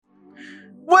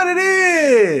what it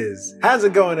is. How's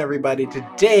it going, everybody?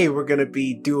 Today we're going to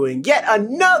be doing yet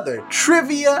another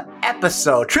trivia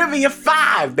episode. Trivia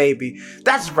 5, baby.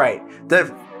 That's right.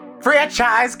 The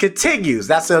franchise continues.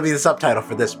 That's going to be the subtitle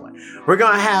for this one. We're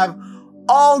going to have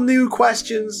all new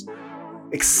questions,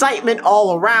 excitement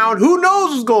all around. Who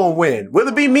knows who's going to win? Will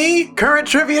it be me, current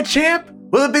trivia champ?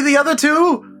 Will it be the other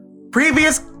two,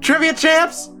 previous trivia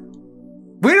champs?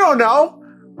 We don't know,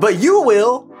 but you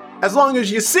will. As long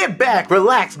as you sit back,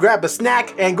 relax, grab a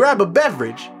snack, and grab a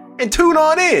beverage, and tune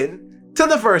on in to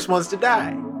the first ones to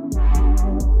die. You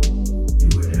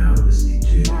are now listening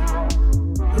to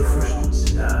the first ones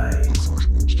to die.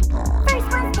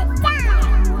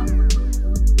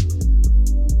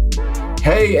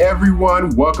 Hey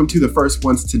everyone, welcome to the First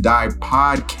Ones to Die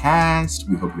podcast.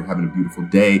 We hope you're having a beautiful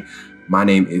day. My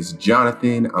name is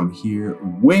Jonathan. I'm here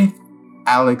with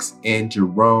Alex and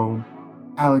Jerome.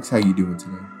 Alex, how you doing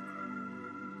today?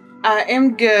 I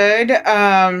am good.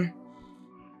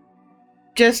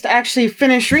 Just actually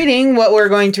finished reading what we're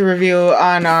going to review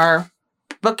on our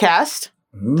bookcast,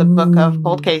 the Book of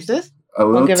Cold Cases.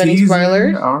 Won't give any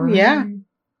spoilers. Right. Yeah.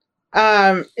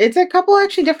 It's a couple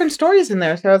actually different stories in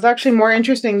there, so it's actually more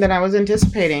interesting than I was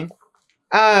anticipating.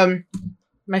 My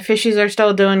fishies are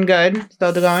still doing good,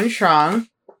 still going strong,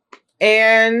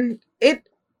 and it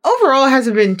overall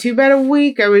hasn't been too bad a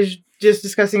week. I was just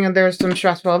discussing that there's some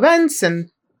stressful events,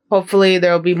 and hopefully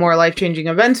there will be more life-changing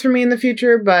events for me in the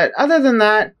future. But other than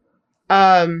that,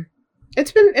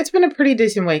 it's been a pretty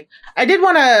decent week. I did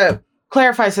want to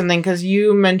clarify something because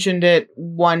you mentioned it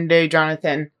one day,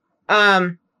 Jonathan.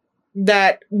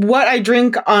 That what I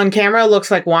drink on camera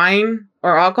looks like wine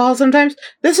or alcohol sometimes.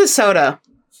 This is soda.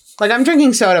 Like, I'm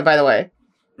drinking soda, by the way.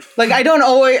 Like, I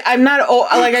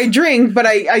drink, but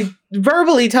I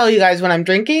verbally tell you guys when I'm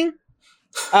drinking.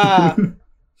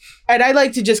 And I'd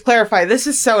like to just clarify, this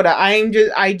is soda.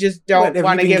 I just don't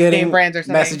want to give name brands or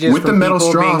something. Messages with the metal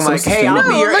straw being like, hey, I'll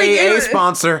be your AA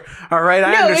sponsor. All right,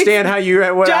 I understand how you.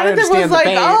 Jonathan was like,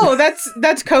 oh,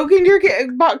 that's Coke in your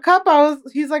cup.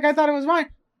 He's like, I thought it was wine.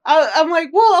 I'm like,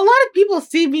 well, a lot of people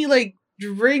see me like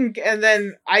drink, and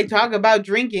then I talk about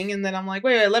drinking, and then I'm like,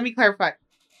 wait, let me clarify.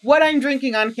 What I'm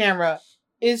drinking on camera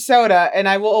is soda, and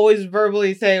I will always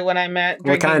verbally say when I'm at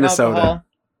drinking what kind alcohol, of soda?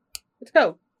 It's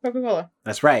Coke. Coca-Cola.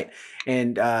 That's right.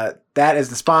 And that is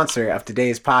the sponsor of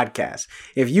today's podcast.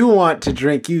 If you want to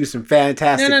drink you some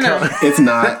fantastic No. It's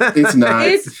not.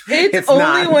 It's only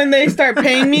not. When they start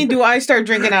paying me do I start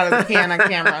drinking out of the can on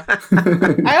camera.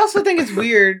 I also think it's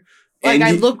weird. Like,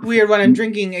 I look weird when I'm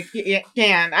drinking a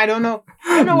can. I don't know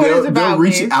what it's about.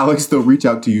 Alex, they'll reach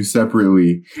out to you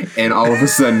separately, and all of a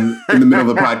sudden, in the middle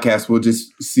of the podcast, we'll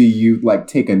just see you like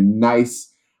take a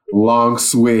nice long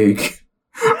swig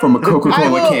from a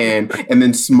Coca-Cola can and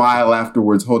then smile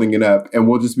afterwards holding it up, and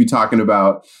we'll just be talking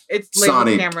about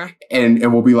Sonic camera.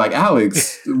 And we'll be like,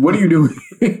 Alex, what are you doing?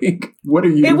 What are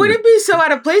you doing? It wouldn't be so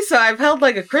out of place though. I've held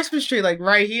like a Christmas tree like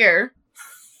right here.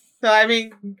 So I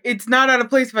mean, it's not out of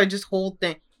place if I just hold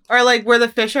things. Or like where the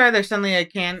fish are, there's suddenly a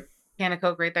can of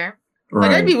Coke right there. Right.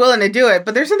 Like, I'd be willing to do it,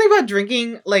 but there's something about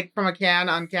drinking like from a can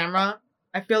on camera.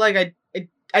 I feel like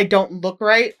I don't look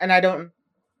right, and I don't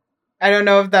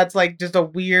know if that's like just a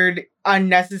weird,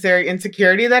 unnecessary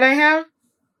insecurity that I have.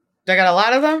 I got a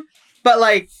lot of them. But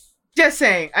like, just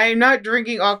saying, I am not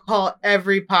drinking alcohol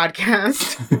every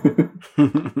podcast.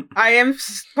 I am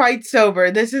quite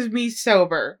sober. This is me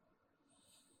sober.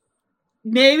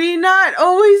 Maybe not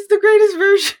always the greatest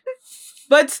version,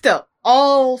 but still,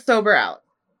 all sober out.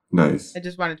 Nice. I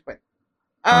just wanted to put.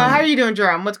 How are you doing,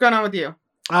 Jerome? What's going on with you?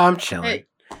 Oh, I'm chilling.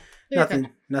 Hey.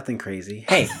 Nothing crazy.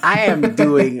 Hey, I am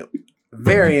doing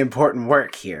very important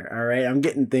work here. All right, I'm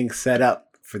getting things set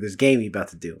up for this game you're about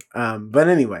to do. But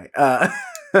anyway,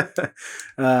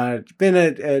 it's been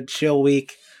a chill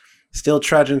week. Still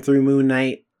trudging through Moon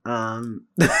Knight. Trudging.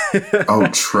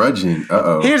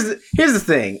 Here's the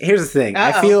thing.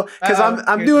 I feel because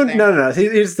I'm doing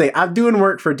here's the thing. I'm doing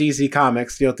work for DC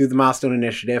Comics, through the Milestone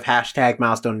Initiative, #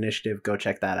 Milestone Initiative. Go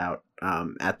check that out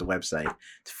at the website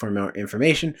for more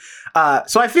information.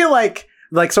 So I feel like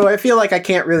I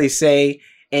can't really say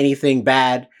anything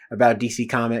bad about DC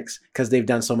Comics because they've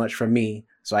done so much for me.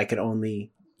 So I could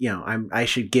only, I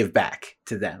should give back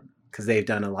to them because they've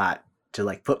done a lot to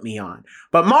like put me on.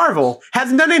 But Marvel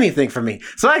hasn't done anything for me.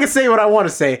 So I can say what I want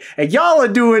to say. And y'all are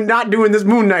not doing this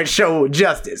Moon Knight show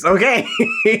justice, okay?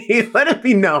 Let it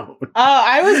be known. Oh,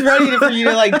 I was ready for you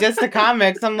to like diss the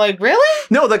comics. I'm like, really?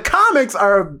 No, the comics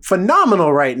are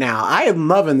phenomenal right now. I am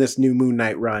loving this new Moon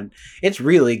Knight run. It's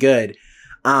really good.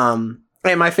 And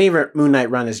my favorite Moon Knight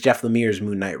run is Jeff Lemire's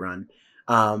Moon Knight run.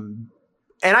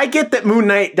 And I get that Moon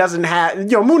Knight doesn't have,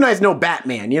 Moon Knight's no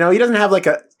Batman. He doesn't have like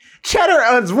a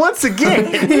Cheddar once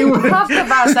again. We talked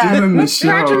about that.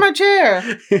 Scratching my chair.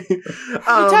 We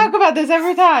talk about this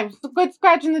every time. Quit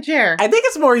scratching the chair. I think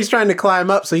it's more he's trying to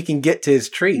climb up so he can get to his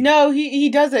tree. No, he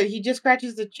does it. He just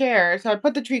scratches the chair. So I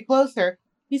put the tree closer.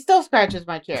 He still scratches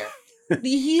my chair.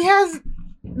 He has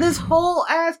this whole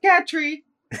ass cat tree,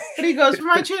 but he goes for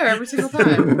my chair every single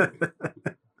time.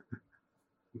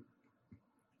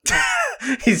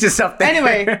 He's just up there.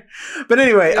 Anyway. But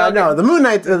anyway, no, the Moon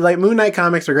Knight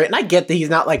comics are great. And I get that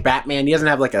he's not like Batman. He doesn't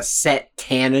have like a set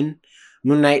canon.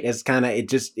 Moon Knight is kind of,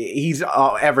 he's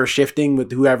ever shifting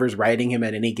with whoever's writing him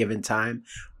at any given time.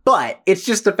 But it's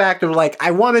just the fact of like,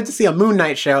 I wanted to see a Moon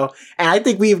Knight show. And I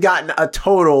think we've gotten a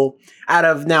total out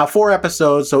of now 4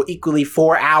 episodes. So equally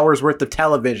 4 hours worth of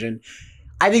television.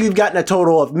 I think we've gotten a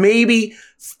total of maybe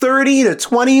 30 to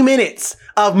 20 minutes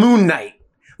of Moon Knight.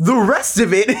 The rest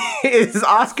of it is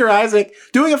Oscar Isaac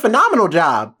doing a phenomenal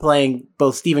job playing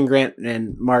both Stephen Grant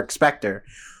and Mark Spector,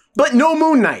 but no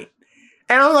Moon Knight.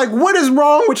 And I'm like, what is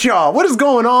wrong with y'all? What is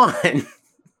going on? It's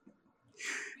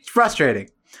frustrating.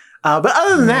 But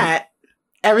other than that,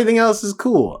 everything else is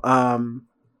cool. I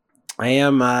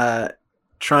am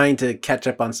trying to catch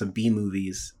up on some B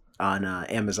movies on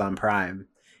Amazon Prime,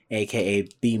 aka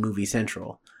B Movie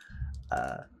Central,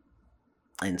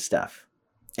 and stuff.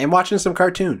 And watching some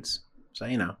cartoons. So,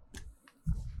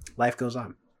 life goes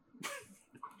on.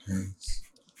 Nice.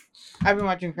 I've been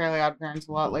watching Fairly Odd Parents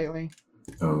a lot lately.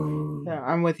 Oh. So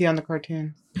I'm with you on the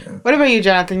cartoons. Yeah. What about you,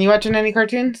 Jonathan? You watching any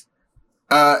cartoons?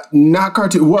 Not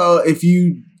cartoon. Well, if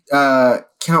you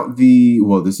count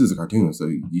this is a cartoon, so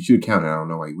you should count it. I don't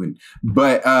know why you wouldn't.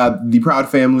 But The Proud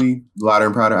Family, Louder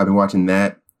and Prouder, I've been watching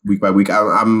that week by week.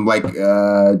 I'm like 2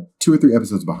 or 3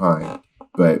 episodes behind.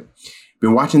 But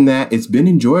been watching that. It's been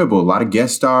enjoyable. A lot of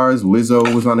guest stars.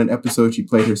 Lizzo was on an episode. She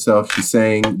played herself. She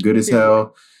sang good as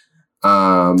hell.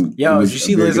 Did you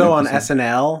see Lizzo on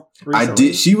SNL recently? I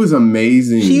did. She was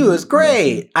amazing. She was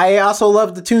great. I also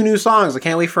love the 2 new songs. I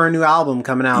can't wait for a new album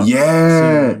coming out.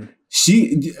 Yeah.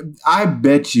 Soon. I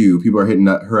bet you people are hitting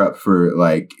her up for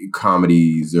like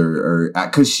comedies or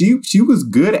because she was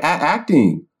good at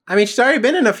acting. I mean, she's already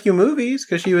been in a few movies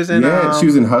because she was in. She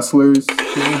was in Hustlers.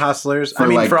 She was in Hustlers. For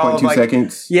for all of 0.2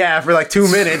 seconds. Yeah, for like 2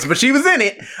 minutes, but she was in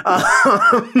it.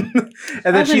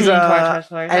 And then she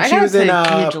was in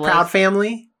Proud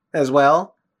Family as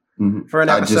well for an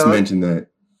episode. I just mentioned that.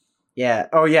 Yeah.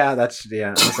 Oh, yeah. I'm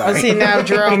sorry. See now,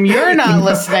 Jerome, you're not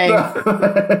listening.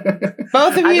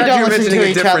 Both of you don't listen to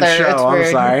each other. Show.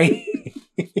 I'm sorry.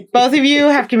 Both of you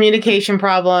have communication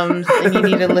problems, and you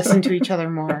need to listen to each other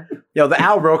more. Yo, the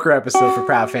Al Roker episode for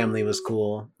Proud Family was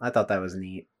cool. I thought that was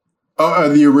neat. Oh,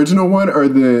 the original one or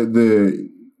the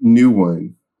new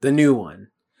one? The new one.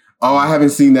 Oh, I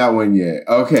haven't seen that one yet.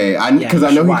 Okay, because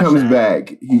I know he comes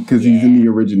back because he's in the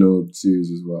original series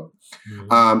as well.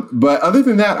 Mm-hmm. But other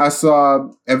than that, I saw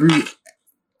I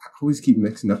always keep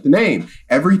mixing up the name.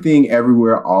 Everything,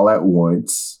 Everywhere, All at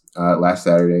Once last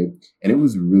Saturday, and it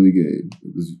was really good.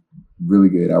 It was really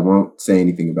good. I won't say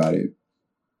anything about it,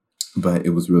 but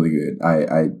it was really good.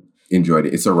 I enjoyed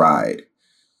it. It's a ride.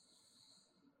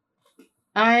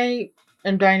 I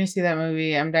am dying to see that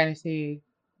movie. I'm dying to see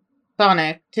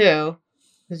Sonic too,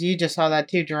 because you just saw that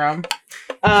too, Jerome.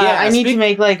 I need to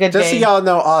make like a just so y'all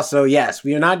know also, yes,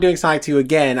 we are not doing Sonic 2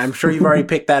 again. I'm sure you've already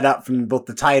picked that up from both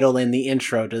the title and the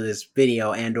intro to this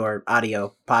video and or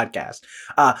audio podcast.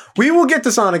 We will get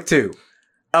to Sonic 2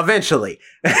 eventually.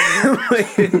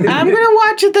 I'm gonna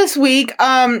watch it this week.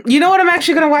 You know what I'm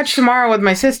actually gonna watch tomorrow with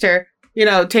my sister,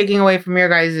 taking away from your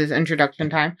guys' introduction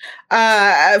time.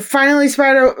 Finally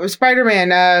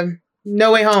Spider-Man,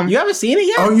 No Way Home. You haven't seen it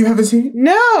yet? Oh, you haven't seen it?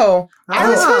 No. I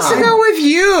was supposed to go with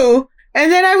you. And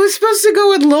then I was supposed to go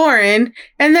with Lauren,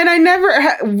 and then I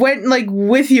never went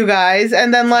with you guys,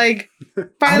 and then finally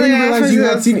I didn't realize you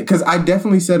had seen it because I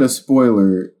definitely said a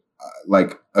spoiler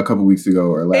a couple weeks ago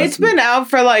or last. It's been out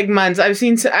for months. I've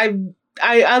seen I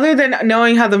other than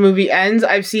knowing how the movie ends,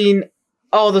 I've seen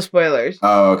all the spoilers.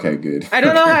 Oh, okay, good. I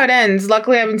don't know how it ends.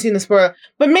 Luckily, I haven't seen the spoiler,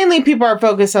 but mainly people are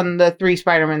focused on the 3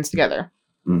 Spider-Mans together,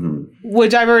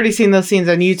 which I've already seen those scenes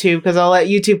on YouTube because I'll let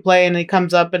YouTube play and it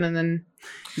comes up and then.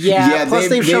 Yeah, plus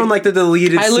they've shown the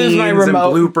deleted scenes and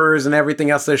bloopers and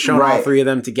everything else. They've shown all 3 of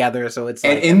them together, so it's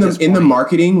and in the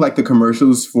marketing, the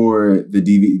commercials for the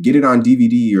DVD, get it on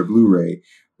DVD or Blu-ray.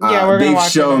 They've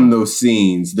shown those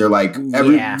scenes. They're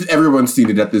everyone's seen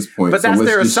it at this point. But that's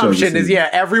their assumption is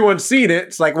everyone's seen it.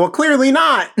 It's well, clearly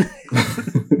not.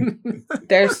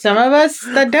 There's some of us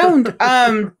that don't.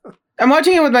 I'm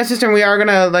watching it with my sister, and we are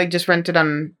gonna just rent it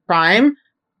on Prime.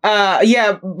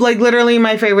 Yeah, like literally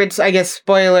my favorites, I guess,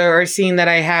 spoiler or scene that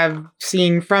I have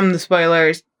seen from the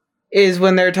spoilers is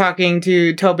when they're talking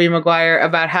to Tobey Maguire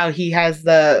about how he has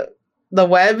the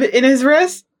web in his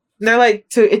wrist. And they're like,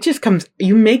 so it just comes,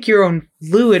 you make your own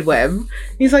fluid web.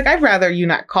 He's like, I'd rather you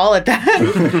not call it that.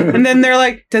 And then they're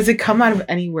like, does it come out of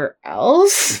anywhere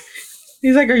else?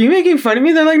 He's like, are you making fun of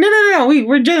me? They're like, no,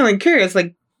 we're genuinely curious.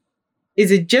 Like,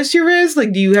 is it just your wrist?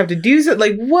 Like, do you have to do so?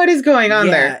 Like, what is going on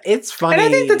there? It's funny. And I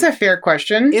think that's a fair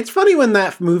question. It's funny when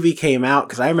that movie came out,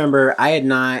 because I remember I had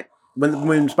not,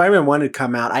 when Spider-Man 1 had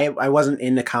come out, I wasn't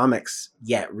into comics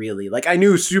yet, really. Like, I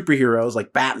knew superheroes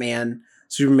like Batman,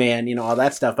 Superman, all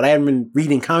that stuff, but I hadn't been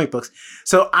reading comic books.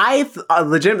 So I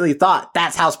legitimately thought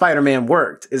that's how Spider-Man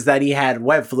worked, is that he had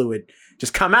web fluid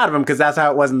just come out of him, because that's how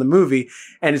it was in the movie.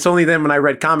 And it's only then when I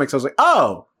read comics, I was like,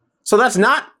 oh, so that's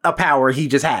not a power he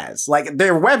just has. Like,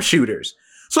 they're web shooters.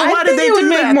 So why did they do that? I think it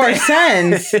would make more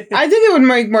sense. I think it would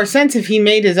make more sense if he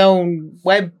made his own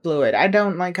web fluid. I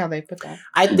don't like how they put that.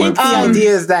 I think the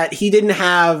idea is that he didn't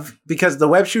have, because the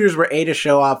web shooters were to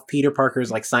show off Peter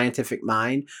Parker's like scientific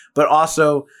mind, but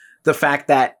also the fact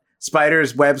that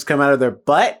spiders' webs come out of their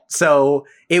butt. So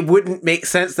it wouldn't make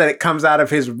sense that it comes out of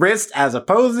his wrist as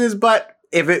opposed to his butt.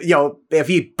 If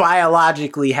he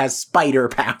biologically has spider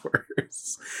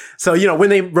powers. So, when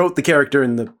they wrote the character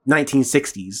in the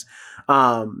 1960s.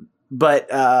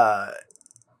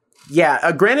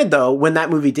 Granted though, when that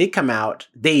movie did come out,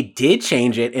 they did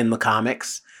change it in the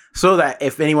comics so that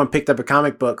if anyone picked up a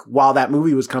comic book while that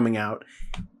movie was coming out,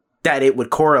 that it would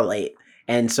correlate.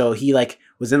 And so he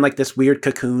was in this weird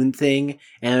cocoon thing.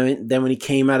 And then when he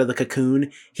came out of the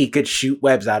cocoon, he could shoot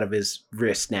webs out of his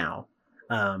wrist now.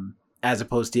 As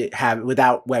opposed to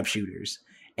without web shooters.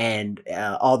 And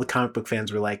all the comic book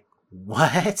fans were like,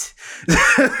 what?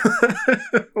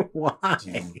 Why?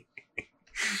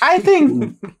 I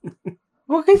think,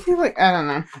 because he's like, I don't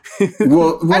know.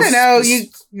 Well, I don't know.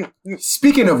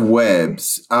 Speaking of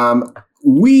webs,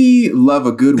 we love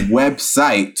a good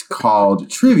website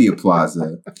called Trivia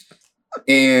Plaza.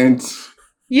 And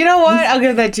you know what? I'll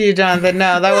give that to you, Jonathan.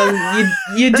 No, that was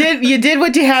you did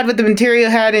what you had with the material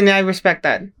you had, and I respect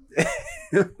that.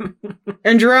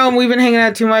 And Jerome, we've been hanging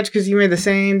out too much because you made the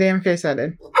same damn face I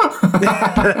did.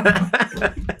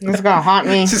 It's gonna haunt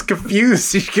me. It's just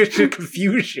confused. You get your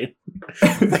confusion.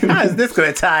 How is this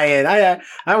going to tie in?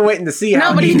 I'm waiting to see how.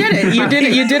 No, but he did it. You did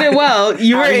it. You did it well.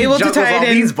 You were able to tie it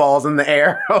in. These balls in the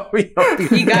air.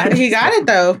 He got it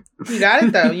though.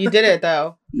 You did it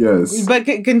though. Yes. But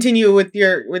continue with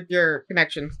your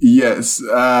connections. Yes.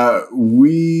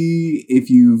 If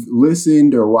you've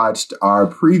listened or watched our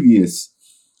previous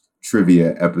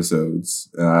trivia episodes,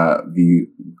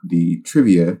 the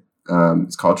trivia,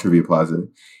 it's called Trivia Plaza.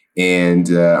 And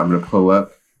I'm going to pull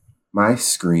up my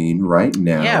screen right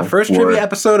now. Yeah, first trivia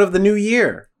episode of the new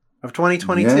year of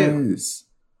 2022. Yes.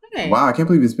 Hey. Wow, I can't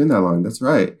believe it's been that long. That's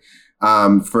right.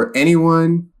 For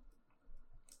anyone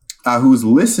who's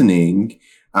listening,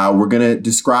 we're going to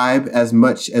describe as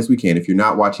much as we can if you're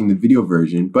not watching the video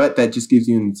version, but that just gives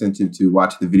you an incentive to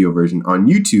watch the video version on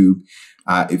YouTube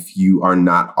if you are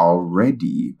not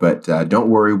already. But don't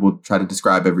worry, we'll try to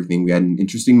describe everything. We had an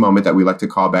interesting moment that we like to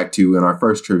call back to in our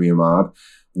first Trivia Mob,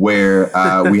 where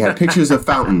we had pictures of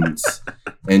fountains,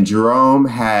 and Jerome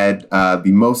had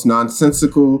the most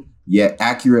nonsensical yet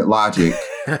accurate logic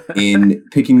in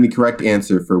picking the correct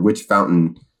answer for which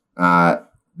fountain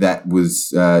that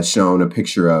was shown a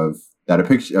picture of. That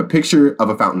a picture of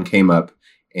a fountain came up,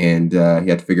 and he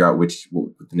had to figure out what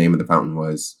the name of the fountain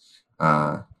was.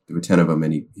 There were 10 of them,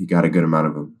 and he got a good amount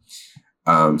of them.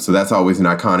 So that's always an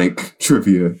iconic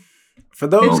trivia. For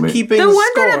those keeping the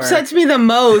one score. That upsets me the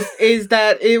most is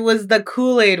that it was the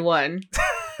Kool-Aid one.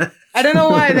 I don't know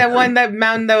why that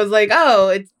mountain that was like, oh,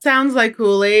 it sounds like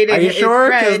Kool-Aid. Are you sure?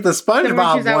 Because the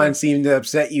SpongeBob one seemed to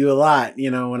upset you a lot.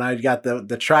 When I got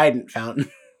the Trident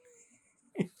fountain.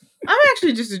 I'm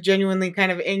actually just a genuinely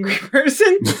kind of angry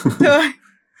person. So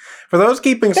for those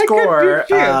keeping score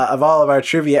of all of our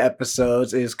trivia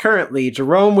episodes, is currently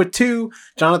Jerome with 2,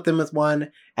 Jonathan with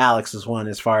 1, Alex is 1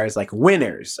 as far as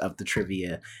winners of the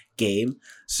trivia game.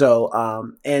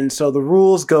 So, and so the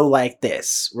rules go like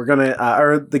this. We're gonna,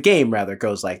 or the game rather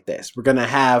goes like this. We're gonna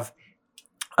have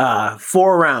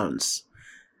 4 rounds,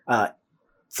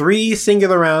 3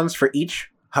 singular rounds for each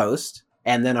host,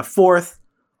 and then a 4th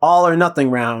all or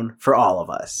nothing round for all of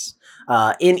us.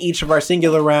 In each of our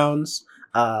singular rounds,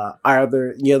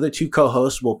 the other 2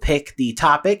 co-hosts will pick the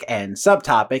topic and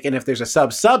subtopic, and if there's a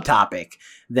subtopic,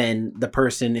 then the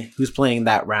person who's playing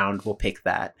that round will pick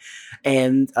that.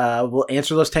 And we'll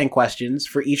answer those 10 questions.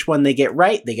 For each one they get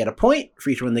right, they get a point.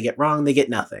 For each one they get wrong, they get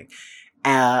nothing.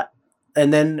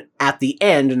 and then at the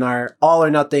end in our all or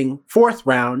nothing fourth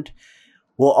round,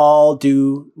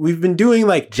 we've been doing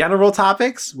like general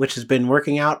topics, which has been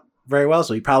working out very well.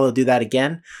 So we probably will do that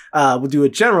again. We'll do a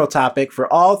general topic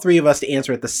for all three of us to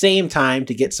answer at the same time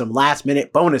to get some last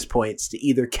minute bonus points to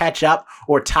either catch up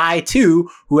or tie to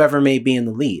whoever may be in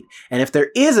the lead. And if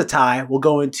there is a tie, we'll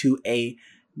go into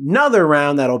another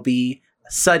round that'll be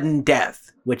sudden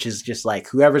death, which is just like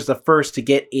whoever's the first to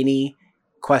get any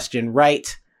question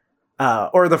right,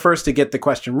 or the first to get the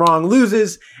question wrong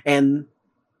loses, and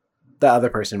the other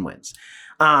person wins.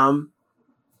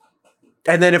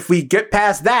 And then if we get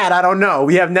past that, I don't know.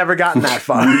 We have never gotten that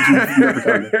far.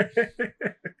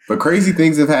 But crazy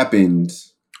things have happened.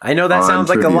 I know that sounds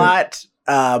like a lot,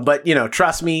 but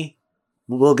trust me,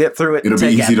 we'll get through it. It'll be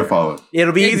easy to follow.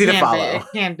 It'll be easy to follow. It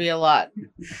can be a lot.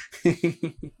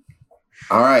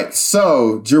 All right.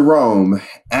 So, Jerome,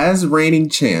 as reigning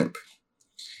champ,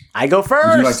 I go first.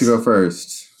 Would you like to go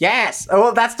first? Yes. Oh,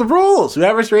 well, that's the rules.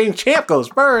 Whoever's reigning champ goes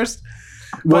first.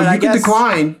 Well, you can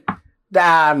decline.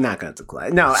 I'm not going to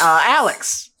decline. No,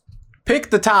 Alex, pick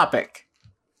the topic.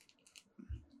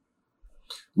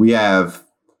 We have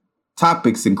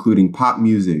topics including pop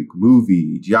music,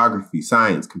 movie, geography,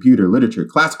 science, computer, literature,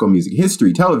 classical music,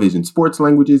 history, television, sports,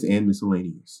 languages, and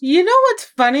miscellaneous. You know what's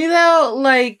funny though?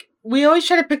 Like, we always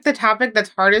try to pick the topic that's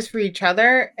hardest for each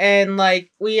other, and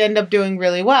like we end up doing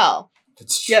really well.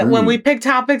 That's true. Yeah, when we pick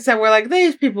topics that we're like,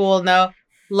 these people will know,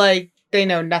 like they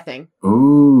know nothing.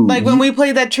 Ooh. Like when we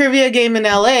played that trivia game in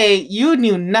LA, you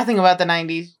knew nothing about the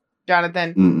 90s,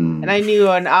 Jonathan. Mm-mm. And I knew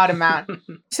an odd amount.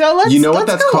 So let's. You know what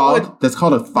let's that's go called? with- That's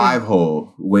called a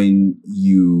 5-hole when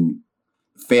you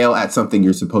fail at something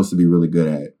you're supposed to be really good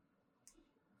at.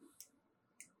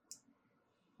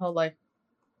 Whole life.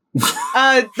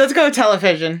 Let's go with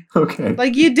television. Okay.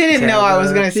 Like you didn't know I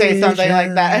was going to say something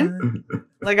like that.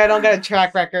 Like I don't got a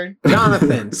track record.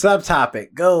 Jonathan,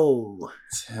 subtopic, go.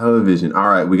 Television. All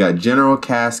right. We got general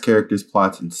cast, characters,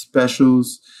 plots, and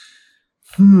specials.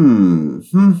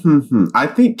 I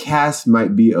think cast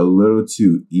might be a little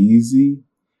too easy.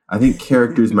 I think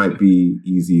characters might be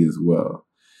easy as well.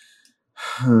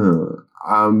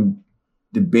 I'm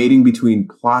debating between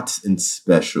plots and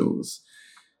specials.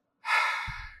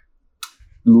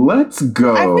 Let's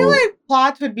go. I feel like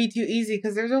plots would be too easy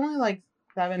because there's only like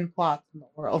 7 plots in the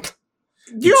world.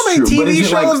 You know how many TV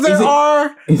shows there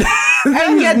are?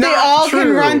 And yet they all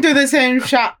can run through the same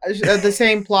shot, the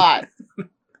same plot.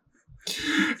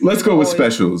 Let's go with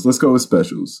specials.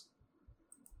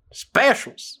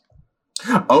 Specials.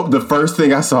 Oh, the first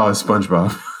thing I saw is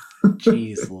SpongeBob.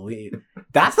 Jeez Louise.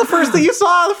 That's the first thing you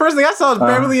saw? The first thing I saw was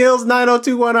Beverly Hills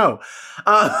 90210.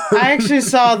 I actually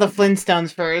saw the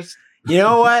Flintstones first. You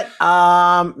know what?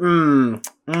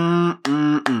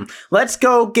 Let's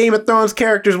go Game of Thrones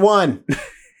characters 1.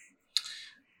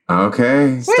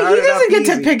 Okay. Wait, he doesn't get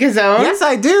to pick his own. Yes,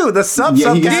 I do. The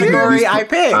subcategory I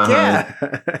pick. Yeah.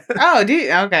 Oh, do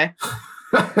you? Okay.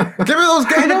 Give me those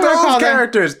Game of Thrones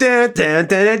characters. I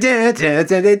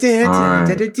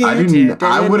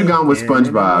would have gone with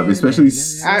SpongeBob, especially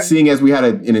seeing as we had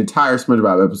an entire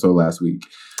SpongeBob episode last week.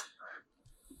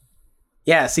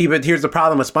 Yeah, see, but here's the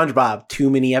problem with SpongeBob. Too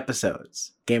many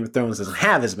episodes. Game of Thrones doesn't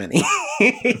have as many.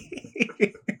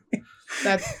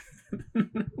 That's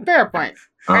fair point.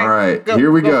 All right, here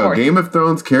we go. Game of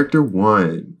Thrones character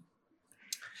 1.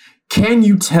 Can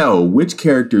you tell which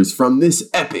characters from this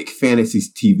epic fantasy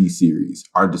TV series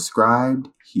are described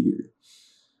here?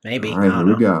 Maybe. All right, here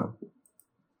we go.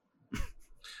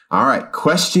 All right,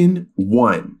 question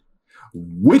 1.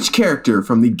 Which character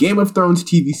from the Game of Thrones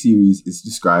TV series is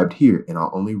described here? And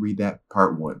I'll only read that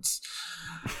part once.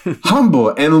 Humble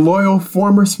and loyal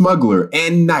former smuggler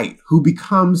and knight who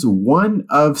becomes one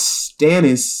of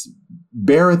Stannis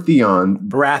Baratheon's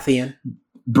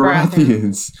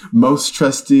most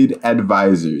trusted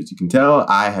advisors. You can tell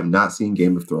I have not seen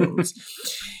Game of Thrones.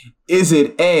 Is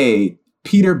it A,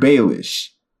 Peter Baelish,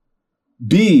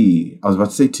 B, I was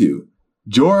about to say 2,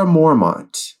 Jorah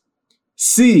Mormont,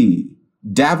 C,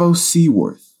 Davos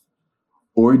Seaworth,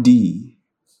 or D,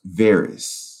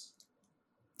 Varys?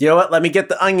 You know what? Let me get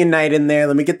the Onion Knight in there.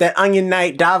 Let me get that Onion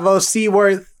Knight, Davos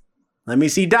Seaworth. Let me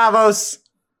see Davos.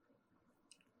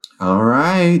 All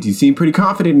right. You seem pretty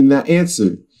confident in that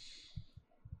answer.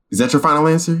 Is that your final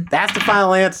answer? That's the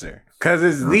final answer. Because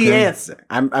it's the answer.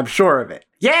 I'm sure of it.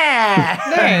 Yeah!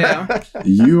 There you go.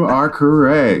 You are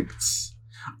correct.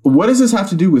 What does this have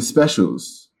to do with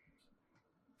specials?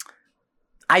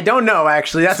 I don't know,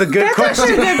 actually. That's a good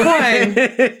question. That's actually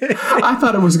a good point. I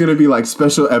thought it was going to be like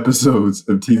special episodes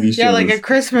of TV shows. Yeah, like a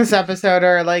Christmas episode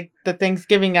or like the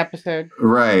Thanksgiving episode.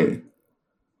 Right.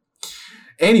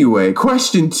 Anyway,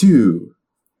 question 2.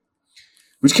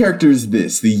 Which character is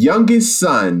this? The youngest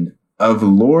son of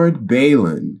Lord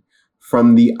Balin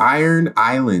from the Iron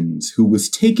Islands, who was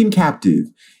taken captive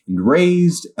and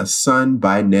raised a son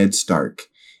by Ned Stark.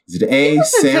 Is it A, He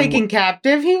wasn't Sam? taken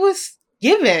captive. He was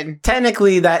given.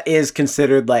 Technically, that is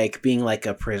considered like being like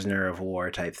a prisoner of war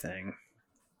type thing.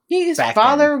 His Back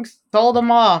father sold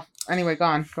him off. Anyway, go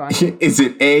on. Is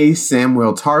it A,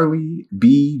 Samwell Tarly,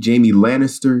 B, Jaime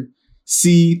Lannister,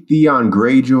 C, Theon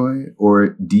Greyjoy, or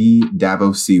D,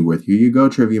 Davos Seaworth? Here you go,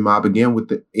 Trivia Mob, again with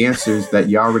the answers that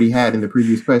you already had in the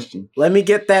previous question. Let me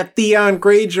get that Theon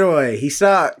Greyjoy. He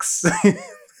sucks.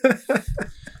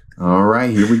 All right,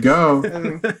 here we go.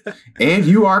 And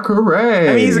you are correct.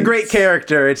 I mean, he's a great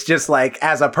character. It's just like,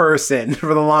 as a person,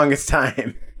 for the longest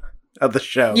time of the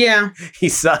show. Yeah. He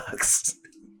sucks.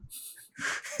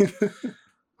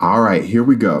 All right, here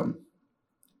we go.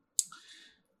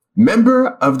 Member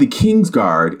of the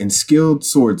Kingsguard and skilled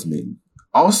swordsman,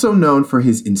 also known for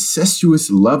his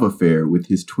incestuous love affair with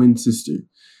his twin sister.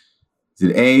 Is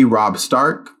it A, Robb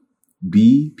Stark,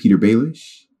 B, Peter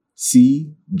Baelish,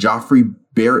 C, Joffrey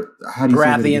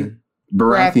Baratheon.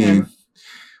 Baratheon,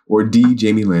 or D,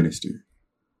 Jaime Lannister?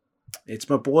 It's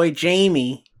my boy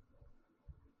Jamie.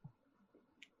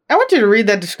 I want you to read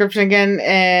that description again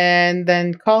and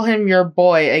then call him your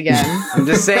boy again. I'm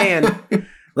just saying.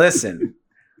 Listen,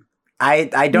 I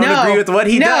don't agree with what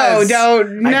he does. I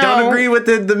don't agree with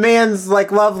the man's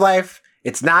like love life.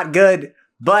 It's not good,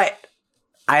 but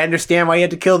I understand why he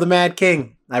had to kill the Mad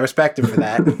King. I respect him for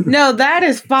that. No, that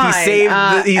is fine.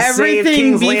 He saved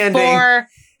King's Landing.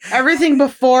 Everything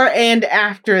before and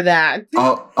after that.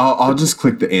 I'll just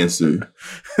click the answer.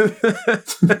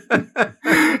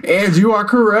 And you are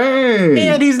correct.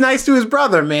 And he's nice to his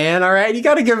brother, man. All right, you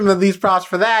got to give him at least props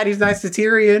for that. He's nice to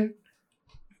Tyrion.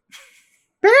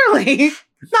 Barely.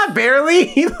 Not barely.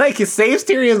 He saves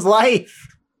Tyrion's life.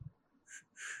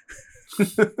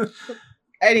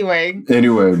 Anyway,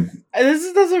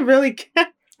 this doesn't really count.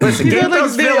 Listen, Game of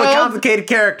Thrones filled with complicated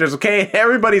characters, okay?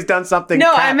 Everybody's done something.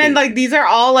 No, crappy. I meant these are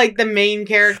all the main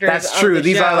characters. That's true. The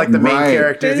These show. are the main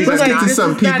characters. These Let's are get not, to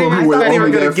some people who I were thought they were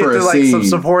only going there to get for a to scene. some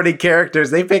supporting characters.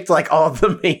 They picked all of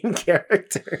the main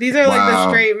characters. These are the Wow.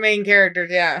 straight main characters.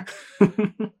 Yeah.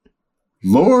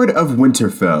 Lord of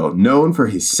Winterfell, known for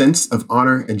his sense of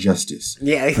honor and justice.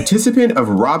 Yeah. Participant of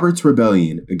Robert's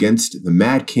rebellion against the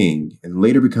Mad King, and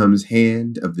later becomes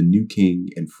hand of the new king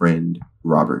and friend,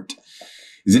 Robert.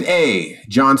 Is it A,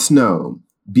 Jon Snow,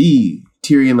 B,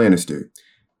 Tyrion Lannister,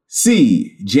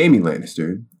 C, Jaime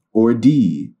Lannister, or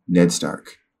D, Ned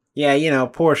Stark? Yeah,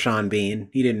 poor Sean Bean.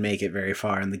 He didn't make it very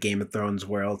far in the Game of Thrones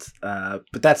world. But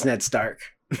that's Ned Stark.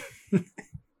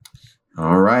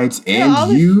 All right, Yeah, all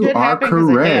and this you shit are happened 'cause of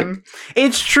correct. him.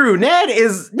 It's true.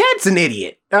 Ned's an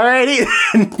idiot. All right.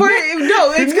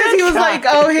 No, it's because he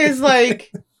was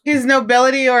his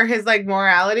nobility or his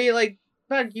morality.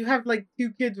 Fuck, you have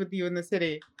 2 kids with you in the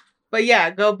city. But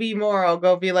yeah, go be moral,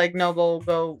 go be noble,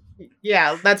 go.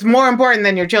 Yeah, that's more important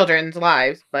than your children's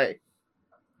lives. But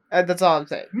that's all I'm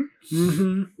saying.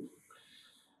 Mm-hmm.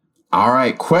 All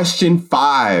right, question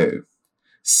 5.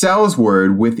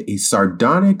 Salisword with a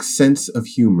sardonic sense of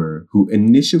humor, who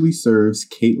initially serves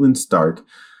Catelyn Stark,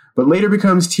 but later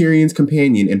becomes Tyrion's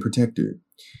companion and protector.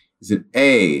 Is it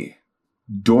A,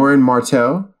 Doran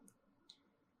Martell,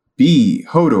 B,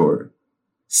 Hodor,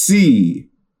 C,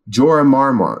 Jorah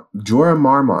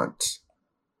Mormont,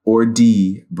 or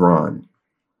D, Bronn?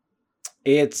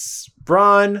 It's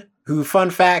Bronn,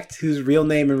 fun fact, whose real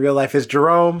name in real life is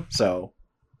Jerome. So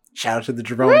shout out to the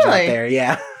Jeromes out there.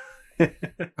 Yeah.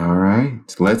 All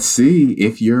right, let's see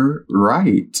if you're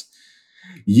right.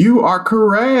 You are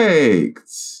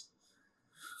correct.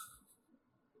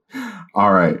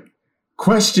 All right.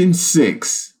 Question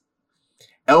 6.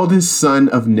 Eldest son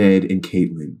of Ned and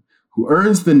Catelyn, who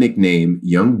earns the nickname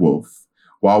Young Wolf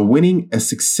while winning a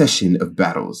succession of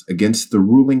battles against the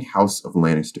ruling House of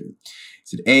Lannister.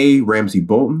 Is it A, Ramsay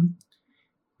Bolton,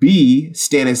 B,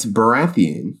 Stannis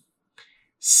Baratheon,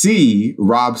 C,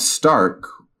 Robb Stark,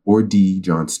 or D,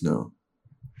 Jon Snow?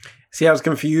 See, I was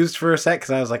confused for a sec because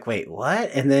I was like, wait,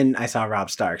 what? And then I saw Robb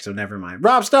Stark, so never mind.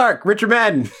 Robb Stark, Richard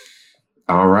Madden.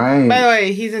 All right. By the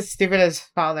way, he's as stupid as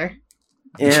father.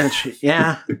 Yeah.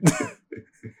 Yeah.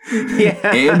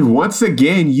 Yeah. And once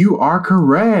again, you are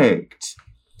correct.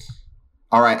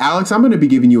 All right, Alex, I'm going to be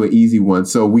giving you an easy one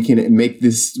so we can make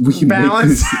this.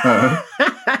 Balance.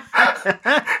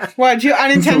 What, you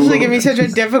unintentionally give me such a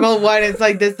difficult one? It's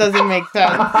this doesn't make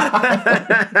sense.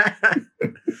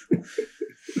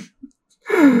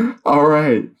 All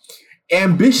right.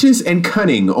 Ambitious and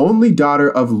cunning, only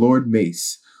daughter of Lord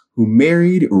Mace, who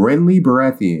married Renly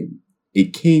Baratheon, a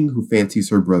king who fancies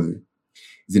her brother?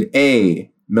 Is it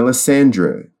A,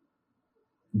 Melisandre,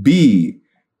 B,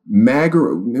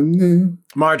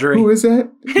 Marjorie. Who is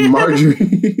that?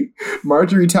 Marjorie.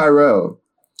 Marjorie Tyrell.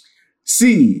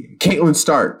 C, Catelyn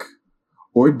Stark,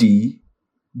 or D,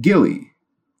 Gilly?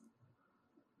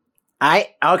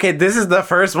 Okay, this is the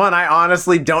first one. I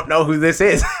honestly don't know who this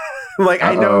is. Like,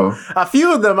 I know a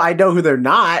few of them, I know who they're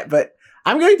not, but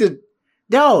I'm going to.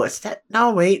 No, it's that.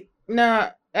 No, wait. No,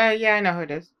 yeah, I know who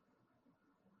it is.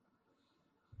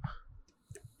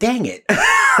 Dang it.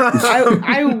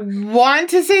 I want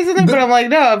to say something, but I'm like,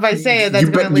 no, if I say it, that's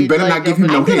going to lead to, like, give him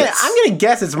no hints. I'm going to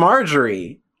guess it's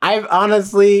Marjorie. I've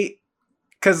honestly,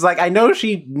 because, like, I know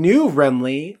she knew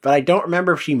Renly, but I don't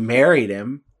remember if she married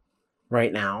him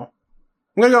right now.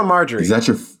 I'm going to go Marjorie. Is that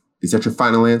your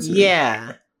final answer?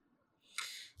 Yeah.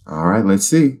 All right, let's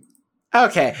see.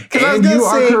 Okay. And I was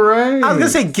going to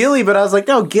say Gilly, but I was like,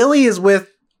 no, Gilly is with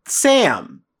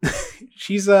Sam.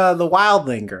 She's the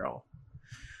wildling girl.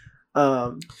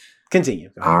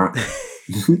 Continue. All right.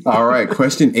 All right.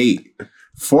 Question 8.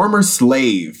 Former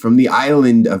slave from the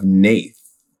island of Nath,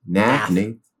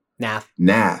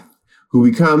 who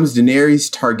becomes Daenerys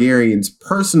Targaryen's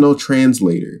personal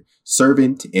translator,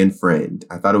 servant, and friend.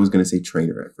 I thought it was going to say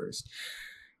trainer at first.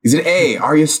 Is it A,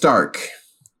 Arya Stark,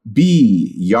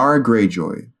 B, Yara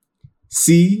Greyjoy,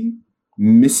 C,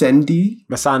 Missandei,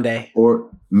 or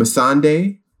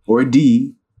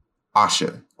D,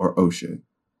 Asha or Osha?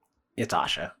 It's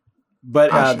Asha.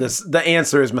 But the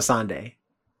answer is Missandei.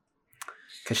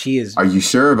 Because she is... Are you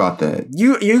sure about that?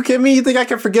 You kidding me? You think I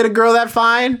can forget a girl that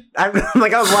fine? I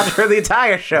was watching her the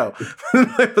entire show.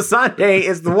 Missandei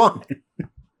is the one.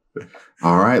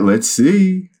 All right, let's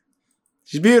see.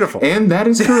 She's beautiful. And that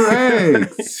is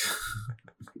correct.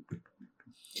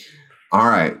 All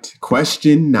right,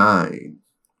 question 9.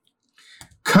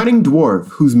 Cunning dwarf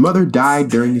whose mother died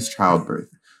during his childbirth,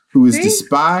 who is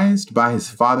despised by his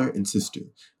father and sister,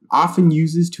 often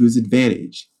uses to his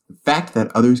advantage the fact that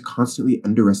others constantly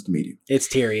underestimate him. It's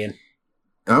Tyrion.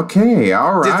 Okay,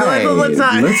 all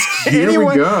right. Here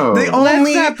we go.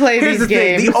 Let's not play these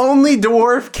games. The only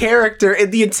dwarf character in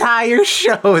the entire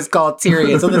show is called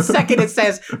Tyrion. So the second it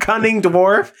says cunning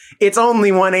dwarf, it's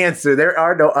only one answer. There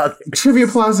are no others. Trivia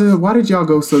Plaza, why did y'all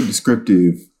go so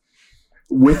descriptive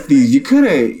with these? You could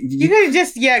have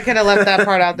just left that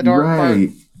part out the door. Right.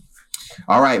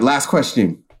 All right, last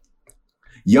question.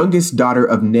 Youngest daughter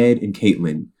of Ned and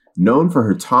Catelyn, known for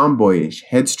her tomboyish,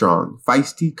 headstrong,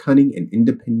 feisty, cunning, and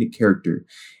independent character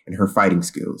and her fighting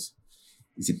skills.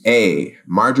 Is it A,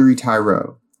 Marjorie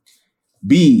Tyrell,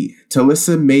 B,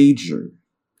 Talissa Major,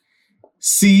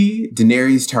 C,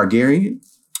 Daenerys Targaryen,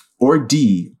 or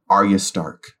D, Arya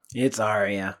Stark? It's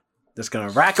Arya. Just gonna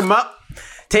rack them up,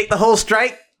 take the whole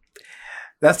strike.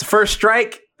 That's the first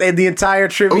strike in the entire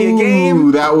trivia game.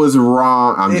 Ooh, that was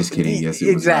wrong. I'm just kidding. Yes, it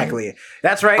was exactly. Right.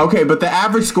 That's right. Okay, but the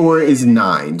average score is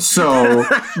 9. So who are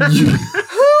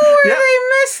they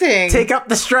missing? Take up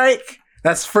the strike.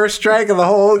 That's first strike of the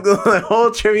whole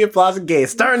Trivia Plaza game,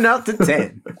 starting out to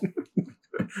 10.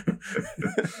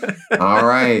 All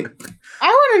right. I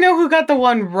want to know who got the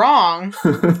one wrong.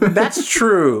 That's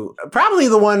true. Probably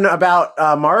the one about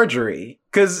Marjorie.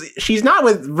 Because she's not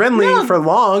with Renly for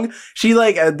long. She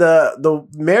the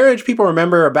marriage people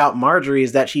remember about Marjorie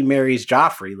is that she marries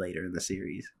Joffrey later in the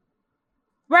series.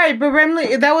 Right, but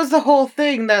Renly, that was the whole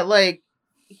thing that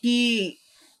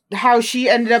how she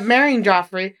ended up marrying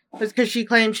Joffrey was because she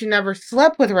claimed she never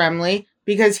slept with Renly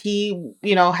because he,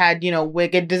 had,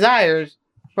 wicked desires,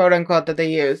 quote unquote, that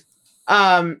they use.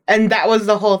 And that was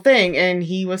the whole thing. And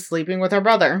he was sleeping with her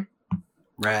brother.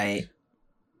 Right.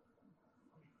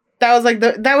 That was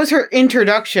that was her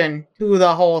introduction to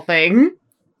the whole thing.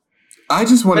 I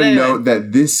just want to note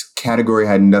that this category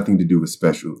had nothing to do with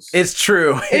specials. It's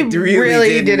true. It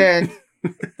really didn't.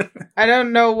 I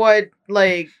don't know what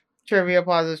Trivia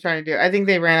Plaza is trying to do. I think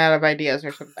they ran out of ideas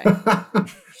or something.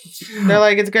 They're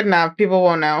like, it's good enough. People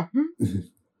won't know.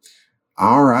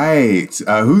 All right.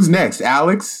 Who's next?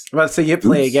 Alex? I'm about to say you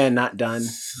play again, not done.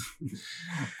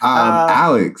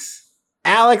 Alex.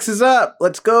 Alex is up.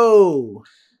 Let's go.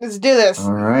 Let's do this.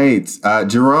 All right.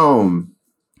 Jerome,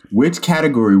 which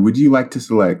category would you like to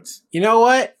select? You know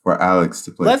what? For Alex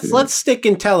to play. Let's stick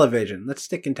in television.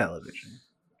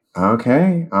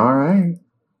 Okay. All right.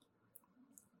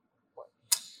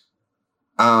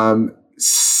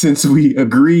 Since we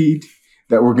agreed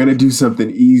that we're going to do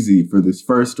something easy for this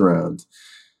first round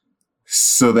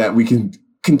so that we can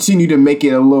continue to make it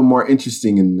a little more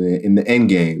interesting in the end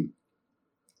game,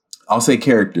 I'll say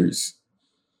characters.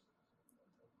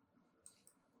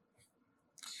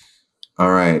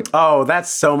 All right. Oh,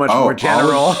 that's so much more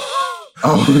general.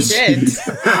 Oh, shit.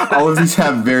 All of these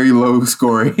have very low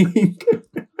scoring.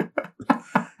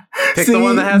 Pick the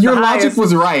one that has your the logic highest.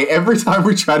 was right. Every time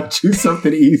we try to choose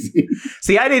something easy.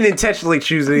 See, I didn't intentionally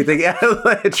choose anything.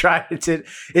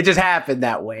 It just happened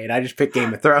that way, and I just picked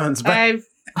Game of Thrones. But I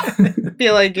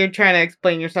feel like you're trying to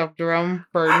explain yourself, Jerome,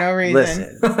 for no reason.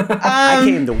 listen, I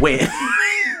came to win.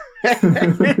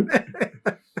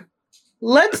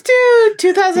 Let's do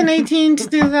 2018 to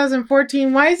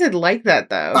 2014. Why is it like that,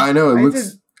 though? I know, Why it is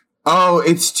looks... Oh,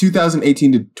 it's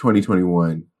 2018 to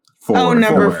 2021.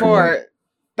 Number 4.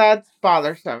 That's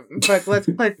bothersome. But let's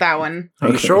click that one. Are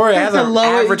you sure? It has That's an a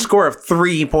low- average score of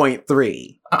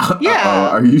 3.3. Yeah.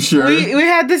 Are you sure? We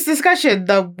had this discussion.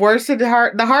 The worse the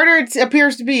harder it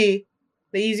appears to be,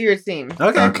 the easier it seems.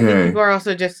 Okay. People are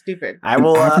also just stupid. I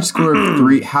will. Average score of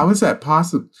 3. How is that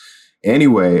possible?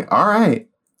 Anyway, all right.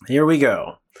 Here we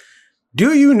go.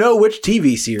 Do you know which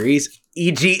TV series,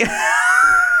 e.g.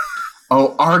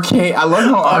 Oh, Arcade. I love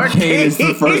how Arcade is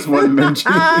the first one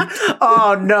mentioned.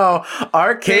 Oh, no.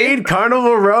 Arcade,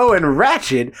 Carnival Row, and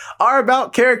Ratchet are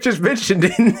about characters mentioned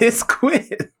in this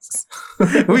quiz.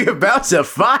 We're about to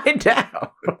find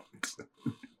out.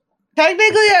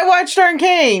 Technically, I watched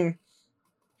Arcane.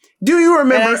 Do you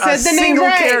remember And I said the name single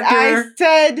right. character? I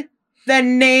said the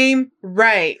name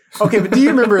right. Okay, but do you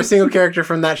remember a single character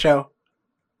from that show?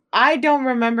 I don't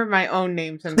remember my own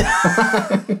name sometimes.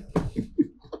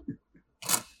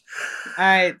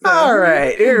 All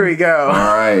right, here we go.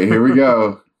 All right, here we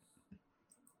go.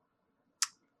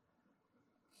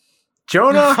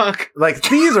 Jonah, Fuck. like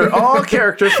these are all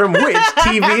characters from which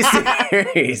TV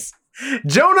series?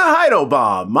 Jonah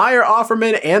Heidelbaum, Meyer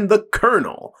Offerman, and the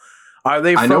Colonel. Are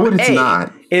they from I know what it's A,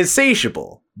 not.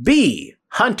 Insatiable, B,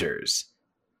 Hunters,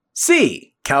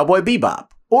 C, Cowboy Bebop,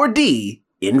 or D,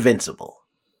 Invincible?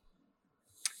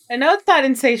 I know it's not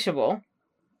Insatiable.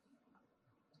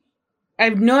 I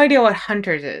have no idea what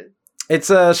Hunters is. It's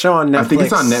a show on Netflix. I think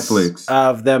it's on Netflix.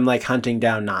 Of them like hunting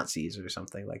down Nazis or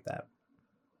something like that.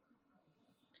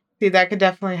 See, that could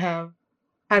definitely have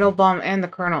Heidelbaum and the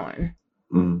Colonel in.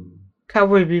 Mm.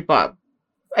 Cowboy Bebop.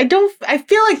 I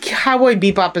feel like Cowboy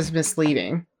Bebop is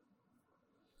misleading.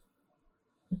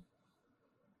 I'm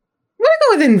gonna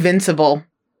go with Invincible.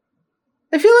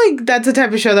 I feel like that's the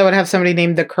type of show that would have somebody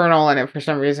named the Colonel in it for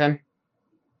some reason.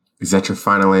 Is that your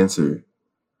final answer?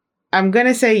 I'm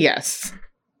gonna say yes.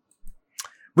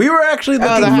 We were actually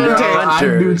looking the for Hunters.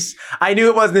 Hunters. I knew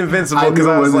it wasn't Invincible because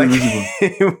I was like,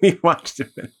 we watched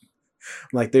it. I'm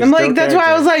like, there's I'm like, still that's why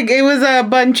I was characters. like, it was a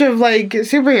bunch of like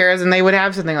superheroes and they would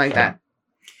have something like that.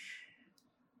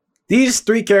 These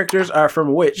 3 characters are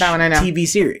from which That one I know. TV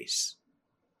series?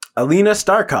 Alina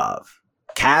Starkov,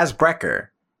 Kaz Brecker,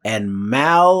 and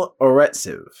Mal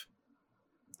Oretsev.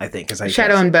 I think.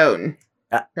 Shadow and Bone.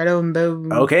 Shadow and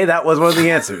Bone. Okay, that was one of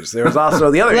the answers. There was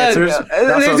also the other Look, answers.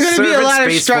 there's Also gonna be a Servant, lot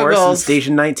of Space Force, and struggles.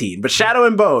 Station 19. But Shadow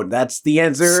and Bone, that's the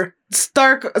answer.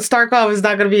 Starkov is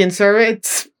not going to be in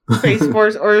Service, Space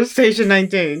Force, or Station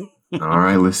 19. All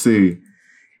right, let's see.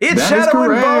 It's That is Shadow and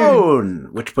correct. Bone,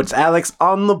 which puts Alex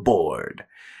on the board.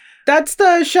 That's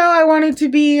the show I wanted to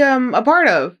be a part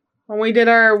of when we did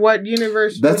our What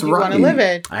Universe That's Would You Want to right. Live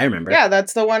in. I remember. Yeah,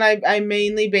 that's the one I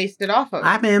mainly based it off of.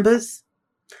 I members.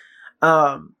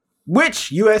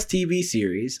 Which US TV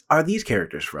series are these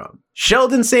characters from?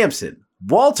 Sheldon Sampson,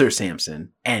 Walter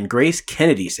Sampson, and Grace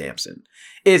Kennedy Sampson.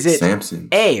 Is it Samson.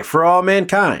 A, For All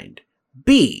Mankind,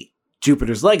 B,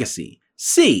 Jupiter's Legacy,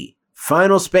 C,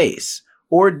 Final Space,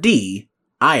 or D,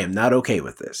 I Am Not Okay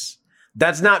With This?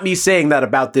 That's not me saying that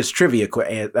about this trivia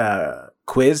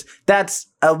quiz. That's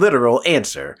a literal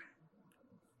answer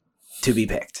to be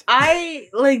picked. I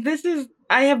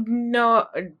have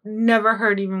never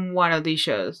heard even one of these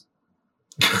shows.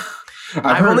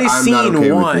 I've heard only I'm Not seen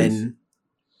Okay With one. This.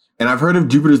 And I've heard of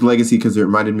Jupiter's Legacy because it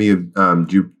reminded me of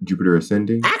Jupiter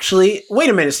Ascending. Actually, wait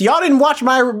a minute. So y'all didn't watch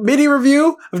my mini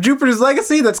review of Jupiter's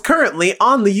Legacy? That's currently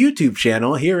on the YouTube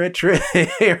channel here at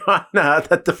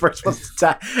that the first one.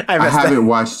 I haven't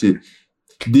watched it.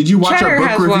 Did you watch Cheddar our book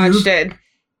has review? watched it.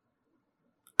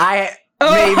 I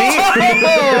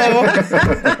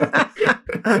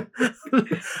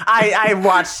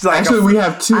watched like Actually, we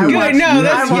have 2.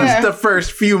 I watched the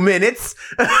first few minutes.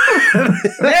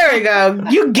 There we go.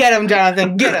 You get him,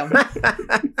 Jonathan. Get him.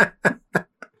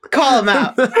 Call him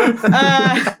out.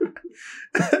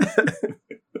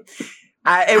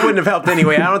 It wouldn't have helped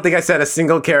anyway. I don't think I said a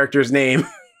single character's name,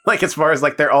 like as far as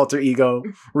like their alter ego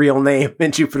real name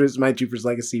in Jupiter's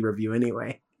Legacy review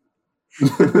anyway.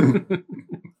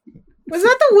 Was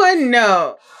that the one?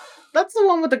 No. That's the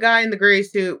one with the guy in the gray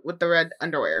suit with the red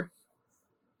underwear.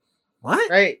 What?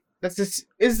 Right? Is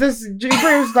this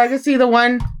Jupiter's Legacy the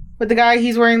one with the guy?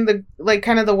 He's wearing the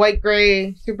kind of the white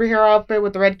gray superhero outfit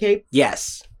with the red cape.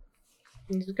 Yes.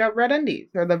 He's got red undies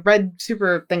or the red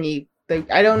super thingy.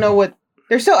 I don't know what.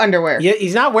 They're still underwear. Yeah,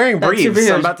 he's not wearing briefs.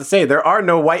 I'm about to say there are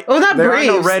no white. Oh, not there briefs.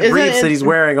 Are no red briefs that he's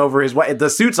wearing over his white. The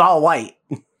suit's all white.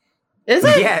 Is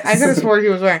it? Yes. I could have swore he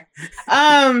was wearing.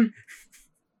 I'm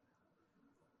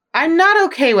not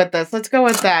okay with this. Let's go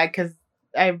with that because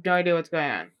I have no idea what's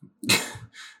going on.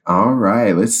 All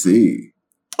right, let's see.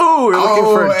 Oh, we're looking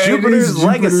for Jupiter's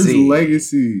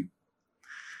Legacy.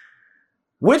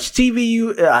 Which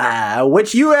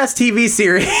which US TV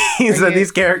series are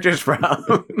these characters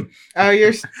from?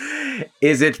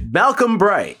 Is it Malcolm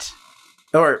Bright?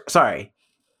 Or, sorry,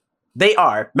 they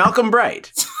are Malcolm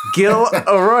Bright, Gil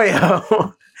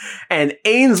Arroyo, and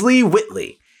Ainsley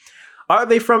Whitley. Are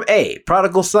they from A,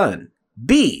 Prodigal Son,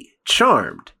 B,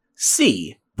 Charmed,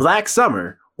 C, Black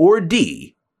Summer, or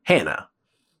D, Hannah?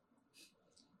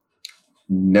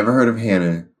 Never heard of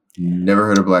Hannah. Never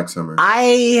heard of Black Summer.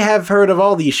 I have heard of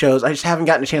all these shows. I just haven't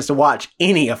gotten a chance to watch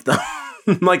any of them.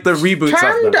 Like the reboots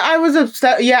Charmed, of them. I was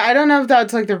upset. Yeah, I don't know if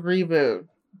that's like the reboot.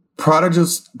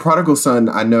 Prodigal Son,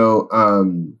 I know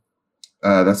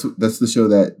that's the show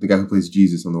that the guy who plays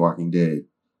Jesus on The Walking Dead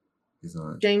is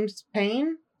on. James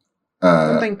Payne?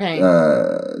 Something Payne.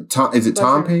 Is it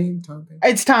Tom Payne? Tom Payne?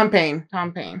 It's Tom Payne.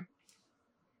 Tom Payne.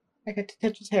 I got to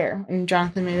touch his hair, and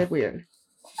Jonathan made it weird.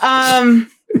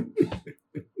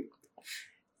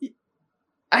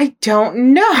 I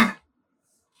don't know.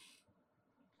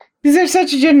 These are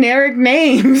such generic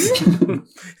names.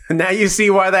 Now you see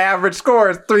why the average score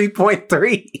is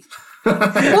 3.3.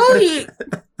 Well,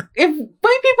 if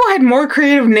white people had more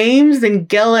creative names than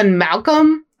Gil and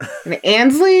Malcolm and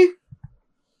Ainsley,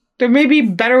 there may be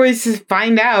better ways to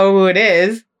find out who it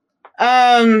is.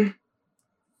 Well,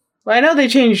 I know they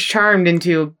changed Charmed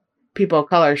into a people of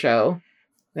color show.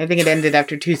 I think it ended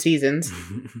after 2 seasons.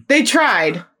 They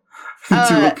tried.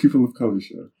 To a people of color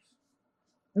show.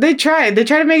 They tried. They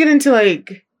tried to make it into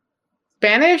like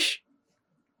Spanish,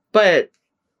 but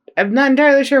I'm not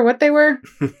entirely sure what they were.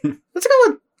 Let's go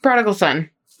with Prodigal Son.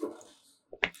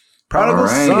 Prodigal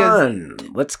Son.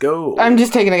 Let's go. I'm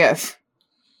just taking a guess.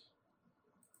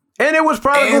 And it was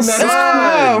Prodigal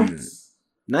Son.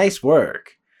 Nice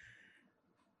work.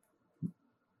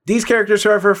 These characters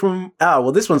are from... Oh,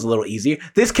 well, this one's a little easier.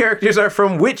 These characters are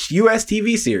from which US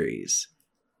TV series?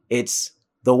 It's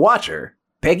The Watcher,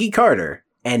 Peggy Carter,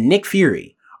 and Nick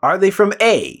Fury. Are they from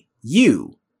A,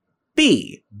 You,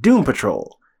 B, Doom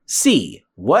Patrol, C,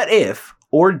 What If,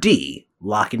 or D,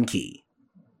 Lock and Key?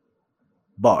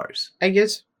 Bars. I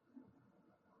guess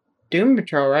Doom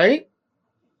Patrol, right?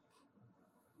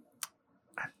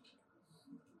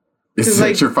 Is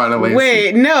that your final answer?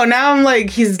 Wait, no, now I'm like,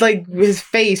 he's like, his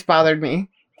face bothered me.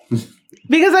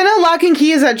 Because I know Lock and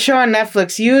Key is that show on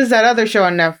Netflix. You is that other show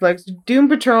on Netflix. Doom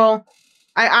Patrol,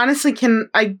 I honestly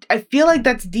I feel like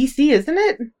that's DC, isn't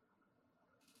it?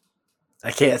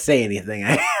 I can't say anything.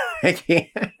 I can't.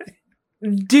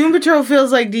 Doom Patrol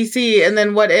feels like DC, and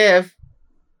then What If?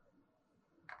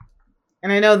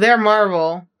 And I know they're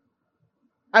Marvel.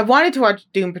 I wanted to watch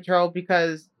Doom Patrol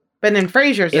because Brendan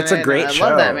Fraser's in it. It's a great show. I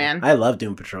love that, man. I love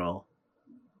Doom Patrol.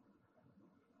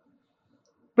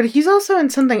 But he's also in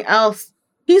something else.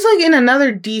 He's like in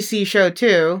another DC show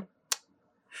too.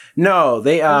 No,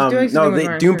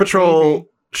 Doom Patrol crazy.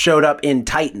 showed up in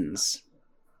Titans.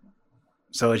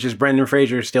 So it's just Brendan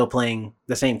Fraser still playing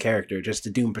the same character, just the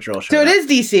Doom Patrol show. So it is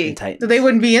DC. So they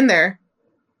wouldn't be in there.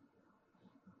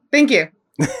 Thank you.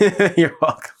 You're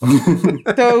welcome.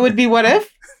 So it would be What If?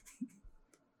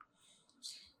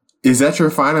 Is that your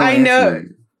final answer? I know.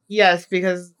 Yes,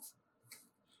 because...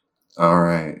 All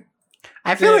right.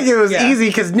 I feel like it was easy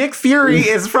because Nick Fury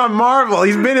is from Marvel.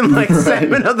 He's been in like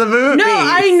 7 of the movies. No,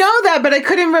 I know that, but I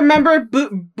couldn't remember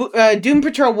Doom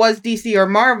Patrol was DC or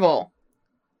Marvel.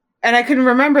 And I couldn't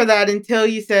remember that until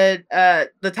you said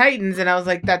the Titans, and I was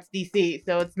like, that's DC,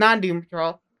 so it's not Doom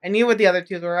Patrol. I knew what the other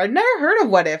two were. I'd never heard of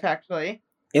What If, actually.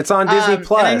 It's on Disney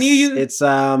Plus. I knew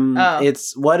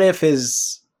It's What If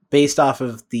is based off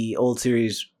of the old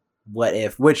series What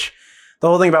If, which the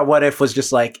whole thing about What If was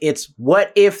just like, it's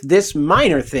what if this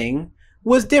minor thing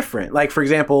was different. Like, for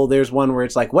example, there's one where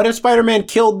it's like, what if Spider-Man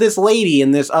killed this lady in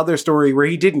this other story where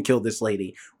he didn't kill this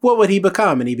lady? What would he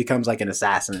become? And he becomes like an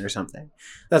assassin or something.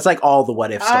 That's like all the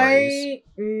What If stories. I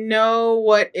know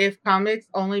What If comics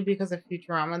only because of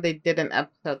Futurama. They did an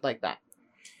episode like that.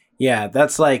 Yeah,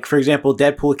 that's like, for example,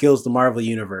 Deadpool kills the Marvel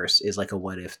Universe is like a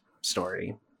What If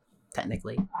story,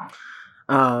 technically.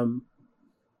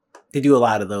 They do a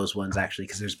lot of those ones, actually,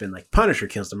 because there's been like Punisher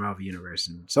kills the Marvel Universe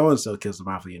and so-and-so kills the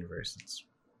Marvel Universe. It's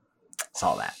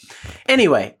Saw that.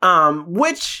 Anyway,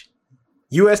 which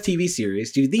US TV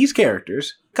series do these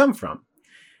characters come from?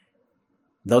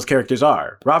 Those characters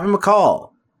are Robin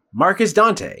McCall, Marcus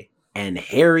Dante, and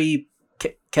Harry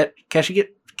Keshigian.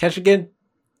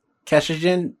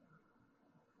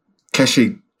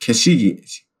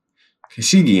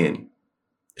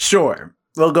 Sure,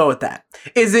 we'll go with that.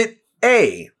 Is it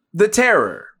A, The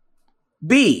Terror,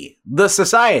 B, The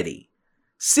Society,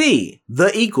 C,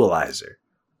 The Equalizer,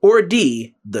 or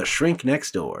D, The Shrink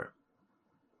Next Door?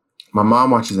 My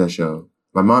mom watches that show.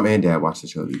 My mom and dad watch the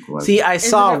show The Equalizer. See, I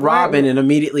saw Robin and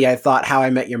immediately I thought How I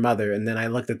Met Your Mother, and then I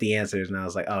looked at the answers and I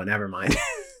was like, oh, never mind.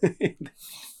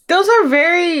 Those are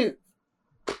very...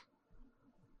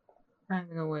 I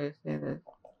don't know way to say this.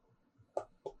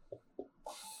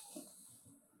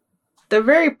 They're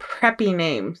very preppy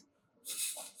names.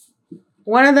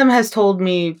 One of them has told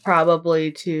me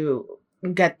probably to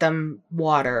get them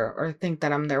water or think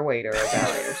that I'm their waiter or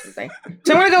valet or something.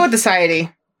 So I'm going to go with Society.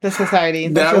 The Society.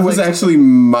 That was actually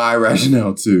my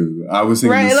rationale too. I was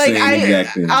thinking the same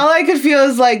exact thing. All I could feel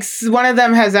is like one of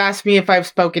them has asked me if I've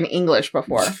spoken English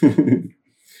before.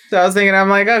 So I was thinking, I'm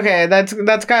like, okay, that's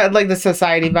got like the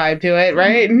Society vibe to it,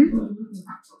 right?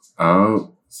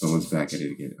 Oh, someone's back at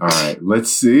it again. All right,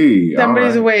 let's see.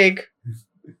 Somebody's awake.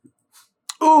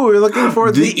 Ooh, we're looking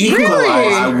for the Equalizer.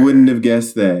 Really? I wouldn't have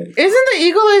guessed that. Isn't the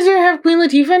Equalizer have Queen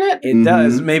Latifah in it? It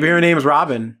does. Maybe her name's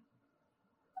Robin.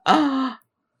 Oh,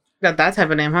 got that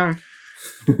type of name, huh?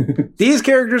 These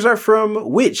characters are from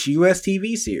which US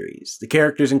TV series? The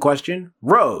characters in question,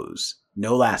 Rose,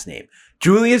 no last name,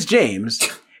 Julius James,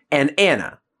 and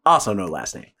Anna, also no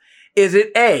last name. Is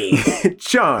it A,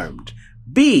 Charmed,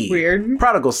 B, Weird.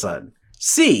 Prodigal Son,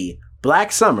 C,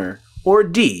 Black Summer, or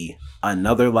D,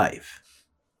 Another Life?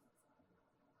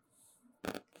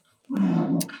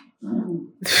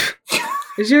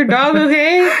 Is your dog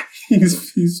okay?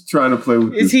 He's trying to play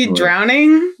with. Is he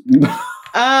drowning?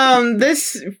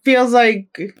 This feels like.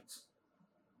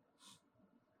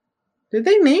 Did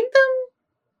they name them?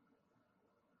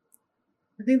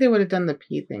 I think they would have done the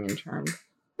P thing in Charm.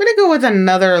 I'm gonna go with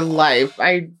Another Life.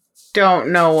 I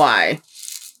don't know why.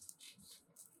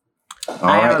 All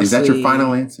right, is that your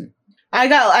final answer? I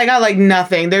got like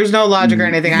nothing. There's no logic or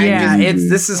anything.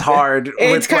 This is hard.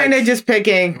 It's kind of just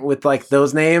picking with like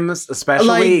those names,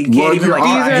 especially. Like,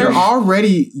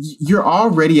 you're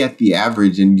already at the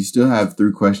average, and you still have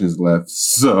 3 questions left.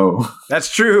 So that's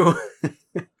true.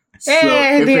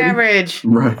 Hey, the average.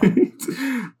 Right.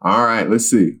 All right. Let's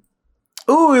see.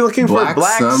 Ooh, we're looking for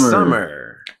Black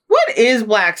Summer. What is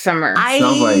Black Summer?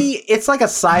 It's like a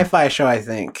sci-fi show, I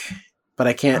think, but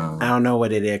I can't. I don't know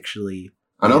what it actually.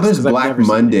 I know there's Black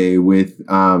Monday with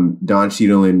Don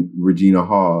Cheadle and Regina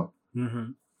Hall.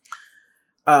 Mm-hmm.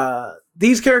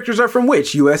 These characters are from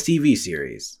which US TV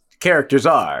series? Characters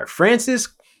are Francis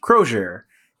Crozier,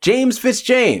 James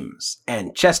Fitzjames,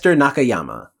 and Chester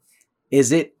Nakayama.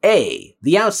 Is it A,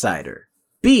 The Outsider,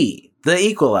 B, The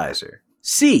Equalizer,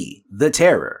 C, The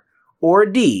Terror, or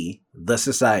D, The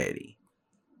Society?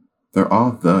 They're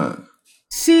all the.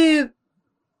 See...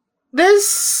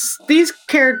 These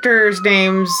characters'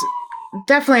 names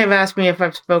definitely have asked me if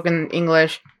I've spoken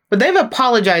English, but they've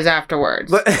apologized afterwards.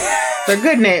 They're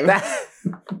good names.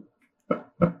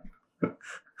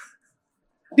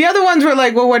 The other ones were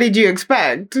like, well, what did you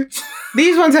expect?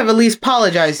 These ones have at least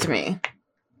apologized to me.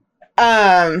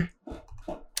 I'm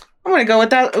going to go with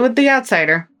The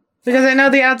Outsider, because I know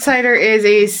The Outsider is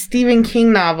a Stephen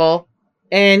King novel,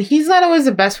 and he's not always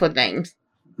the best with names.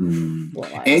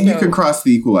 And you can cross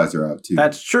The Equalizer out too.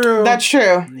 That's true.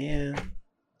 Yeah.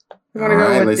 I'm gonna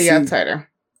go with The Outsider.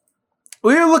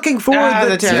 We're looking for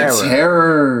the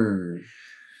Terror.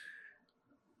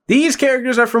 These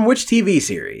characters are from which TV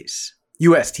series?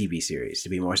 US TV series, to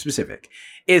be more specific.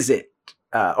 Is it,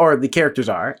 or the characters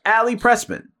are Allie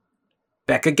Pressman,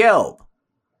 Becca Gelb,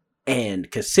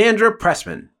 and Cassandra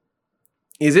Pressman.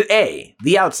 Is it A,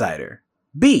 The Outsider,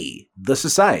 B, The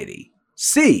Society,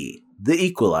 C, The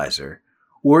Equalizer,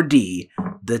 or D,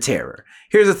 The Terror?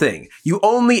 Here's the thing. You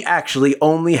only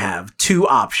have 2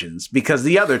 options because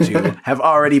the other 2 have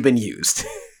already been used.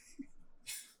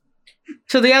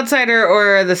 So The Outsider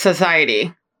or The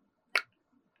Society?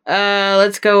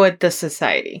 Let's go with The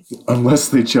Society. Unless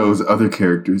they chose other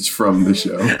characters from the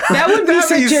show. That would be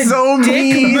such a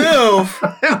dick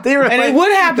move. They were and it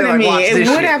would happen to me. It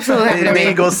would absolutely happen to me. They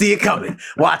ain't gonna see it coming.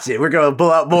 Watch it. We're gonna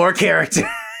pull out more characters.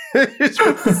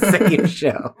 Same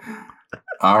show.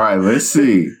 All right, let's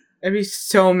see. I'd be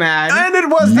so mad. And it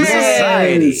was The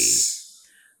Society.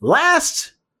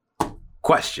 Last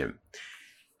question.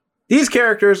 These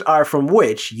characters are from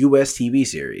which US TV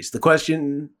series? The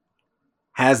question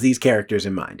has these characters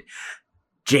in mind.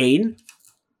 Jane,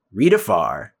 Rita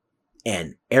Farr,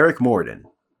 and Eric Morden.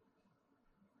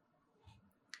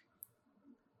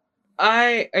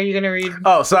 Are you gonna read?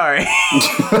 Oh, sorry.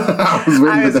 I was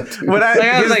waiting for that too.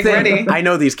 I was like ready. I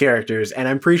know these characters, and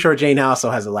I'm pretty sure Jane also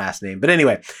has a last name. But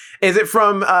anyway, is it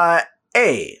from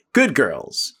A, Good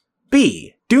Girls,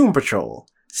 B, Doom Patrol,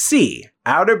 C,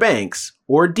 Outer Banks,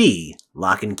 or D,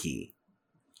 Lock and Key?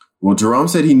 Well, Jerome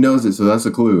said he knows it, so that's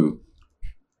a clue.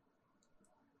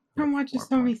 I'm watching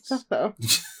so many stuff though.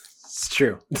 It's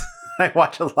true. I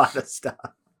watch a lot of stuff.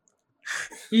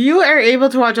 You are able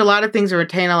to watch a lot of things and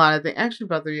retain a lot of things. Actually,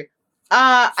 both of you.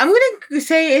 I'm gonna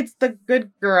say it's the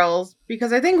Good Girls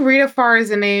because I think Rita Farr is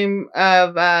the name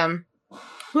of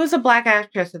who is a black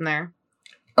actress in there?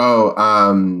 Oh,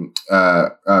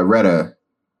 Retta.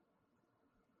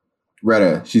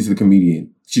 Retta. She's the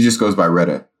comedian. She just goes by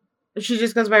Retta. She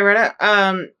just goes by Retta.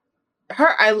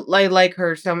 I like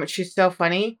her so much. She's so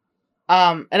funny.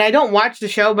 And I don't watch the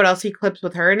show, but I'll see clips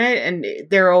with her in it, and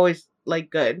they're always like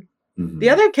good. Mm-hmm. The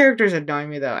other characters annoy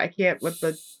me though. I can't with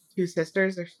the two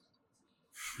sisters.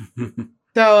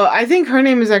 So I think her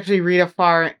name is actually Rita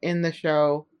Farr in the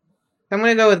show. I'm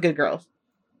gonna go with Good Girls.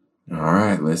 All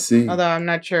right, let's see. Although I'm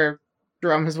not sure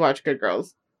Jerome has watched Good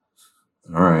Girls.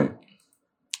 All right.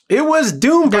 It was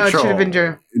Doom No, it Patrol. should have been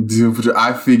Jerome. Doom Patrol.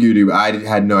 I figured it. I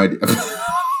had no idea.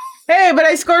 Hey, but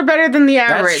I scored better than the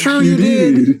average. That's true. You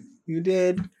did. You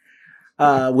did.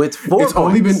 With 4 It's points.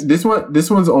 only been this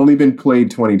one's only been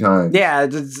played 20 times. Yeah,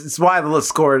 it's why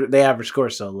the average score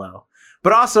is so low.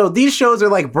 But also, these shows are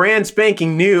like brand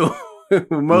spanking new.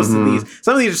 Most of these.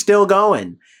 Some of these are still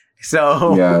going.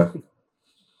 So Yeah.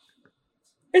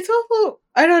 It's also,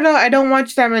 I don't know, I don't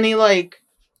watch that many, like,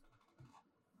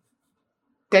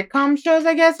 sitcom shows,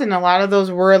 I guess, and a lot of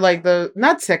those were, like,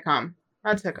 not sitcom,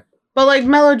 but, like,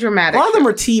 melodramatic. a lot of them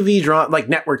are TV drama, like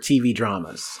network TV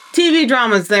dramas. TV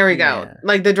dramas, there we go. Yeah.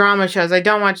 Like, the drama shows. I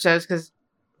don't watch those, because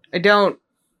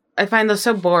I find those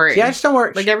so boring. Yeah, I just don't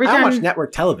watch, Like, every I don't time- watch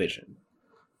network television.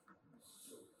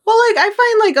 Well, like, I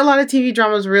find, like, a lot of TV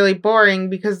dramas really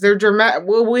boring because they're dramatic.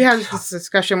 Well, we had this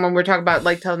discussion when we're talking about,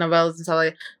 like, telenovelas and stuff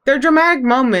like that. Their dramatic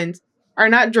moments are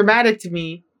not dramatic to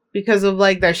me because of,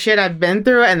 like, the shit I've been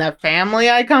through and the family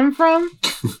I come from.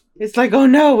 It's like, oh,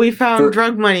 no, we found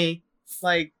drug money.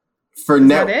 Like, For is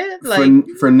that it? Like,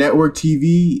 for network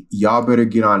TV, y'all better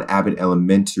get on Abbott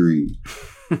Elementary.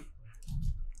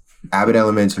 Abbott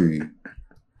Elementary.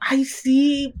 I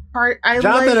see part.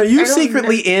 Jonathan, are you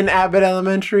secretly in Abbott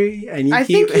Elementary? And you I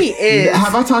think he is.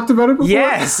 Have I talked about it before?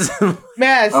 Yes.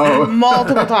 Yes, Oh.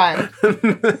 multiple times.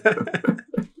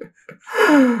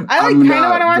 I like kind of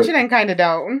want to watch it and kind of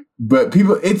don't. But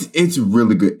people, it's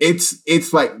really good.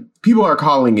 It's like people are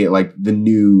calling it like the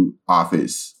new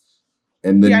Office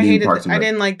and the I new hated Parks and I Rec.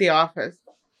 didn't like The Office.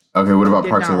 Okay, what about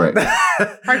Did Parks and not.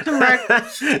 Rec? Parks and Rec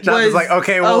Jonathan's was like,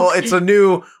 okay, well, okay. it's a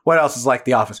new. What else is like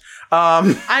The Office?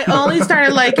 I only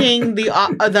started liking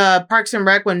the Parks and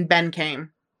Rec when Ben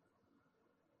came.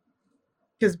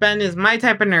 Because Ben is my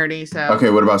type of nerdy, so. Okay,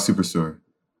 what about Superstore?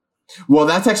 Well,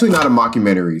 that's actually not a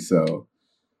mockumentary, so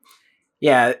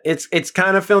Yeah, it's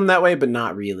kind of filmed that way, but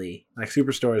not really. Like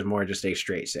Superstore is more just a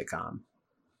straight sitcom,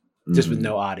 just with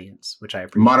no audience, which I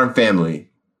appreciate. Modern Family.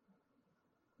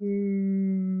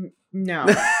 No.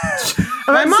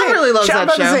 My mom really loves I'm that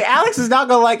about to show. say, Alex is not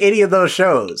gonna like any of those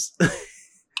shows.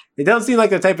 It doesn't seem like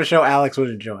the type of show Alex would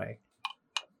enjoy.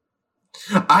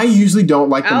 I usually don't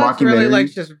like the Alex mockumentary, really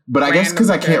likes just but I guess because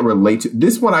I random can't shit. relate to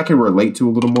this one, I can relate to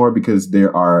a little more because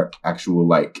there are actual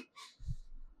like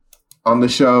on the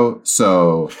show.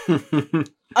 So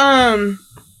I'm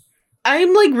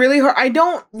like really hard. I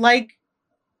don't like.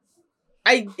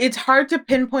 It's hard to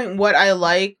pinpoint what I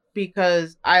like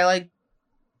because I like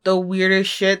the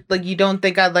weirdest shit. Like you don't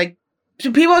think I'd like.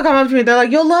 So people come up to me, they're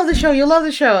like, "You'll love the show. You'll love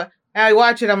the show." And I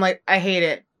watch it. I'm like, I hate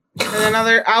it. And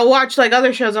then I'll watch like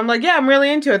other shows. I'm like, yeah, I'm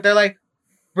really into it. They're like,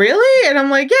 really? And I'm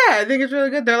like, yeah, I think it's really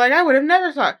good. They're like, I would have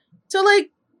never thought. So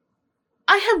like,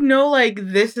 I have no like,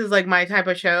 this is like my type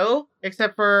of show,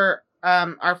 except for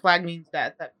Our Flag Means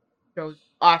Death. That show's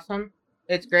awesome.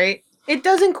 It's great. It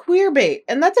doesn't queer bait,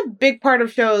 and that's a big part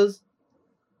of shows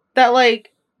that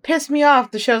like piss me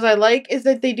off. The shows I like is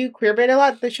that they do queer bait a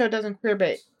lot. The show doesn't queer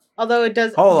bait, although it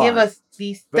does Hold give on. us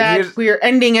the But stat queer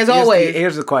ending as always.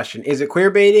 Here's the question: is it queer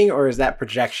baiting or is that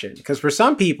projection? Because for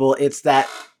some people, it's that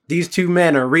these two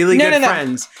men are really good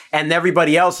friends, and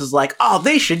everybody else is like, "Oh,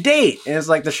 they should date." And it's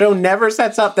like the show never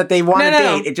sets up that they want to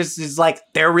date. It just is like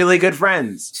they're really good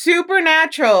friends.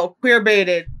 Supernatural queer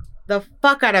baited the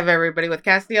fuck out of everybody with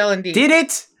Castiel and Dean. Did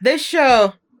it? This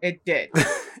show, it did.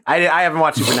 I haven't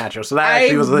watched Supernatural, so that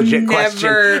actually was a legit question.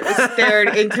 I've never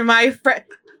stared into my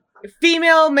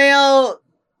female, male,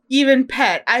 even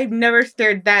pet. I've never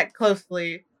stared that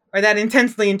closely or that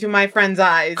intensely into my friend's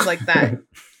eyes like that.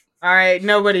 All right,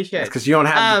 nobody should. Because you don't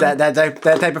have that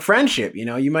type of friendship. You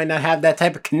know, you might not have that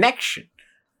type of connection.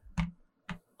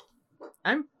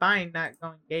 I'm fine not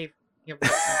going gay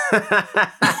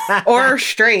or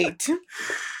straight.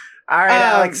 All right,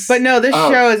 Alex. But no, this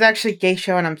show is actually a gay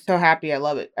show, and I'm so happy. I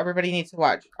love it. Everybody needs to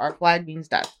watch. Our Flag Means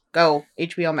Death. Go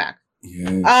HBO Max.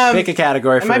 Yes. Pick a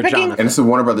category for Jonathan. And it's a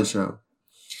Warner Brothers show.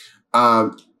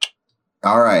 All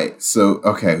right. So,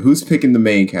 okay, who's picking the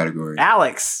main category?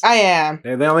 Alex. I am.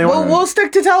 They're the only one. We'll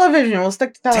stick to television. All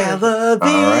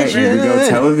right, here we go.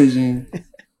 Television.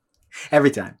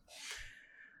 Every time.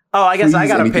 Oh, I guess I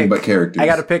gotta pick. But characters. I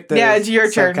gotta pick the it's your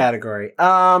turn. Category.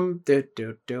 You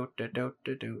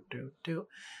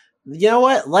know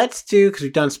what? Let's do, because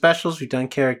we've done specials, we've done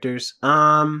characters.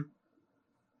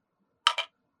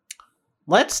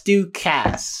 Let's do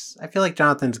casts. I feel like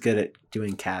Jonathan's good at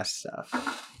doing cast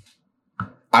stuff.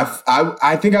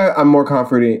 I think I'm more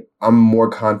confident. I'm more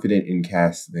confident in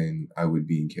casts than I would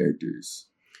be in characters.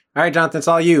 All right, Jonathan, it's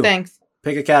all you. Thanks.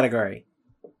 Pick a category.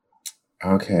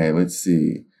 Okay, let's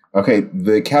see. Okay,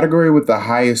 the category with the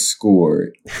highest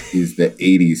score is the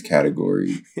 80s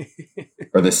category.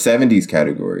 Or the 70s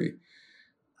category.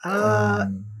 Yeah.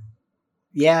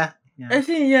 I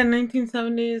see,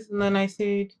 1970s, and then I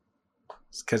see...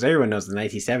 Because everyone knows the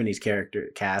 1970s character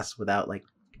cast without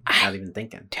even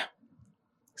thinking.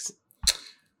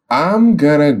 I'm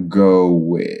gonna go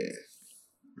with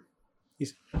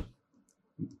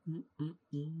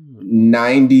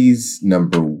 90s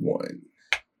number 1.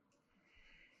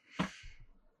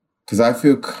 Because I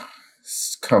feel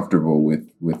comfortable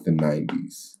with the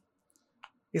 90s.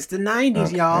 It's the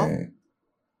 90s, y'all.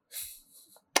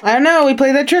 I don't know. We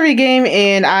played that trivia game,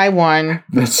 and I won.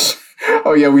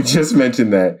 Oh, yeah, we just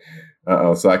mentioned that.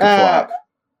 So I can flop.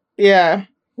 Yeah.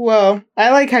 Well, I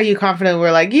like how you confident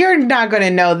were like, you're not going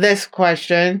to know this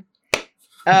question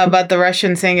about the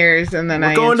Russian singers, and then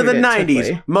We're going to the 90s.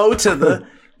 Simply. Mo to the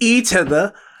E to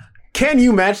the... Can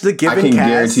you match the given cast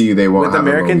guarantee you they won't with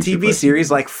American TV series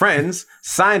like Friends,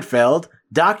 Seinfeld,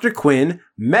 Dr. Quinn,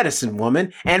 Medicine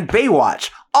Woman, and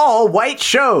Baywatch? All white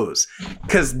shows.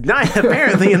 Because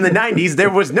apparently in the 90s, there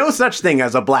was no such thing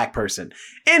as a black person.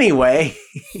 Anyway.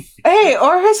 Hey,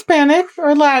 or Hispanic,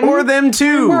 or Latin. Or them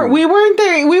too. We weren't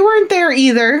there. We weren't there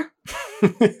either.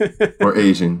 Or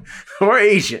Asian. Or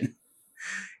Asian.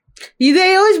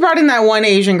 They always brought in that one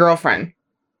Asian girlfriend.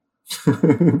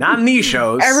 Not in these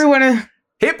shows. Everyone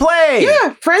hit play.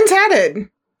 Yeah, Friends had it.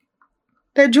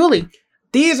 That Julie.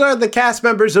 These are the cast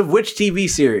members of which TV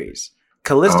series?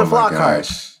 Callista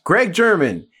Flockhart, Greg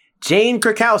German, Jane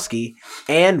Krakowski,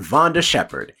 and Vonda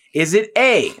Shepard. Is it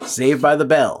A, Saved by the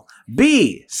Bell,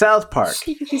 B, South Park,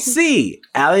 C,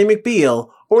 Ally McBeal,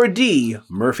 or D,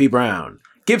 Murphy Brown?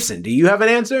 Gibson, do you have an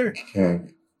answer? Okay.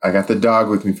 I got the dog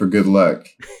with me for good luck.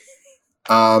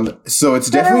 So it's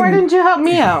definitely... Why didn't you help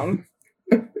me out?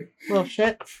 Little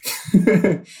shit.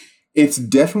 It's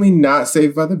definitely not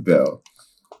Saved by the Bell.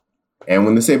 And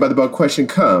when the Saved by the Bell question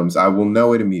comes, I will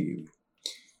know it immediately.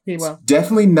 He will. It's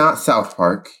definitely not South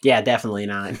Park. Yeah, definitely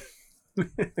not.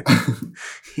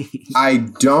 I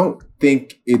don't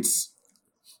think it's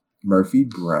Murphy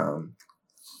Brown.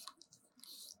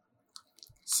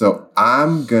 So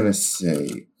I'm going to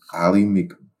say Ally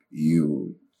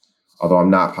McBeal. Although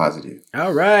I'm not positive.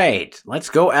 All right.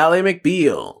 Let's go Ally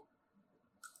McBeal.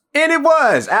 And it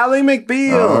was Ally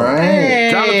McBeal. All right. Hey.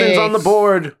 Jonathan's on the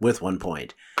board with 1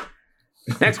 point.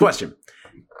 Next question.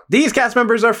 These cast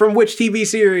members are from which TV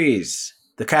series?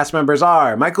 The cast members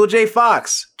are Michael J.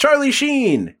 Fox, Charlie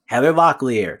Sheen, Heather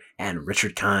Locklear, and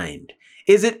Richard Kind.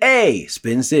 Is it A,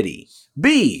 Spin City,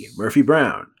 B, Murphy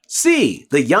Brown, C,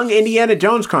 The Young Indiana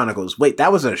Jones Chronicles? Wait,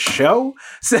 that was a show?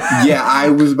 Yeah, I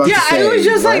was about to say. Yeah, I was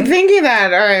just thinking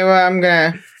that. All right, well, I'm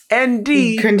going to... And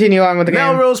D, continue on with the game.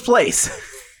 Melrose Place.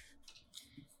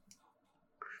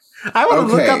 I want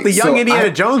to look up the Young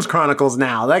Indiana Jones Chronicles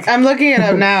now. I'm looking it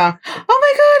up now. Oh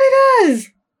my god, it does!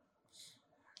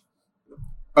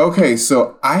 Okay,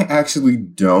 so I actually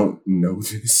don't know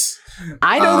this.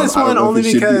 I know this one only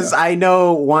because I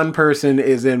know one person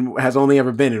has only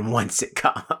ever been in one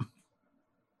sitcom.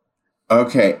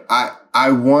 Okay,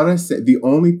 I want to say the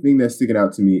only thing that's sticking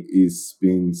out to me is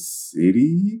Spin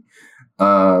City.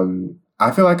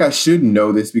 I feel like I should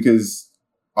know this because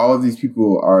all of these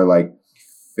people are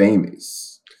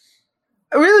famous.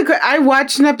 Really quick, I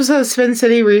watched an episode of Spin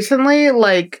City recently,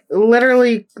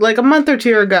 literally a month or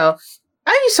two ago.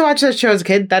 I used to watch that show as a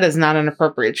kid. That is not an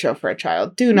appropriate show for a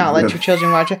child. Do not let your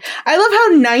children watch it. I love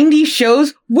how 90s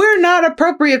shows were not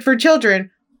appropriate for children,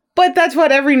 but that's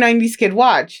what every 90s kid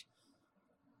watched.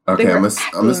 Okay, I'm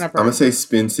gonna say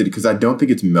Spin City because I don't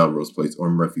think it's Melrose Place or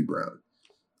Murphy Brown.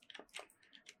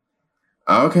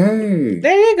 Okay.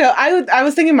 There you go. I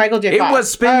was thinking Michael J. Fox. It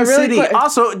was Spin City.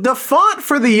 Also, the font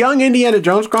for the Young Indiana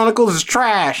Jones Chronicles is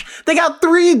trash. They got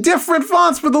 3 different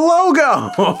fonts for the logo.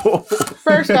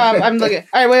 First off, I'm looking.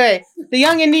 All right, wait. The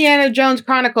Young Indiana Jones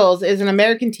Chronicles is an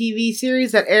American TV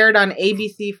series that aired on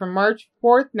ABC from March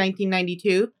 4th,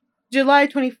 1992, July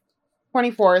 24th,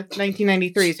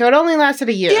 1993. So it only lasted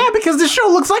a year. Yeah, because the show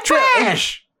looks like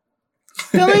trash.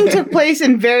 Filming took place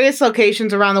in various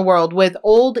locations around the world, with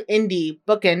Old Indy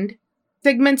bookend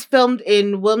segments filmed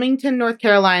in Wilmington, North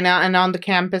Carolina, and on the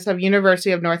campus of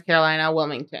University of North Carolina,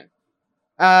 Wilmington.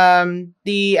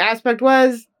 The aspect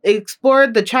was it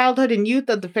explored the childhood and youth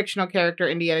of the fictional character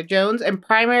Indiana Jones, and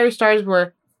primary stars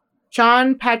were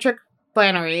Sean Patrick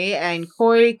Flannery and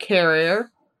Corey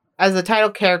Carrier as the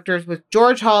title characters, with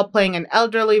George Hall playing an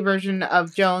elderly version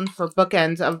of Jones for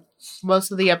bookends of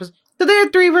most of the episodes. So there are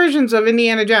 3 versions of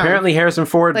Indiana Jones. Apparently Harrison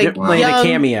Ford played a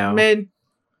cameo. Mid.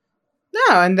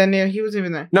 No, and then he wasn't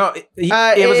even there. No,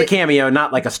 it was a cameo,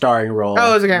 not like a starring role. Oh,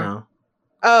 it was a cameo.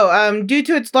 No. Due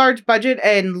to its large budget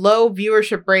and low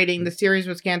viewership rating, the series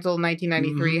was canceled in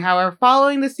 1993. Mm-hmm. However,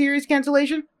 following the series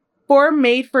cancellation, 4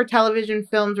 made-for-television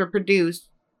films were produced.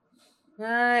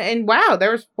 And wow,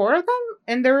 there was 4 of them,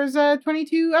 and there was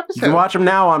 22 episodes. You can watch them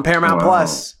now on Paramount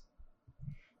Plus.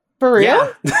 For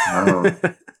real? Yeah.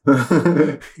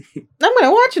 I'm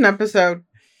gonna watch an episode.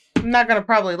 I'm not gonna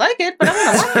probably like it, but I'm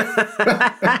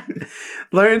gonna watch it.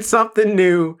 Learn something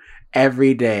new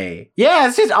every day. Yeah,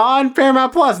 it's just on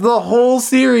Paramount Plus. The whole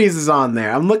series is on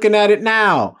there. I'm looking at it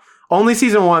now. Only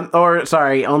season 1 is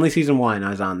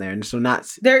on there, and so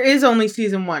not. There is only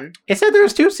season 1. It said there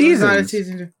was 2 seasons. Not a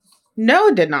season 2. No,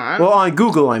 it did not. Well, on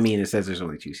Google, it says there's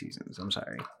only 2 seasons. I'm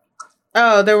sorry.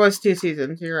 Oh, there was 2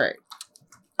 seasons. You're right.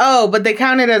 Oh, but they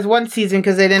counted as 1 season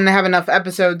because they didn't have enough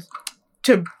episodes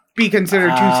to be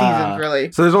considered 2 seasons,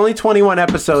 really. So there's only 21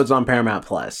 episodes on Paramount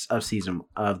Plus of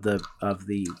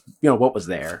the what was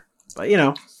there. But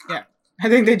Yeah. I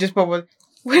think they just put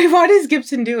wait, what is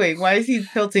Gibson doing? Why is he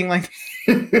tilting like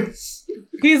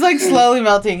he's like slowly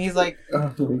melting. He's like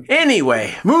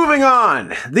Anyway, moving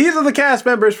on. These are the cast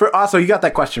members for also you got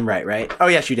that question right? Oh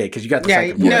yes, you did, because you got the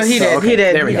second one. No, he did. Okay, he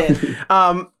did. There we go.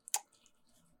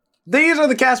 These are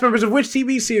the cast members of which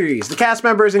TV series? The cast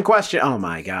members in question. Oh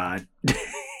my god.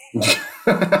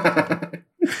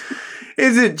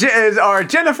 Are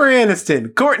Jennifer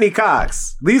Aniston, Courtney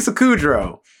Cox, Lisa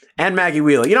Kudrow, and Maggie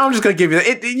Wheeler? I'm just gonna give you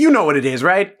it. You know what it is,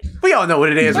 right? We all know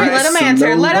what it is, right? Let him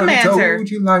answer. Let him answer. Told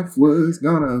you life was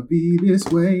gonna be this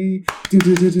way.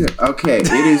 Okay,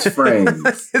 it is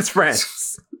Friends. It's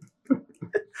Friends.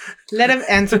 Let him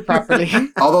answer properly.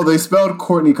 Although they spelled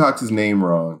Courtney Cox's name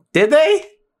wrong. Did they?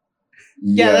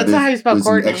 Yeah, that's not how you spell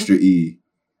Courtney. An extra E.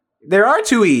 There are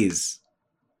 2 E's.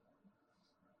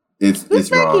 It's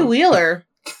Maggie wrong. Wheeler?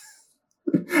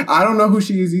 I don't know who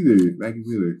she is either. Maggie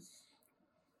Wheeler.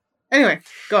 Anyway,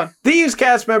 go on. These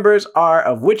cast members are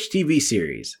of which TV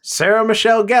series? Sarah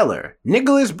Michelle Gellar,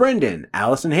 Nicholas Brendan,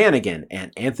 Allison Hannigan,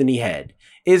 and Anthony Head.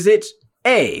 Is it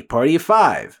A, Party of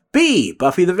 5, B,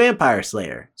 Buffy the Vampire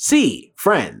Slayer, C,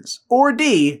 Friends, or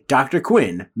D, Dr.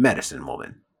 Quinn, Medicine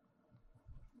Woman?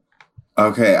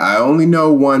 Okay, I only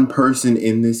know one person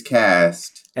in this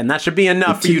cast. And that should be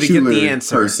enough for you to get the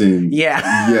answer. Person.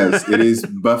 Yeah. Yes, it is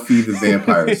Buffy the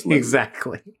Vampire Slayer.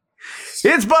 Exactly.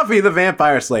 It's Buffy the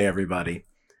Vampire Slayer, everybody.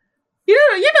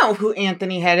 You know who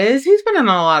Anthony Head is. He's been in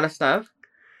a lot of stuff.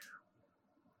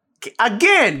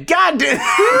 Again, goddamn.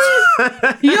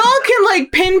 Y'all can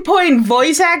pinpoint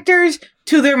voice actors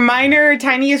to their minor,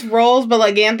 tiniest roles, but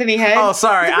Anthony Head. Oh,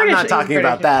 sorry, I'm not talking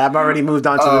about that. I've already moved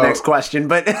on to the next question,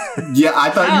 but yeah, I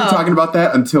thought you were talking about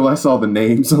that until I saw the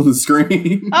names on the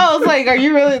screen. I was like, are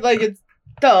you really it's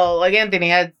still Anthony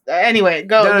Head? Anyway,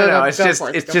 go. No.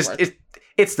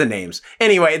 It's the names.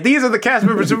 Anyway, these are the cast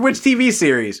members of which TV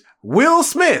series? Will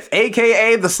Smith,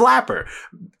 a.k.a. The Slapper.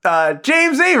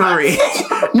 James Avery.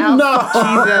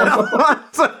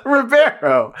 Alfonso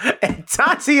Ribeiro. And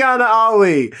Tatiana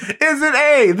Ali. Is it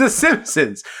A, The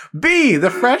Simpsons? B,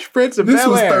 The Fresh Prince of Bel-Air? This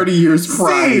was 30 years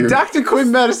prior. C, Dr.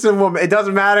 Quinn, Medicine Woman. It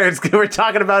doesn't matter. We're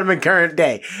talking about him in current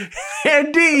day.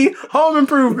 And D, Home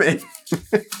Improvement.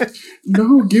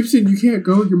 No, Gibson, you can't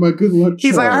go. You're my good luck.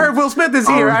 He's like, I heard Will Smith is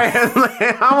here. I'm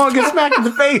gonna get smacked in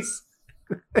the face.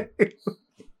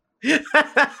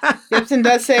 Gibson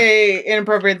does say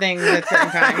inappropriate things at certain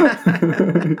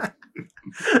times.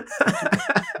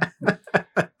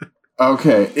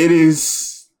 Okay, it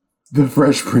is the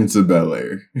Fresh Prince of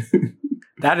Bel-Air.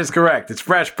 That is correct. It's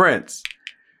Fresh Prince.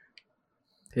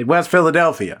 In West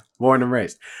Philadelphia, born and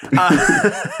raised.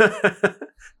 The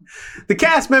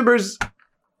cast members...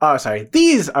 Oh, sorry.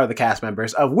 These are the cast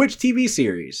members of which TV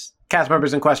series? Cast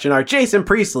members in question are Jason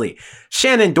Priestley,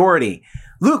 Shannon Doherty,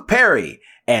 Luke Perry,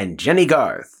 and Jenny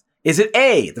Garth. Is it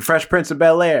A, The Fresh Prince of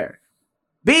Bel-Air,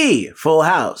 B, Full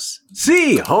House,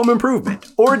 C, Home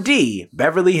Improvement, or D,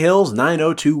 Beverly Hills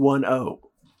 90210?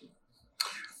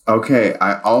 Okay,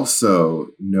 I also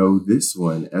know this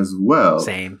one as well.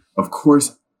 Same. Of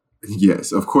course,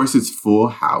 yes, of course it's Full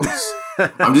House.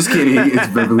 I'm just kidding. It's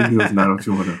Beverly Hills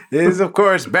 90210. It is, of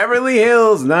course, Beverly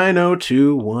Hills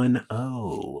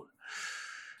 90210.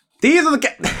 These are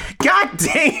the... God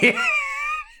dang it.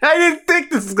 I didn't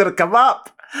think this was going to come up.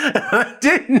 I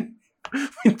didn't.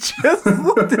 We just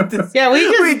looked at this. Yeah, we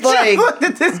just looked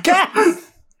at this cast.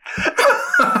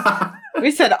 We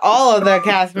said all of the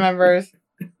cast members.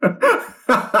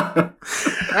 I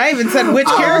even said which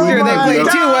character they played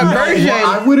too, what version.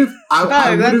 Well,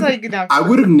 I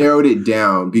would have narrowed it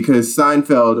down because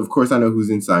Seinfeld, of course I know who's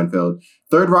in Seinfeld.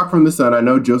 Third Rock from the Sun, I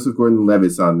know Joseph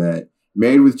Gordon-Levitt's on that.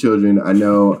 Married with Children, I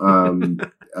know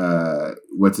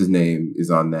what's his name is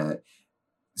on that.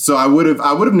 So I would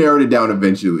have narrowed it down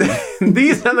eventually.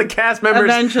 These are the cast members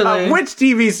Eventually. of which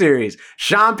TV series?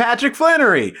 Sean Patrick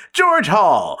Flannery, George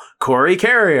Hall, Corey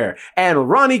Carrier, and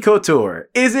Ronnie Couture.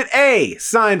 Is it A,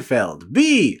 Seinfeld,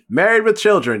 B, Married with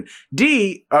Children,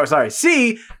 C,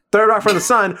 Third Rock from the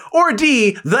Sun, or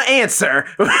D, The Answer,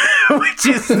 which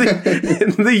is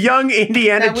the Young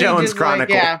Indiana Jones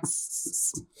Chronicles.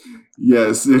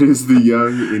 Yes, it is the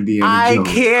Young Indiana Jones.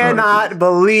 I cannot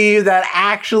believe that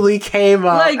actually came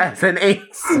up as an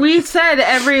ace. We said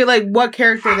every what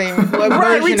character they what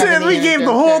Right, we version of we Indiana gave the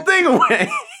Jones whole character. thing away.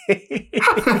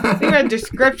 We read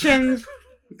descriptions.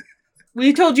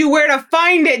 We told you where to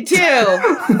find it too.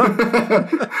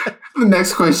 The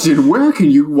next question: where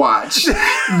can you watch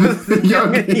the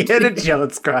Young Indiana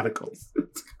Jones Chronicles?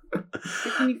 Where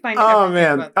can you find Oh everything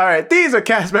man! about- All right, these are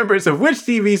cast members of which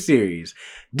TV series?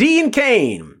 Dean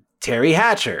Cain, Terry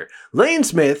Hatcher, Lane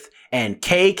Smith, and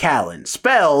Kay Callan.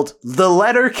 Spelled the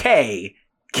letter K,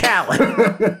 Callan.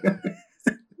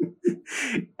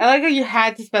 I like how you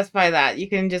had to specify that. You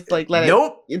can just let it.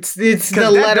 Nope. It's the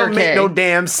That letter don't K. make no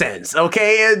damn sense,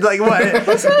 okay? Like what?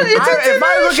 It's if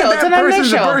I look initial, at it's that an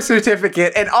person's initial. birth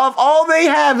certificate and all they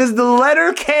have is the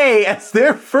letter K as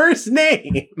their first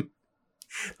name,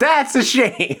 that's a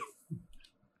shame.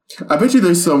 I bet you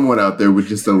there's someone out there with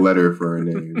just a letter for a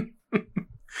name.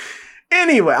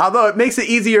 Anyway, although it makes it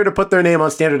easier to put their name on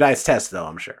standardized tests, though,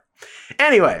 I'm sure.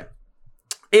 Anyway,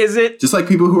 is it... Just like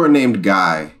people who are named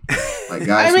Guy. Like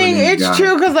guys. I mean, it's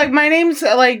true because my name's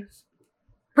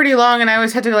pretty long, and I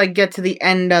always had to get to the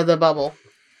end of the bubble.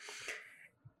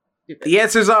 The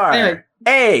answers are Anyway.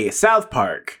 A, South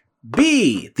Park,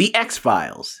 B, The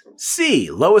X-Files,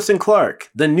 C, Lois and Clark,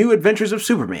 The New Adventures of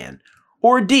Superman,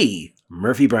 or D,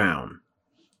 Murphy Brown.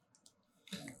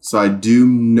 So I do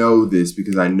know this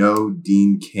because I know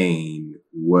Dean Cain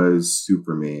was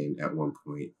Superman at one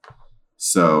point.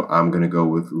 So I'm going to go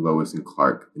with Lois and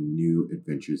Clark, The New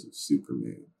Adventures of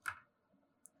Superman.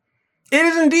 It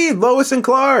is indeed Lois and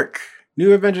Clark,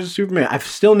 New Adventures of Superman. I've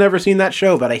still never seen that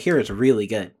show, but I hear it's really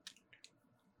good.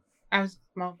 I was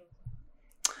small.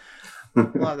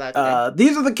 Love that. Thing.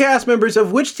 These are the cast members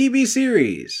of which TV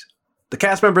series? The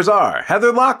cast members are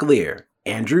Heather Locklear,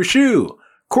 Andrew Shue,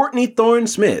 Courtney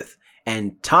Thorne-Smith,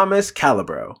 and Thomas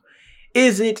Calabro.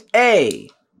 Is it A,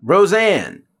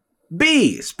 Roseanne,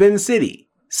 B, Spin City,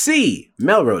 C,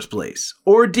 Melrose Place,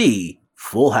 or D,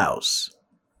 Full House?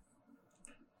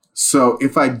 So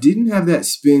if I didn't have that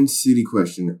Spin City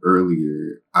question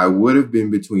earlier, I would have been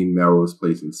between Melrose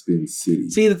Place and Spin City.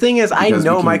 See, the thing is, I Because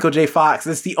know we can- Michael J. Fox.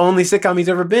 That's the only sitcom he's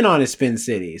ever been on is Spin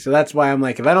City. So that's why I'm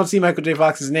like, if I don't see Michael J.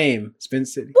 Fox's name, Spin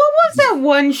City. What was that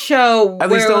one show?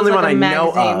 At least where the it was only one a I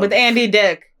know magazine of. with Andy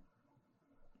Dick.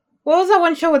 What was that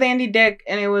one show with Andy Dick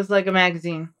and it was like a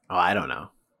magazine? Oh, I don't know.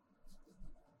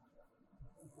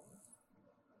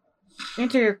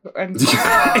 Answer your Answer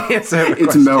the It's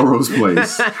question. Melrose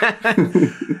Place.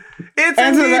 It's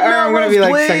Answer indeed the- I'm gonna Melrose be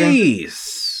like second.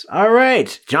 Place. All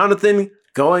right. Jonathan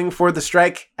going for the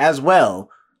strike as well.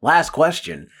 Last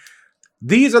question.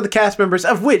 These are the cast members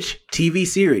of which TV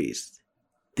series?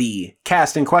 The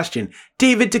cast in question: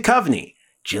 David Duchovny,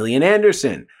 Gillian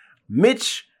Anderson,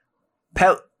 Mitch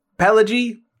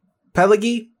Pileggi,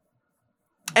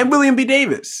 and William B.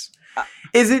 Davis.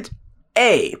 Is it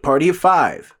A, Party of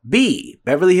Five, B,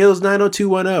 Beverly Hills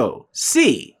 90210,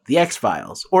 C, The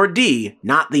X-Files, or D,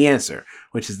 Not the Answer,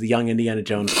 which is the Young Indiana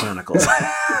Jones Chronicles.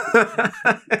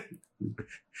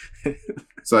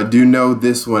 So I do know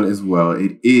this one as well.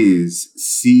 It is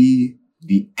C,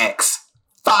 The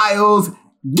X-Files.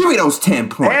 Give me those 10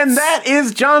 points. And that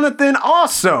is Jonathan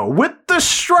also with the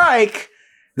strike.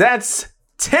 That's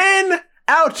 10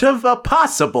 out of a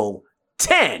possible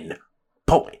 10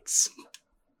 points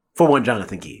for one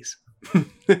Jonathan Keys.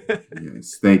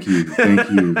 Yes, thank you. Thank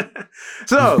you.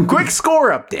 So, quick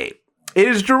score update. It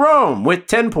is Jerome with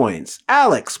 10 points,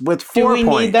 Alex with 4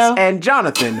 points, and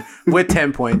Jonathan with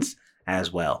 10 points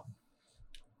as well.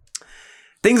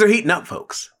 Things are heating up,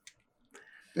 folks.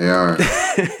 They are.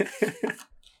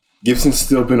 Gibson's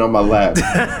still been on my lap.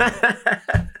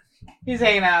 He's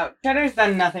hanging out. Cheddar's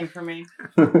done nothing for me.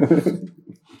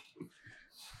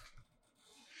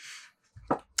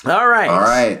 All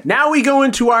right. Now we go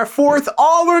into our fourth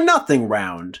all or nothing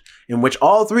round, in which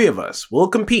all three of us will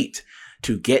compete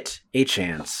to get a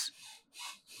chance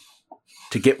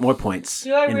to get more points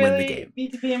and win the game.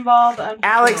 Need to be involved?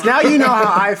 Alex, now you know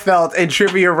how I felt in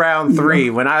trivia round 3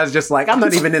 when I was just like, I'm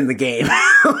not even in the game.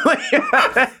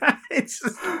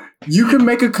 You can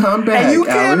make a comeback. And you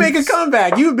can Alex. make a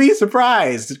comeback. You'd be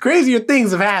surprised. Crazier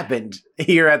things have happened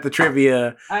here at the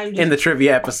trivia in the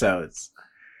trivia episodes.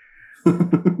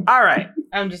 All right.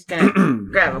 I'm just gonna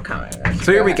grab a comment.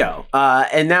 So here we go.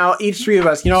 And now each three of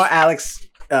us, you know what, Alex?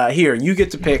 Here, you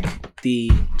get to pick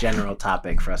the general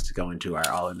topic for us to go into our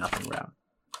all or nothing round.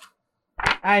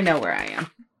 I know where I am.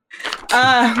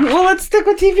 Well, let's stick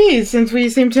with TV since we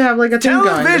seem to have like a thing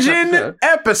going this television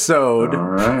episode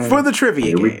for the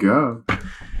trivia game. Here we go.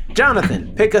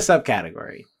 Jonathan, pick a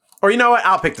subcategory. Or you know what?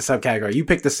 I'll pick the subcategory. You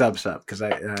pick the sub because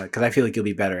I feel like you'll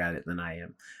be better at it than I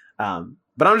am.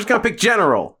 But I'm just gonna pick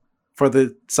general for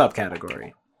the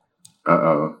subcategory.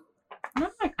 Uh-oh. None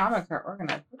of my comics are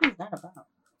organized. What is that about?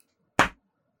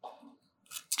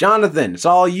 Jonathan, it's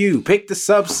all you. Pick the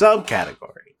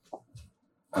subcategory.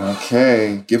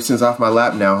 Okay. Gibson's off my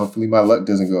lap now. Hopefully my luck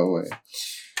doesn't go away.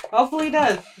 Hopefully it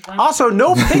does. Also,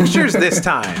 no pictures this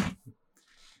time.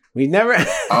 We never.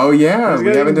 Oh, yeah.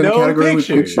 We haven't done a category with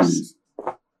pictures.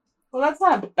 Well, that's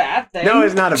not a bad thing. No,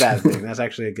 it's not a bad thing. That's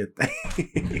actually a good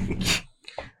thing.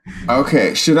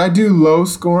 Okay. Should I do low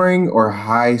scoring or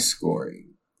high scoring?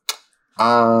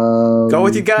 Go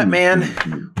with your gut, man.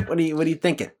 What are you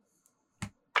thinking?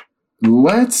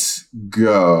 Let's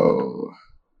go.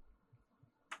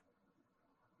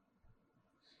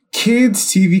 Kids,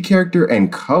 TV character,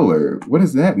 and color. What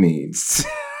does that mean?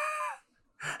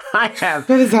 I have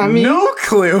what does that mean? No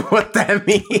clue what that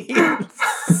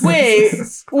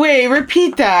means. Wait,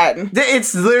 repeat that.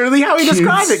 It's literally how he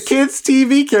described it. Kids,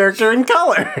 TV character, and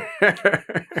color.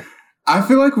 I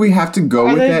feel like we have to go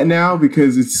with that now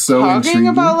because it's so talking intriguing.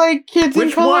 About like kids Which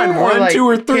in color? one? One, like 2,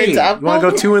 or 3? You want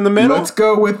to go 2 in the middle? Let's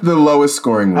go with the lowest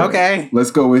scoring one. Okay. Let's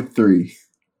go with 3.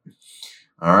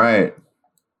 All right.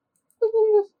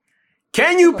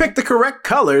 Can you pick the correct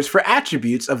colors for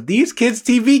attributes of these kids'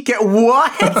 TV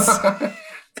What?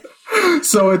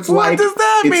 So it's what does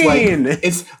that mean?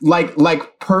 It's like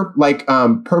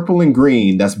purple and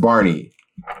green. That's Barney.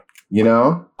 You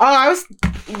know? Oh,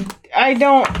 I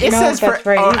don't. It know says if that's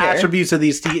for right attributes of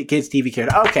these kids' TV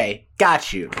characters. Okay,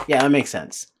 got you. Yeah, that makes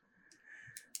sense.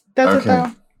 Does it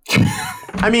though?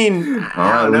 I mean,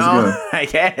 I don't know. I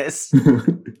guess.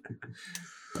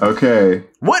 Okay.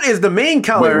 What is the main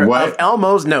color of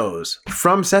Elmo's nose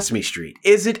from Sesame Street?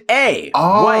 Is it A,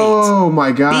 white? Oh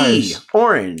my gosh. B,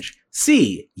 orange?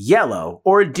 C, yellow?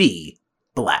 Or D,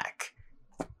 black?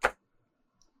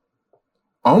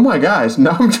 Oh my gosh.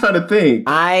 Now I'm trying to think.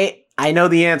 I know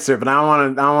the answer, but I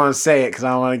don't want to say it because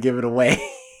I don't want to give it away.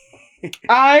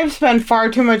 I've spent far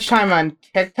too much time on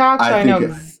TikTok, so I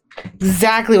know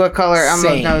exactly what color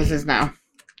Elmo's nose is now.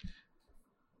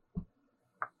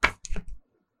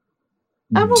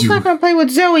 Elmo's not going to play with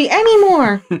Zoe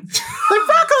anymore. Like,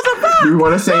 Rocco's a bug! You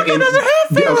want to say... Rocco doesn't have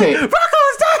feelings! Okay.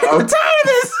 Rocco's tired of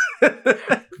this!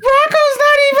 Rocco's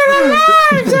not even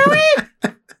alive, Zoe!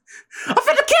 I'm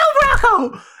finna kill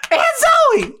Rocco! And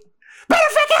Zoe! Matter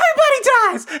of fact, everybody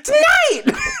dies! Tonight!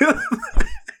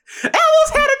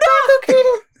 Elmo's had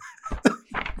enough!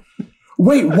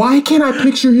 Wait, why can't I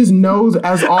picture his nose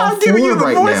as all I'm giving you the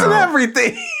right voice now? and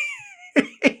everything!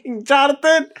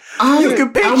 Jonathan, you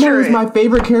can picture Elmo is it. my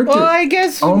favorite character. Well, I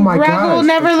guess oh my Rocco will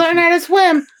never learn how to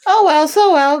swim. Oh well,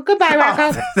 so well. Goodbye,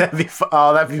 Rocco. That'd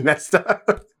be messed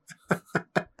up.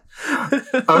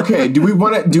 Okay, do we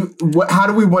want to do what? How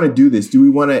do we want to do this? Do we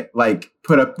want to like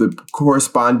put up the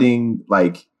corresponding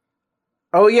like?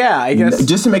 Oh yeah, I guess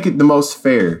just to make it the most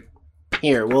fair.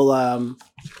 Here, we'll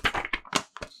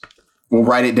We'll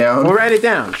write it down. We'll write it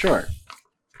down, sure.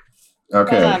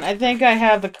 Okay. Hold on, I think I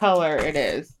have the color. It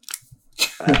is.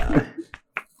 I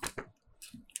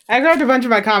grabbed a bunch of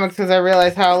my comics because I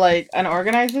realized how like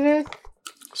unorganized it is.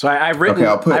 So I've written.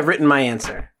 Okay, I've written my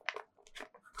answer.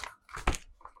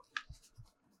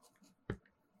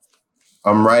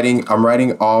 I'm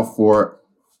writing all 4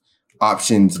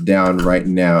 options down right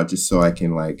now just so I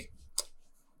can like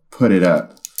put it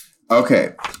up.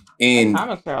 Okay. And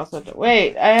Comics are also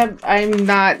wait. I'm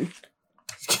not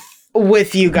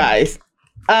with you guys.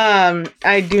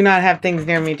 I do not have things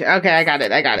near me. Okay, I got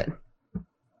it.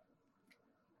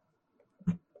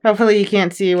 Hopefully you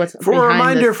can't see what's For a behind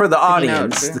reminder this for the sticky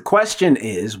audience, note. the question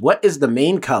is, what is the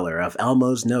main color of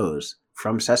Elmo's nose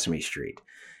from Sesame Street?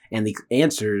 And the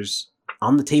answers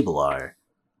on the table are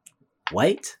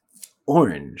white,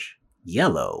 orange,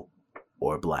 yellow,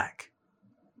 or black.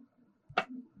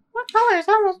 What color is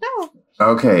Elmo's nose?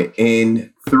 okay,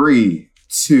 in 3,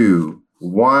 2,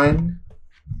 1.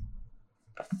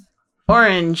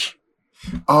 Orange.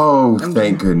 Oh,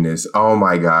 thank goodness. Oh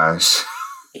my gosh.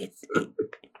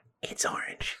 It's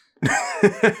orange.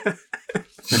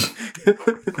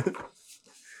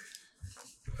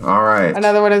 All right.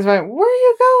 Another one is like, where are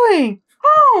you going?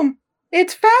 Home.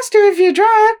 It's faster if you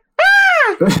drive.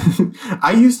 Ah!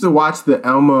 I used to watch the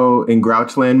Elmo and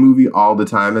Grouchland movie all the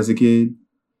time as a kid.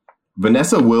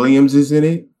 Vanessa Williams is in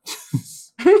it.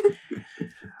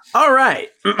 All right.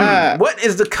 What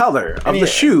is the color of the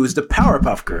shoes the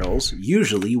Powerpuff Girls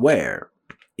usually wear?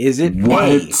 Is it What?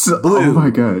 A, blue, Oh my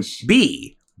gosh.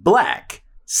 B, black,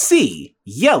 C,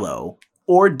 yellow,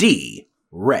 or D,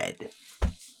 red?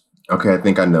 Okay, I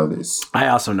think I know this. I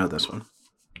also know this one.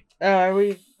 Are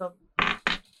we? Hold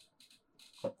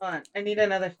on. I need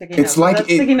another sticky note. It's like That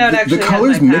sticky note actually the has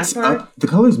colors my mix password. up. The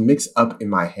colors mix up in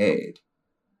my head.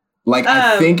 Like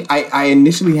I think I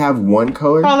initially have one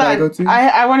color Hold that I on. go to.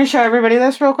 I want to show everybody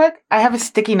this real quick. I have a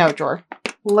sticky note drawer.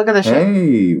 Look at this shit.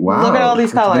 Hey, wow! Look at all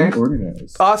these That's very colors.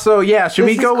 Organized. Also, yeah, should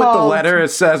This we go is with the called letter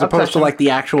as opposed to obsession. like the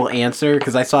actual answer?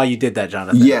 Because I saw you did that,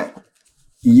 Jonathan.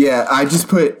 Yeah. I just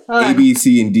put Hold on. A, B,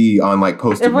 C, and D on like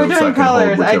post-it If we're notes so I doing can hold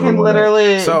colors, I whichever can one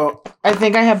literally. So, I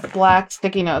think I have black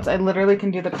sticky notes. I literally can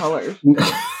do the colors.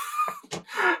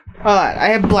 Hold on. I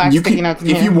have black you sticky can, notes in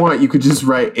if here. you want, you could just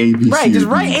write A, B, C. right, just or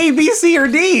write D. A, B, C, or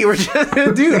D. We're just going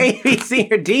to do A, B, C,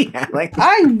 or D. Like,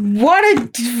 I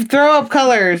want to throw up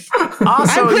colors. also, I'm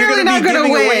you're clearly going to not be gonna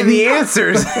giving away win. the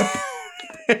answers.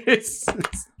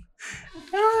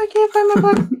 No, I can't find my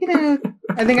black sticky notes.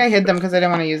 I think I hid them because I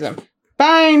didn't want to use them.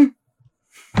 Fine.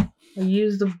 I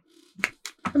use them.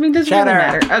 I mean, doesn't really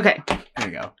Cheddar. matter. Okay. There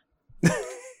you go.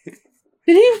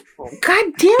 Did he? God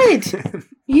damn it!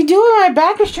 You do when my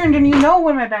back is turned, and you know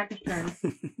when my back is turned.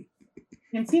 You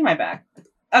can see my back.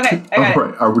 Okay, I got it. All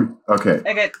right, are we okay?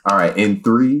 I got. All right, in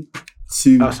 3,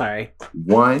 2, Oh, sorry.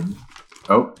 1.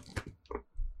 Oh,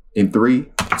 in 3,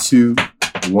 2,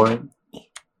 1.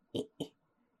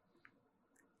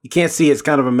 You can't see it's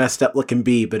kind of a messed up looking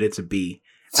B, but it's a B.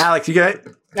 Alex, you got it?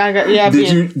 Yeah.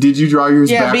 Did you draw yours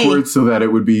Yeah, B. backwards so that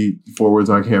it would be forwards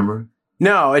on camera?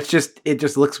 No, it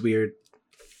just looks weird.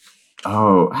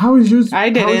 Oh, how is yours? I How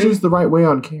is didn't. yours the right way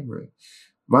on camera?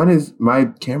 My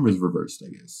camera's reversed, I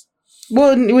guess.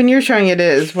 Well, when you're showing it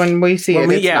is. When we see it,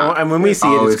 it's not. and when we see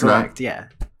Oh, it, it's it's not? correct. Yeah.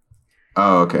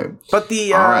 Oh, okay. But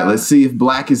the All right, let's see if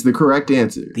black is the correct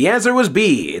answer. The answer was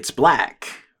B. It's black.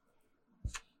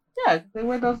 Yeah, they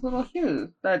wear those little shoes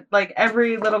that like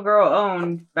every little girl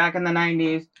owned back in the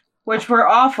 90s, which were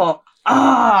awful.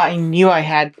 Ah, I knew I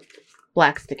had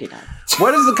black sticky notes.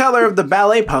 What is the color of the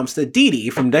ballet pumps that Dee Dee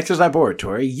from Dexter's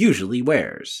Laboratory usually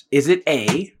wears? Is it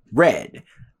A, red,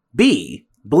 B,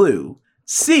 blue,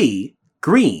 C,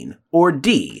 green, or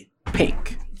D,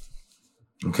 pink?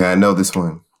 Okay, I know this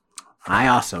one. I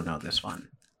also know this one.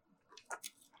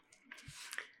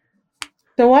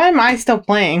 So why am I still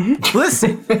playing?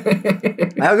 Listen,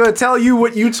 I'm going to tell you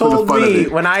what you told fun of me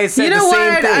it. when I said You the know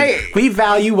same what? thing. We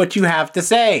value what you have to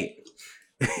say.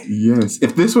 Yes.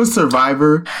 If this was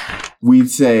Survivor, we'd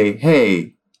say,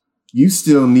 hey, you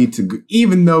still need to,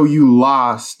 even though you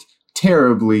lost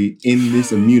terribly in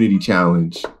this immunity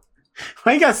challenge,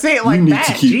 Why you got to say it You like need that?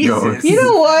 to keep Jesus. going. You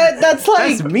know what? That's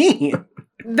like That's mean.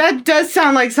 that does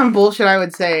sound like some bullshit I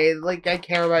would say. Like I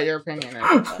care about your opinion.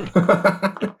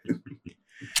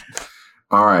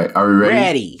 All right, are we ready?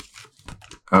 Ready.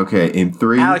 Okay, in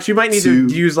 3. Alex, you might need 2,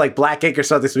 to use like black ink or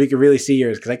something so we can really see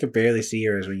yours because I can barely see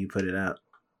yours when you put it up.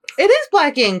 It is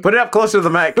black ink. Put it up closer to the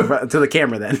mic to the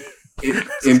camera then.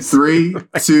 in 3,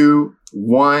 2,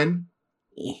 1.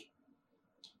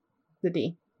 The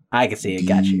D. I can see it.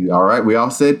 Got you. All right, we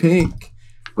all said pink.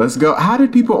 Let's go. How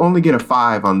did people only get a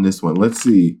 5 on this one? Let's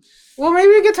see. Well, maybe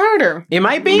it gets harder. It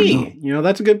might be. You know,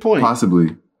 that's a good point.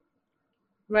 Possibly.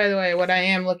 By the way, what I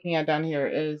am looking at down here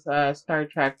is Star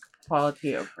Trek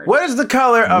quality of person. What is the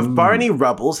color of Barney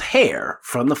Rubble's hair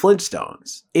from the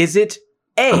Flintstones? Is it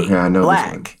A, Okay, I know this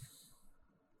one. black,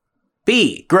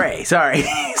 B, gray, sorry,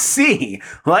 C,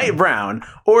 light brown,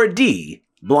 or D,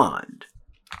 blonde?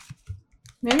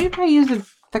 Maybe if I use a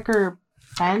thicker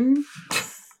pen.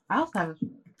 I also have.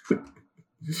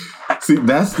 See,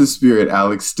 that's the spirit,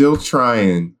 Alex. Still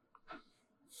trying.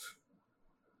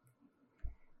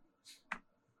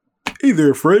 Hey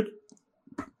there, Fred.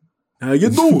 How you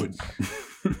doing?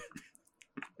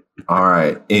 All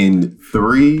right. In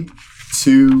 3,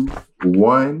 2,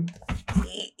 1.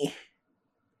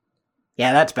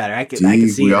 Yeah, that's better. I can D,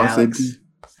 see we it, all said Alex. D.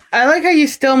 I like how you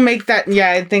still make that.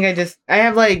 Yeah, I think I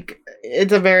have like,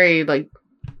 it's a very like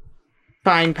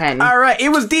fine pen. All right, it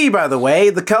was D, by the way.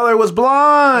 The color was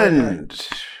blonde.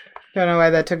 Don't know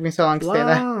why that took me so long to say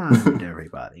that. Blonde,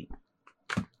 everybody.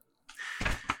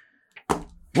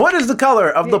 What is the color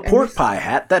of the pork pie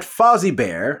hat that Fozzie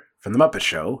Bear from The Muppet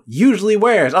Show usually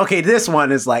wears? Okay, this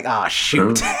one is like, ah,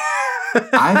 shoot.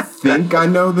 I think I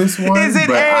know this one. Is it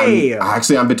but A?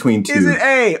 I'm between 2. Is it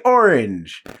A,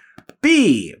 orange,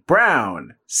 B,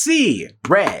 brown, C,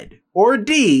 red, or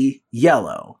D,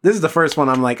 yellow? This is the first one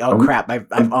I'm like, oh crap, I've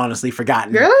honestly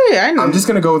forgotten. Really? I know. I'm just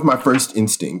gonna go with my first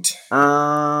instinct.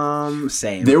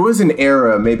 Same. There was an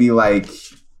era, maybe like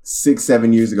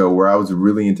 6-7 years ago, where I was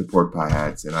really into pork pie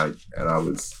hats, and I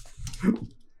was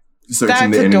searching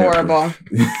That's the internet. adorable.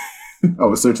 I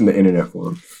was searching the internet for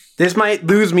them. This might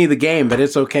lose me the game, but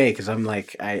it's okay because I'm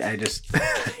like, I just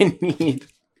I need.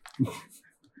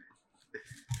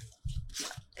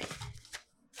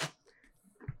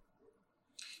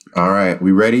 All right,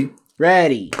 we ready?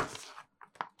 Ready.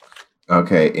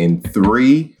 Okay, in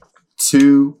 3,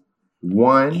 2,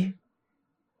 1.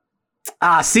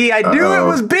 Ah, see, I knew it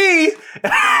was B.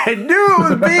 I knew it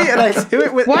was B, and I knew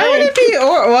it with Why would it be?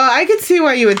 Well, I could see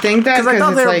why you would think that because I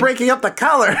thought it's they were like, breaking up the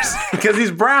colors because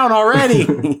he's brown already.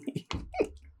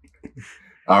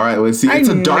 All right, let's see. It's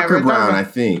I a darker never thought brown, of- I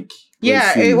think. Yeah,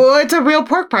 Let's see. it's a real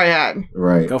pork pie hat.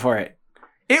 Right. Go for it.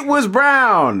 It was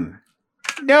brown.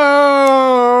 No.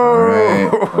 All right.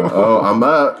 Oh, I'm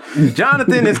up.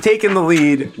 Jonathan has taken the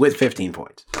lead with 15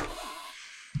 points.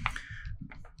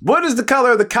 What is the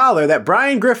color of the collar that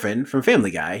Brian Griffin from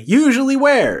Family Guy usually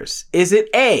wears? Is it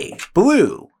A,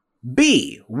 blue,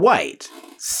 B, white,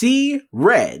 C,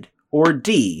 red, or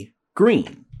D,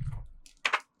 green?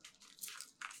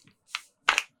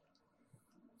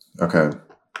 Okay.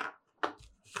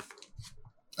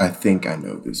 I think I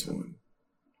know this one.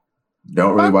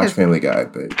 Don't really watch Family Guy,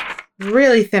 but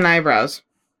Really thin eyebrows.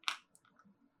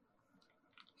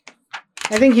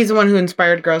 I think he's the one who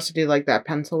inspired girls to do like that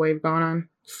pencil wave going on.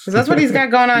 Because that's what he's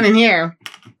got going on in here.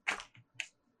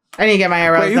 I need to get my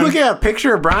eyebrows Wait, you done. looking at a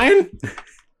picture of Brian?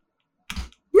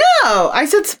 No, I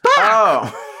said Spock.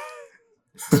 Oh.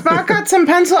 Spock got some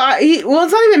pencil. Well,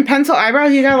 it's not even pencil eyebrow.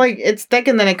 He got like it's thick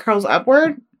and then it curls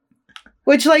upward,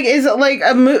 which like is like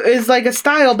a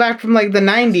style back from like the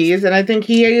 90s, and I think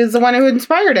he is the one who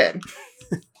inspired it.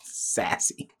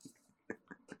 Sassy.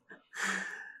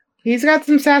 He's got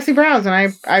some sassy brows,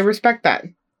 and I respect that.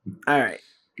 All right.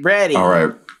 Ready. all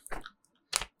right.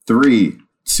 3,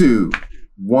 2,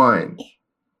 1.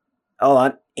 Hold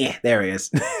on. There he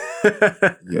is.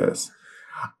 Yes.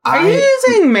 Are you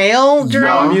using mail No,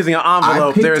 journal? I'm using an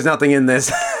envelope. picked- There is nothing in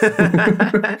this.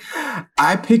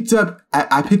 I picked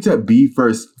up B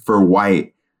first for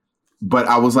white, but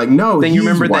I was like, no. Then you he's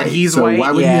remember white, that he's so white?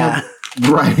 Why would Yeah. he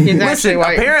have, right? He's actually Listen,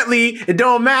 white. apparently it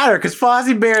don't matter because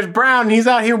Fozzie Bear's brown and he's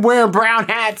out here wearing brown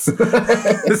hats.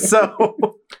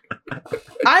 So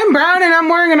I'm brown and I'm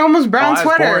wearing an almost brown I was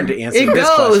sweater. born to answer It this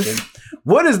goes. question.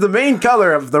 What is the main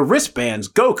color of the wristbands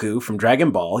Goku from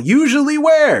Dragon Ball usually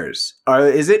wears? Or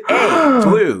is it A,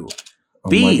 blue, Oh my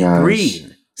B, gosh.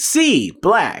 green, C,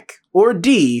 black, or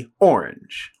D,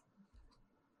 orange?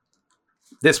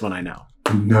 This one I know.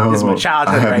 No, This is my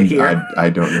childhood I right haven't- here. I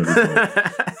don't know this one.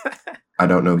 I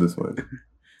don't know this one.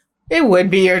 It would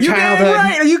be your You childhood. dang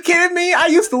right. Are you kidding me? I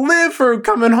used to live for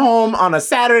coming home on a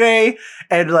Saturday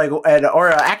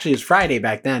actually it's Friday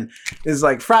back then. It's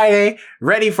like Friday,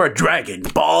 ready for Dragon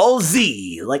Ball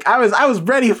Z. Like I was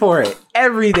ready for it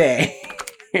every day.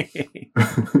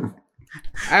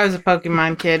 I was a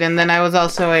Pokemon kid, and then I was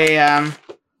also a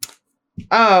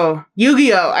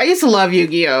Yu-Gi-Oh! I used to love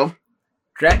Yu-Gi-Oh!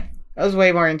 I was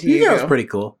way more into Yu-Gi-Oh! was Yu-Gi-Oh! pretty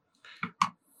cool.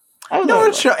 I was You know like-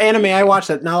 what show anime I watched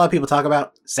that not a lot of people talk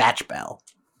about? Zatch Bell.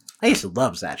 I used to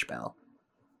love Zatch Bell.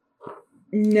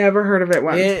 Never heard of it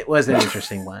once. It was an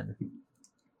interesting one.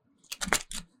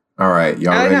 All right,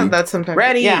 y'all I ready? know that's sometimes.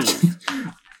 Ready? Yeah.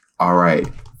 All right,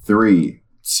 3,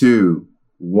 2,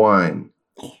 1.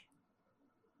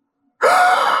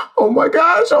 Oh my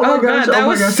gosh! Oh my gosh! God, that oh my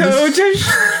was gosh! such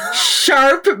a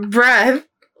sharp breath.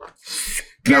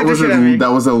 That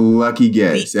was a lucky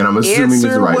guess, and I'm assuming it's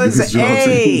Answer right was because Joel said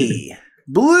A.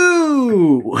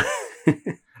 Blue.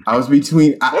 I was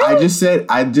between. I just said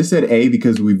A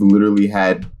because we've literally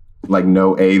had like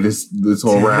no A this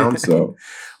whole round. So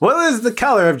What is the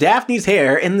color of Daphne's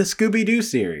hair in the Scooby-Doo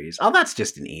series? Oh, that's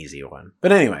just an easy one.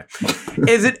 But anyway,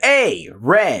 is it A,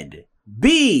 red,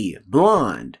 B,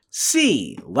 blonde,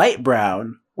 C, light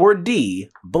brown, or D,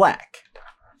 black?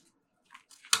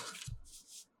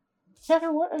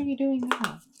 Cheddar, what are you doing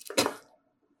now?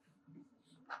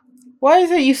 Why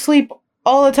is it you sleep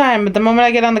all the time, but the moment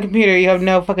I get on the computer, you have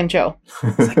no fucking chill?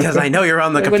 Because I know you're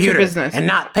on the Like, what's your computer business? and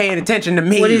not paying attention to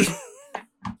me. What is-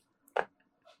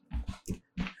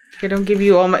 I don't give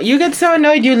you all my. You get so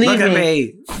annoyed, you leave Look at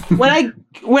me. me.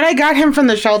 When I got him from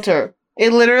the shelter,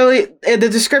 it literally the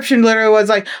description literally was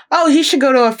like, "Oh, he should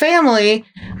go to a family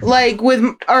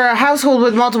or a household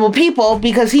with multiple people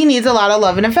because he needs a lot of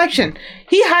love and affection."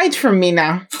 He hides from me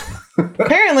now.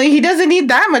 Apparently, he doesn't need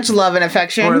that much love and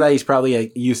affection. Or that he's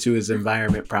probably used to his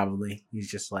environment, probably. He's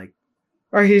just like,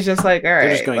 Or he's just like, all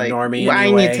right, just gonna ignore me I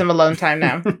anyway." need some alone time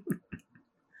now.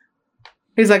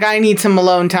 He's like, I need some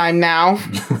alone time now.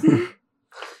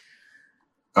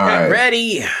 all right,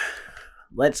 Ready?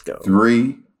 Let's go.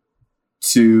 3,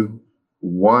 2,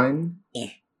 1.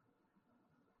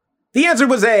 The answer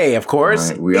was A, of course.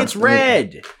 All right, we it's are-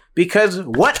 red. Because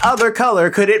what other color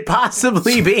could it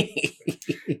possibly be?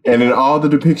 And in all the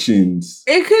depictions,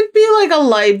 It could be like a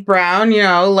light brown,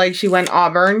 like she went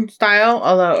Auburn style,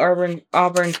 although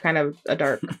Auburn's kind of a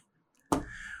dark.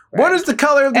 What is the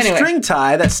color of the Anyway. string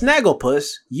tie that Snagglepuss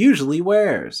usually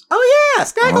wears? Oh yeah,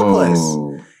 Snagglepuss.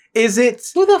 oh, Is it?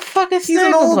 Who the fuck is He's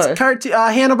an old Snagglepuss? cartoon,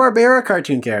 Hanna-Barbera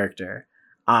cartoon character.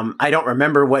 I don't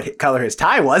remember what color his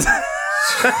tie was,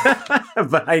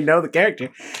 but I know the character.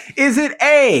 Is it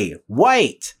A,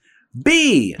 white,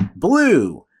 B,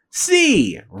 blue,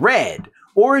 C, red,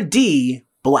 or D,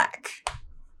 black?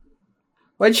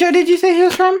 What show did you say he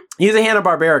was from? He's a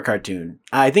Hanna-Barbera cartoon.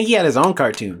 I think he had his own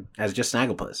cartoon as just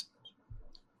Snagglepuss.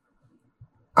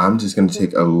 I'm just gonna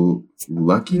take a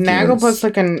lucky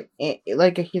Snagglepuss,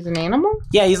 guess. he's an animal.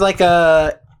 Yeah, he's like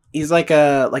a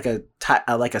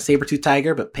saber-toothed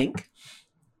tiger, but pink.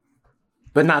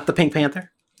 But not the Pink Panther.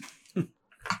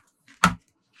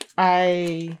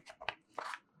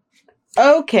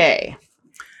 Okay.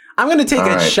 I'm going to take All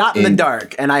a right, shot in the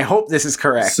dark, and I hope this is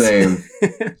correct. Same.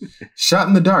 Shot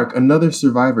in the dark, another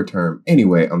Survivor term.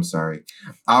 Anyway, I'm sorry.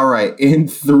 All right, in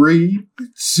 3,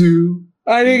 2.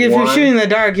 I think if you're One. shooting in the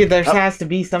dark, there has to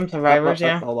be some survivors,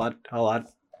 yeah. Hold on.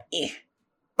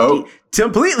 Oh,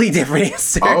 Completely different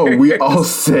answer. oh, we all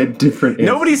said different. Answers.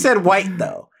 Nobody said white,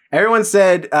 though. Everyone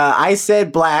said, I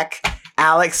said black.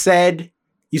 Alex said,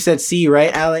 you said C,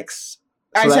 right, Alex?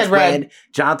 I that's said red.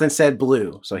 Jonathan said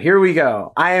blue. So here we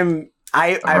go. I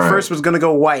right. first was going to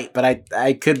go white, but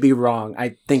I could be wrong.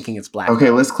 I'm thinking it's black. Okay,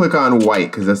 let's click on white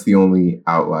because that's the only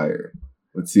outlier.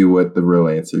 Let's see what the real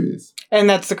answer is. And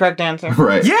that's the correct answer.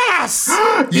 Right. Yes!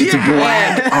 It's Yeah!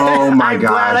 black. Oh my I'm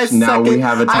glad gosh. I Now we second-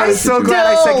 have a tie I'm so situation. glad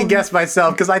I Still- second guessed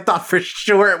myself because I thought for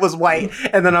sure it was white.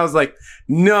 And then I was like,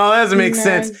 no, that doesn't make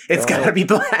sense. It's got to be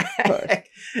black.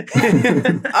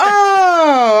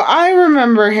 Oh, I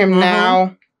remember him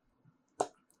now.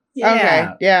 Yeah. Okay,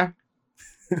 yeah.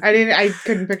 I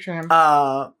couldn't picture him.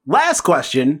 Last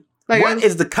question. Like, What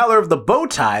is the color of the bow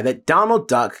tie that Donald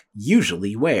Duck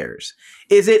usually wears?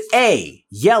 Is it A,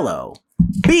 yellow,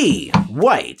 B,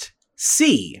 white,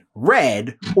 C,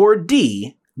 red, or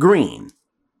D, green?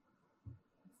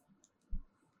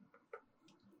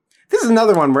 This is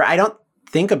another one where I don't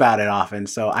think about it often,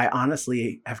 so I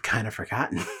honestly have kind of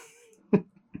forgotten.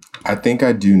 I think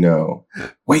I do know.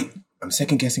 Wait, I'm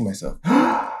second guessing myself.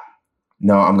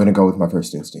 No, I'm going to go with my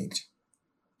first instinct.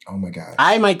 Oh my gosh.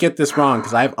 I might get this wrong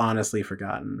because I've honestly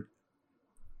forgotten.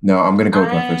 No, I'm going to go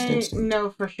with my first instinct. No,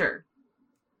 for sure.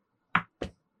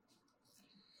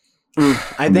 I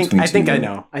I'm think between two I men.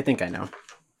 know. I think I know.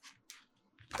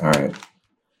 All right.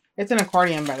 It's an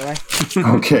accordion, by the way.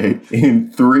 Okay.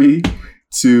 In 3,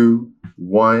 2,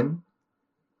 1.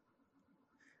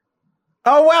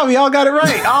 Oh wow, we all got it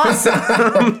right.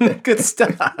 Awesome. Good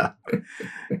stuff.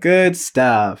 Good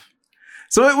stuff.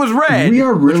 So it was red. We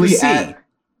are which was really C. at.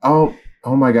 Oh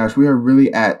my gosh. We are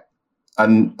really at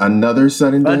another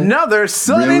sudden death. Another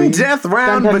sudden Really? death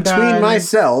round Dun, dun, between dun.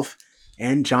 myself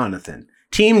and Jonathan.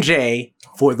 Team J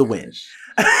for the win.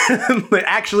 But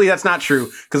actually, that's not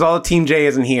true because all of Team J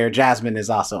isn't here. Jasmine is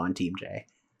also on Team J.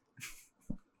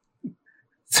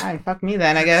 All right, fuck me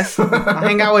then, I guess. I'll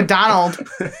hang out with Donald.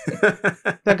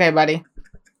 It's okay, buddy.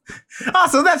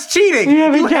 Also, that's cheating. We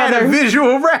have You each had other. a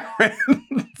visual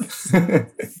reference.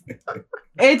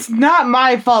 It's not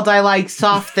my fault I like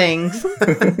soft things.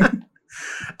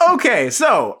 Okay,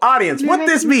 so audience, what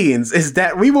this means is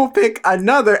that we will pick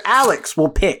Alex will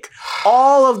pick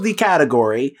all of the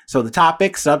category, so the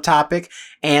topic, subtopic,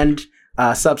 and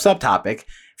subtopic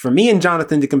for me and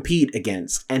Jonathan to compete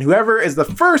against. And whoever is the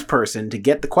first person to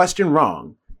get the question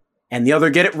wrong and the other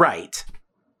get it right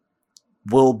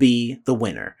will be the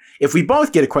winner. If we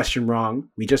both get a question wrong,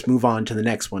 we just move on to the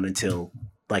next one until,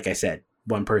 like I said,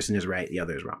 one person is right, the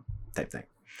other is wrong, type thing.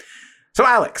 So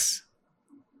Alex,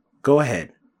 go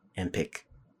ahead and pick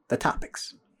the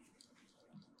topics.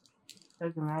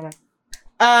 Doesn't matter.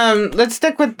 Let's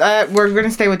stick with we're gonna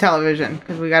stay with television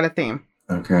because we got a theme.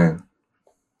 Okay.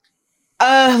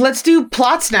 Let's do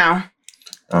plots now.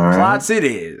 All right. Plots it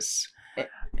is.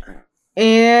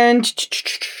 And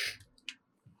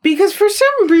because for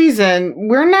some reason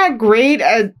we're not great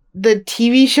at the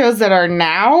TV shows that are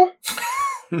now.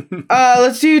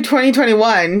 Let's do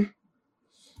 2021.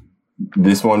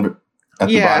 This one at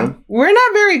the bottom. We're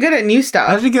not very good at new That's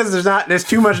stuff. because there's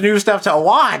too much new stuff to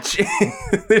watch.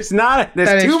 There's That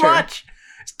is too true. much.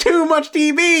 It's too much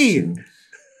TV.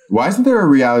 Why isn't there a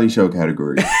reality show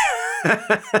category?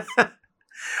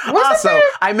 Also,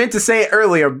 I meant to say it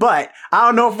earlier, but I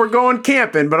don't know if we're going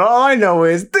camping, but all I know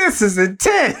is this is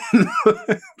intense.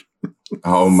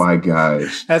 Oh my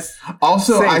gosh. That's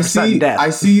Also, Same I for sudden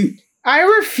death. see I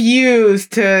refuse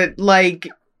to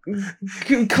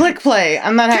click play.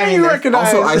 I'm not Can having you this.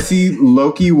 recognize? also I see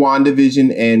Loki,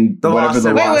 WandaVision, and The whatever lost the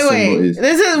symbol. lost Wait.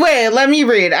 symbol is. Let me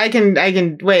read. I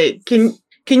can wait.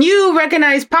 Can you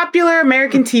recognize popular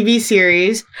American TV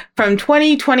series from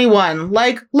 2021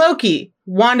 like Loki,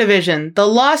 WandaVision, The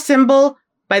Lost Symbol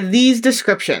by these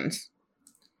descriptions?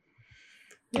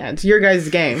 Yeah, it's your guys'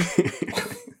 game.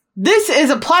 This is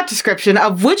a plot description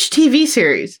of which TV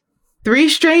series? Three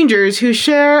strangers who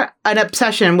share an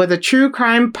obsession with a true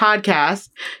crime podcast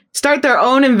start their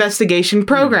own investigation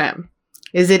program.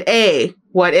 Is it A,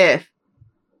 What If?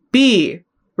 B,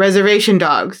 Reservation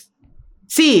Dogs?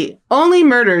 C, Only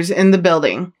Murders in the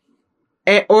Building?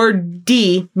 Or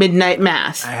D, Midnight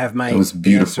Mass? I have my That was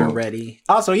beautiful. answer ready.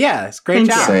 Also, yeah, it's great Thank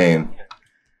job. you. Same.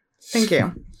 Thank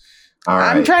you. All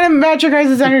right. I'm trying to match your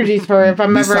guys' energies for if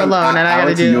I'm This ever time, alone and I gotta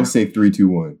Alex, do. you'll say 3, 2,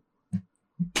 1.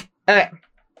 Okay.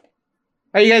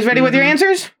 Are you guys ready with your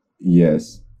answers?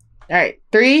 Yes. All right.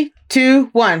 3, 2,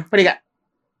 1. What do you got?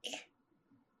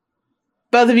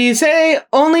 Both of you say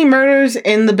Only Murders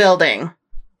in the Building. All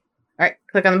right.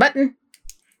 Click on the button.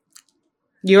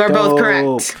 You are both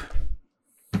correct.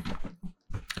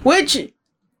 Which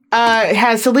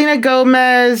has Selena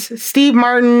Gomez, Steve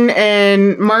Martin,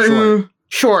 and Martin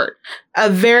Short. A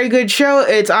very good show.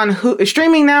 It's on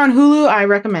streaming now on Hulu. I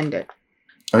recommend it.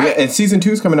 Oh yeah, and season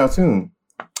 2 is coming out soon.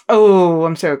 Oh,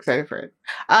 I'm so excited for it.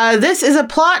 This is a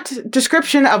plot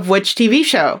description of which TV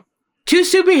show? Two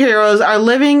superheroes are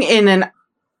living in an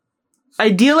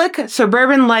idyllic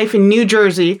suburban life in New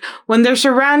Jersey when their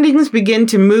surroundings begin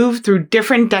to move through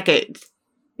different decades.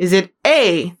 Is it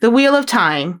A, The Wheel of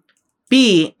Time,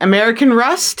 B, American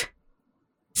Rust,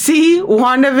 C,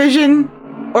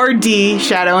 WandaVision, or D,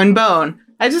 Shadow and Bone?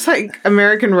 I just like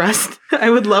American Rust.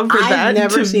 I would love for that. I've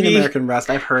never to seen be... American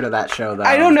Rust. I've heard of that show though.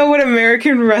 I don't know what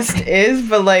American Rust is,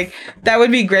 but that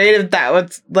would be great if that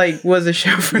was a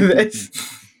show for this.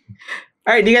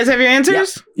 All right, do you guys have your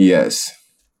answers? Yes.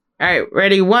 All right,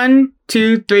 ready? 1,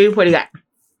 2, 3. What do you got?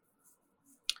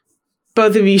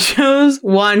 Both of you chose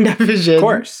WandaVision. Of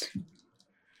course.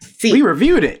 See, We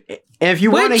reviewed it. And if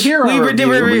you want to Which hear we our did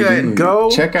review, review it.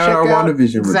 go Check out our WandaVision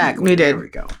review. Exactly. We did. There we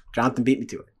go. Jonathan beat me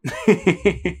to it.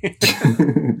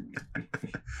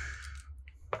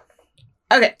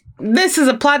 okay. This is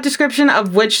a plot description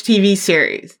of which TV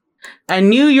series? A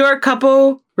New York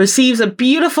couple receives a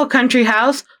beautiful country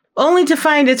house only to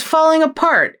find it's falling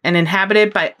apart and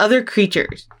inhabited by other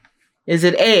creatures. Is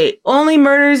it A, Only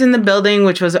Murders in the Building,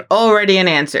 which was already an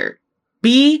answer?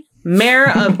 B, Mayor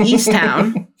of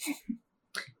Easttown?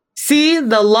 C,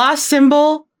 The Lost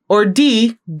Symbol? Or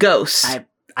D, Ghosts?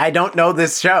 I don't know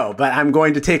this show, but I'm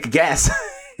going to take a guess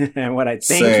and what I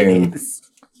think Same. it is.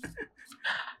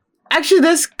 Actually,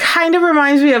 this kind of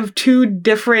reminds me of two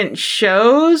different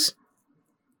shows.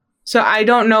 So I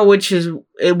don't know what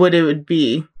it would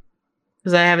be.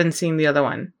 Because I haven't seen the other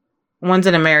one. One's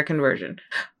an American version.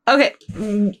 Okay.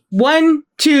 1,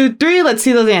 2, 3. Let's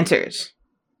see those answers.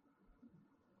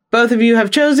 Both of you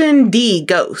have chosen D,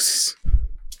 Ghosts.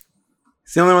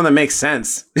 It's the only one that makes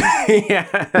sense. Yeah.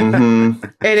 Mm-hmm.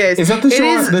 It is. Is that the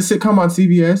show, the sitcom on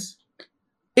CBS?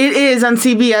 It is on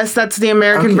CBS. That's the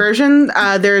American version.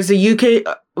 There's a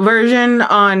UK version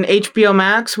on HBO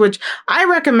Max, which I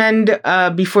recommend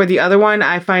before the other one.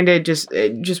 I find it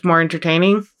just more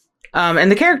entertaining.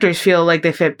 And the characters feel like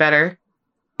they fit better.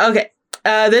 Okay.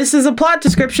 This is a plot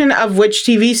description of which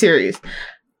TV series?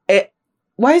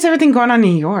 Why is everything going on in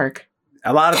New York?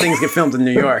 A lot of things get filmed in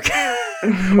New York.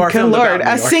 Good Lord.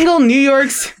 A single New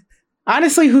York's...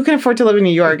 Honestly, who can afford to live in New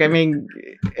York? I mean,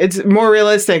 it's more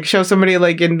realistic. Show somebody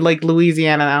like in like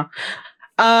Louisiana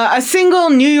now. A single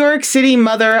New York City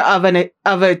mother of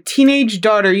a teenage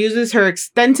daughter uses her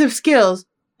extensive skills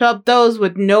to help those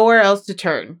with nowhere else to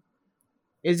turn.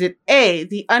 Is it A,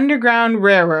 the Underground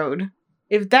Railroad?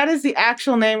 If that is the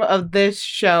actual name of this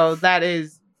show, that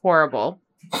is horrible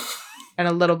and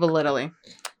a little belittling.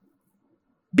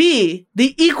 B,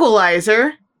 The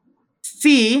Equalizer.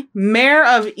 C, Mayor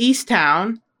of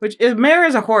Easttown, which is Mayor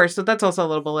is a horse, so that's also a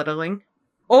little belittling.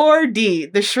 Or D,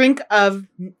 The Shrink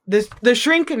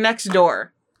Next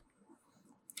Door.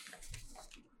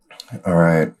 All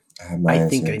right. I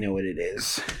think I know what it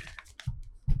is.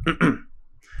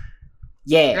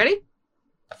 Yeah. Ready?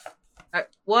 All right,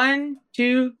 1,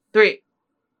 2, 3.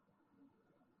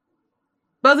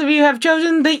 Both of you have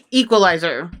chosen The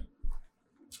Equalizer,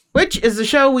 which is the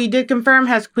show we did confirm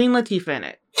has Queen Latifah in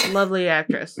it. Lovely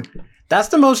actress. That's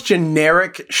the most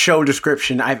generic show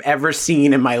description I've ever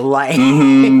seen in my life.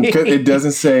 Mm-hmm. It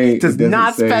doesn't say. Does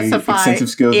not specify extensive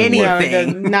skills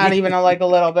anything. Not even a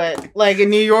little bit. Like in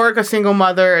New York, a single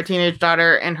mother, a teenage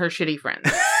daughter, and her shitty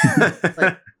friends.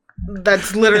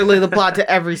 That's literally the plot to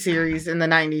every series in the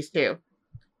 90s too.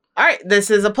 All right,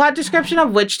 this is a plot description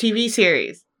of which TV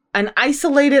series? An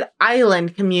isolated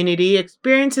island community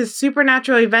experiences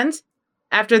supernatural events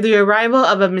after the arrival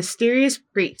of a mysterious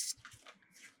priest.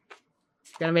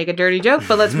 Gonna make a dirty joke,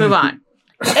 but let's move on.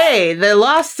 A, the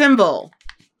lost symbol.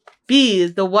 B,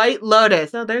 the White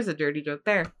Lotus. Oh, there's a dirty joke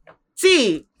there.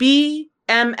 C,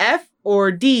 BMF,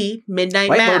 or D, Midnight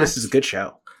White Mass. Lotus is a good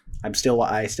show. I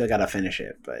still gotta finish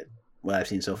it, but what I've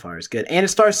seen so far is good. And it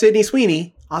stars Sydney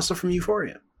Sweeney, also from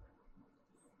Euphoria.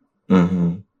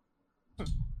 Mm-hmm.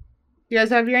 You guys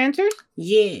have your answers?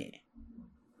 Yeah.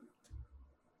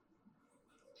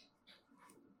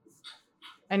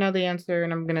 I know the answer,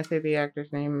 and I'm going to say the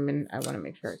actor's name, and I want to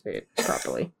make sure I say it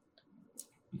properly.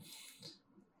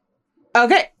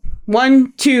 Okay.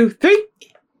 1, 2, 3.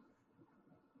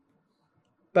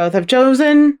 Both have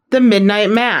chosen the Midnight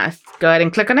Mass. Go ahead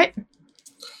and click on it.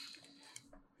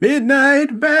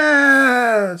 Midnight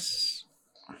Mass.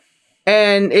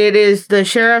 And it is the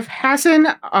Sheriff Hassan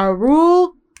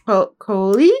Arul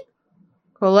Kolai.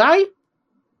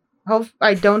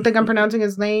 I don't think I'm pronouncing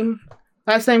his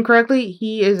last name correctly.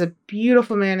 He is a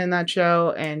beautiful man in that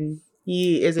show, and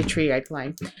he is a tree I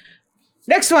climb.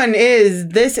 Next one is,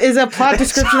 this is a plot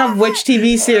description of which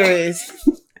TV series?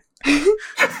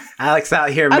 Alex out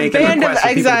here making requests for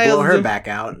people to blow her back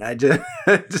out. I just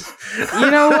You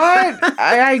know what?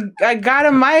 I got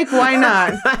a mic. Why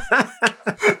not?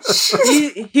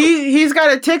 He's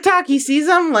got a TikTok. He sees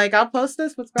them. Like, I'll post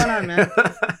this. What's going on, man?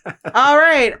 All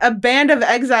right. A band of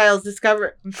exiles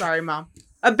I'm sorry, Mom.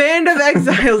 A band of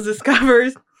exiles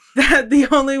discovers that the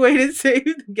only way to save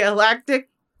the galactic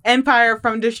empire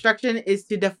from destruction is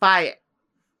to defy it.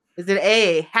 Is it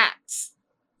A, Hacks,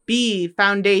 B,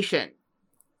 Foundation,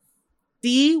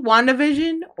 C,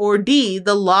 WandaVision, or D,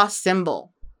 the Lost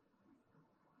Symbol?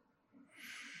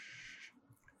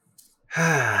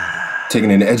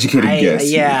 Taking an educated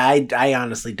guess. Yeah, I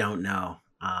honestly don't know.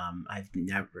 I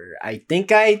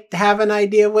think I have an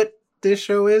idea what this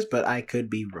show is, but I could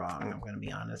be wrong. I'm going to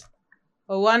be honest.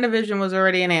 Well, WandaVision was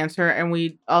already an answer, and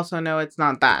we also know it's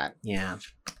not that. Yeah.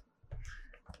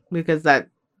 Because that...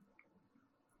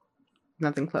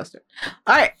 Nothing close to it.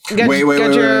 All right. Wait.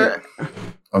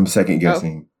 I'm second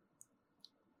guessing.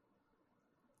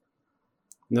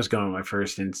 I'm just going with my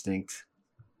first instinct.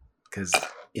 Because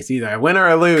it's either I win or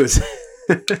I lose.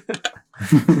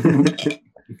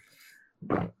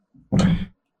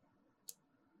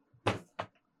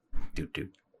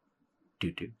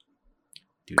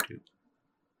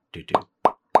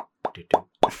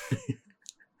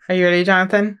 Are you ready,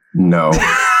 Jonathan? No.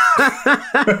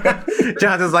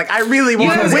 Jonathan's like, I really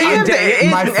want to win.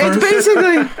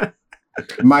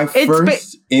 My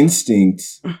first instinct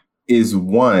is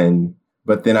one,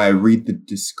 but then I read the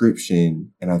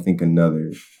description and I think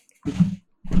another.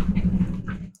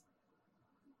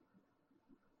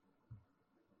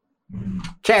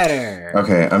 Chatter.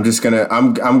 Okay, I'm just gonna.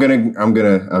 I'm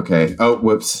gonna. Okay. Oh,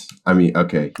 whoops. I mean,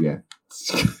 okay, yeah.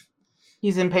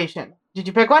 He's impatient. Did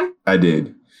you pick one? I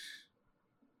did.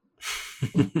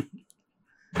 Wait,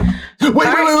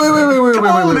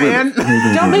 man.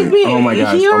 Don't make me. Oh my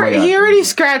gosh. He Oh my gosh. already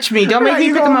scratched me. Don't make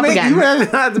me pick him up again. You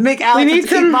have to make Alex need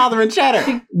keep bothering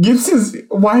Chatter.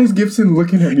 Why is Gibson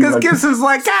looking at me? Because like Gibson's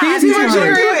like, God, Because he's damn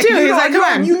curious it. too. He's like, come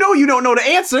on. You know you don't know the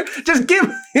answer. Just give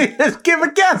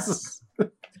a guess.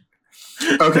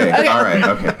 Okay, all right,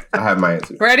 okay. I have my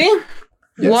answer. Ready?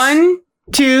 Yes. 1,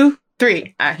 2,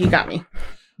 3. He got me.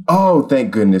 Oh,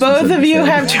 thank goodness. Both of you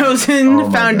have chosen Oh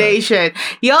my Foundation.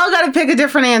 Y'all got to pick a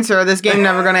different answer or this game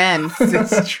never going to end.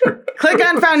 It's true. Click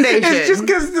on Foundation. It's just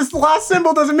because this lost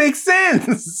symbol doesn't make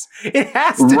sense. It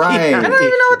has to Right. be. I don't even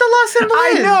know what the lost symbol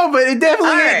is. I know, but it definitely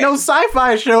All ain't right. no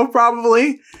sci-fi show,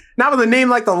 probably. Not with a name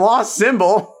like the lost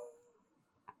symbol.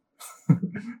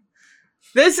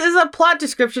 This is a plot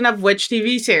description of which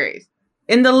TV series?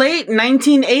 In the late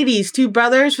 1980s, two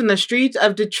brothers from the streets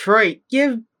of Detroit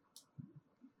begin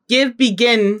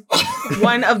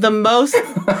one of the most.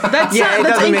 That's It that's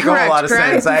doesn't make a whole incorrect, lot of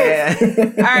correct?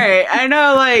 sense. All right, I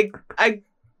know.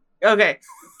 Okay.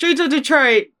 Streets of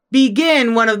Detroit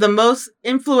begin one of the most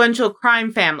influential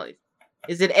crime families.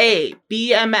 Is it A,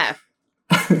 BMF,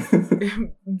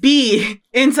 B,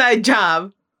 Inside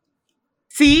Job,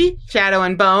 C, Shadow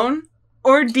and Bone,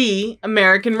 or D,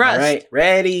 American Rust? All right,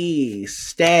 ready,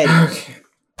 steady. Okay.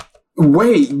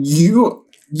 Wait, you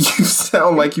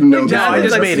sound like you know No, this. I John's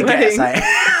just like made a sweating.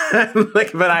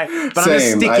 guess. but I'm just Same, I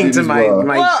sticking did to as my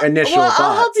well. initial I'll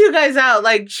thoughts. help you guys out.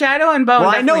 Like Shadow and Bone. Well,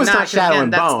 I know definitely it's not Shadow again,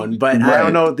 and that's- Bone, but Right. I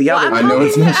don't know the Well, other I'm I know helping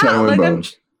it's you not out. Shadow and Like, Bone.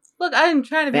 Look, I'm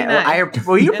trying to be Man, nice.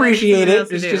 well, you And I appreciate don't know it. what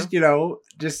to It's do.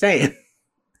 just, just saying.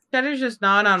 Shadow's just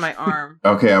gnawing on my arm.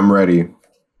 Okay, I'm ready.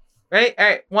 Right? All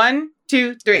right. 1,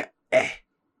 2, 3. Oh,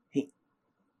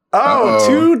 Uh-oh.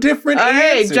 two different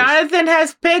Okay, answers. Jonathan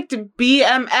has picked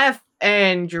BMF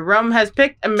and Jerome has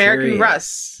picked American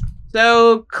Rust. Curious.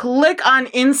 So click on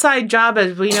Inside Job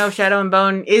as we know Shadow and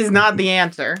Bone is not the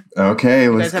answer. Okay,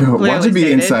 let's guys have go. Why'd clearly you be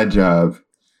stated. Inside Job?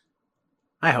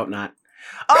 I hope not.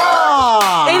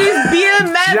 Oh! It is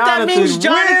BMF. That means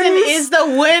Jonathan wins is the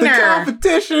the winner.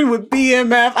 competition with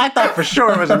BMF. I thought for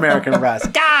sure it was American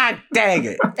Rust. God dang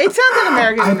it. It sounds like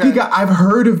American I Rust. think I've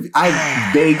heard of. I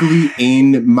vaguely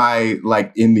in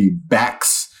the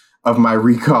backs of my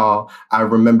recall, I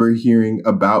remember hearing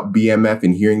about BMF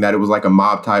and hearing that it was like a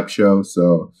mob type show.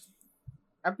 So,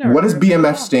 I've never what does heard of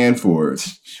BMF it. stand for?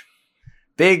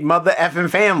 Big mother effing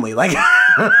family. Like I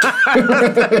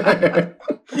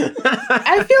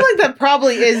feel like that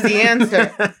probably is the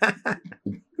answer.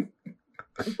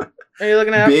 Are you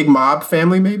looking at Big mob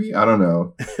family? Maybe I don't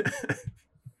know.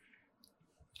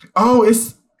 Oh,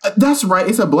 that's right.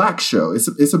 It's a black show. It's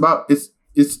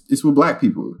with black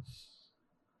people.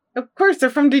 Of course, they're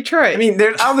from Detroit. I mean,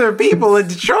 there's other people in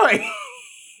Detroit.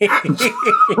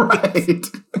 Right.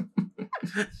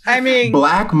 I mean,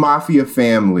 Black Mafia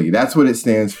Family. That's what it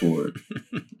stands for.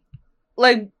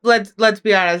 like let's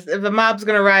be honest. If a mob's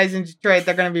gonna rise in Detroit,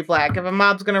 they're gonna be black. If a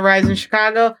mob's gonna rise in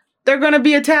Chicago, they're gonna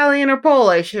be Italian or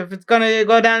Polish. If it's gonna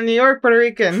go down in New York, Puerto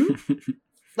Rican.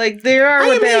 Like they are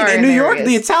what they are. In New York, areas.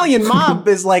 the Italian mob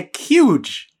is like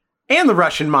huge, and the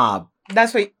Russian mob.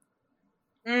 That's what.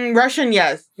 Russian,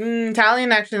 yes.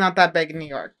 Italian, actually not that big in New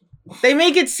York. They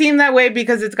make it seem that way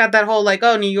because it's got that whole like,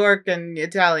 oh, New York and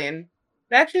Italian.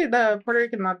 Actually, the Puerto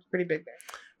Rican mob's pretty big there.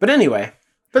 But anyway,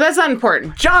 But that's not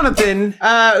important. Jonathan, You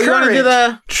want to do current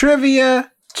the?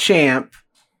 trivia champ,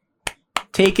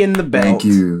 taking the belt. Thank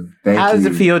you. How does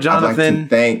it feel, Jonathan?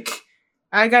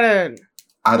 I'm gonna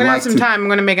have some time. I'm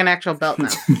gonna make an actual belt now.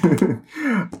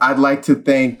 I'd like to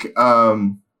thank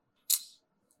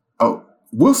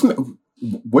Will Smith.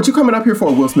 What you coming up here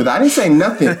for, Will Smith? I didn't say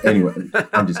nothing. Anyway,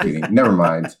 I'm just kidding. Never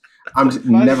mind.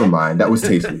 Never mind. That was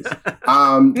tasteless.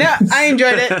 No, I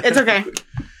enjoyed it. It's okay.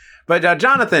 But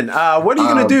Jonathan, what are you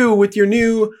going to do with your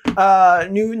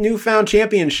newfound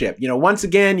championship? You know, once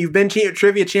again, you've been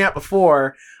trivia champ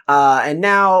before, and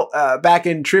now back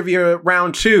in trivia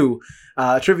round 2,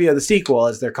 trivia the sequel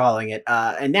as they're calling it,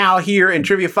 and now here in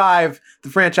trivia 5, the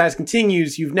franchise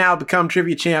continues. You've now become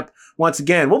trivia champ once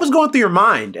again. What was going through your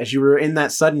mind as you were in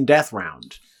that sudden death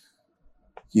round?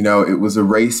 You know, it was a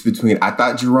race between, I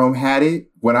thought Jerome had it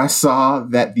when I saw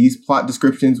that these plot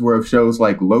descriptions were of shows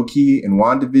like Loki and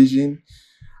WandaVision.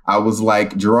 I was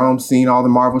like, Jerome's seen all the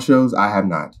Marvel shows. I have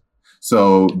not.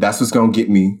 So that's what's going to get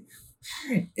me.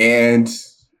 And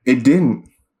it didn't.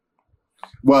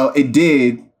 Well, it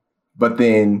did, but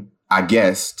then I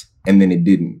guessed, and then it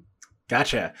didn't.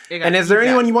 Gotcha. And is there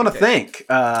anyone you want to thank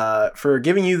for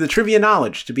giving you the trivia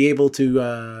knowledge to be able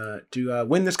to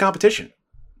win this competition?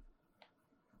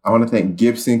 I want to thank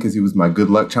Gibson because he was my good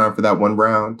luck charm for that one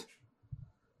round.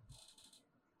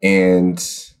 And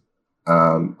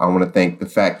I want to thank the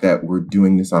fact that we're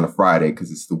doing this on a Friday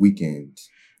because it's the weekend.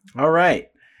 All right.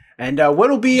 And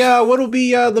what'll be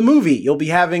the movie you'll be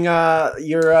having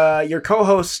your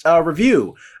co-host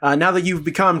review now that you've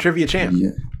become trivia champ?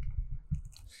 Yeah.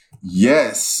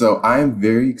 Yes, so I am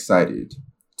very excited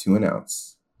to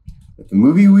announce that the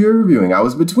movie we are reviewing, I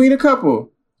was between a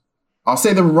couple. I'll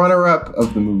say the runner-up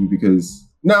of the movie because,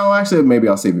 no, actually, maybe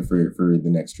I'll save it for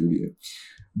the next review.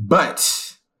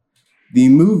 But the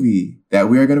movie that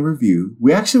we are going to review,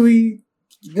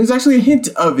 there's actually a hint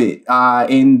of it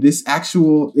in this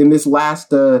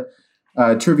last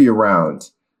trivia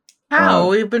round. How?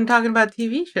 We've been talking about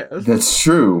TV shows. That's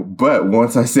true, but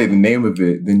once I say the name of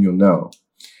it, then you'll know.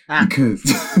 Because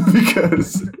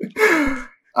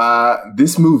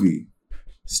this movie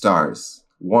stars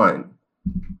one,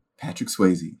 Patrick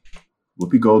Swayze,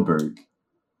 Whoopi Goldberg,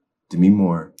 Demi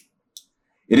Moore.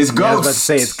 It is Ghost. I was about to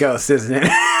say it's Ghost, isn't it?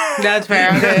 That's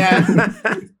fair. Okay, yeah.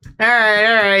 All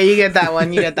right. You get that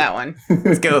one.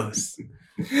 It's Ghost.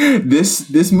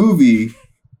 This movie,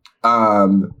 I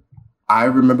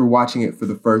remember watching it for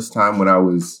the first time when I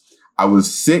was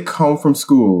sick home from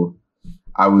school.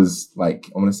 I was like,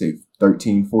 I want to say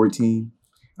 13, 14.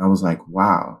 And I was like,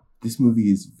 wow, this movie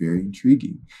is very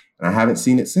intriguing. And I haven't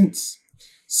seen it since.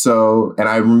 So, and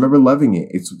I remember loving it.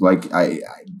 It's like,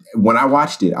 when I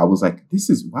watched it, I was like, this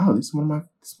is one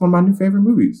of my new favorite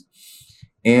movies.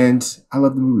 And I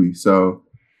love the movie. So,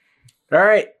 all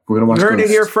right. We're going to watch You heard Ghost.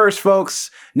 it here first, folks.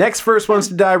 Next First Ones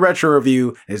to Die retro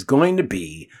review is going to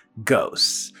be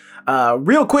Ghosts.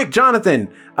 Real quick, Jonathan,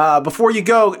 before you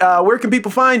go, where can people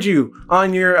find you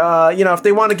on your, if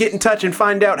they want to get in touch and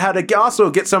find out how to also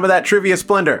get some of that trivia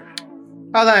splendor?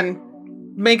 Hold on.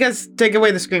 Make us take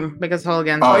away the screen. Make us whole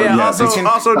again. Oh, yeah. Also, just share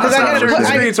the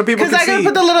screen so people can see. Because I gotta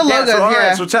put the little logos. All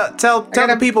right. So tell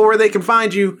the people where they can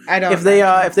find you.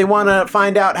 If they want to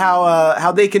find out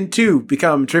how they can too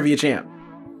become trivia champ.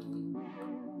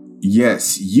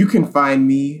 Yes, you can find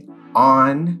me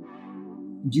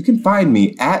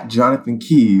at Jonathan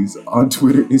Keys on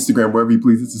Twitter, Instagram, wherever you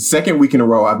please. It's the second week in a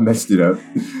row I've messed it up.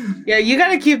 Yeah, you got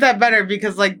to keep that better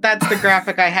because that's the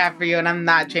graphic I have for you and I'm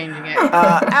not changing it.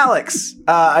 Alex,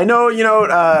 I know,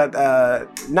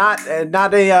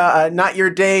 not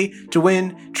your day to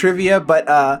win trivia,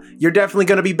 but you're definitely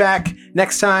going to be back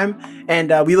next time.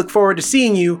 And we look forward to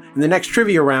seeing you in the next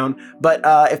trivia round. But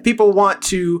if people want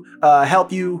to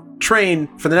help you train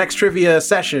for the next trivia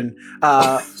session,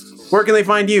 where can they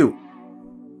find you?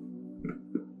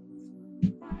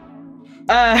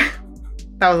 That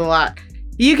was a lot.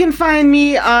 You can find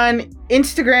me on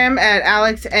Instagram at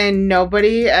Alex and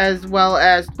Nobody, as well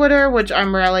as Twitter, which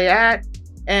I'm rarely at.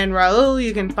 And Raul,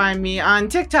 you can find me on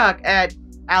TikTok at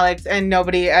Alex and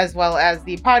Nobody, as well as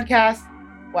the podcast.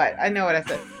 What? I know what I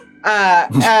said.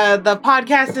 The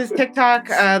podcast is TikTok,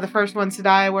 the First Ones to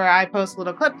Die, where I post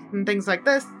little clips and things like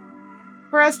this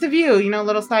for us to view,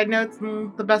 little side notes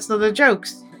and the best of the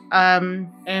jokes.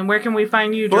 And where can we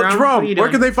find you, Jerome? Well, Jerome, where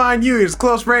can they find you? It's a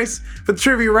close race for the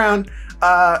trivia round.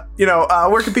 Where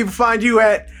can people find you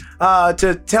at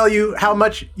to tell you how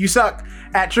much you suck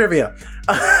at trivia?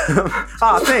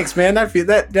 Thanks, man.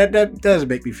 That does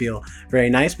make me feel very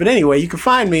nice. But anyway, you can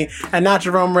find me at Not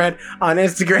Jerome Red on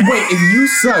Instagram. Wait, if you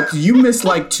sucked, you missed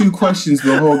like 2 questions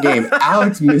the whole game.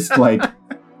 Alex missed like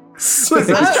 6.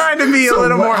 Listen, I was trying to be a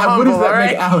little more humble. What does that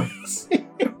right? make Alex?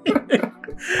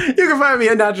 You can find me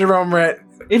at Not Jerome Red.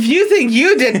 If you think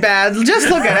you did bad, just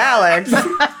look at Alex.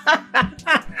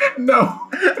 No.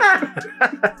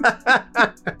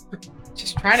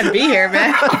 Just trying to be here,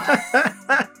 man.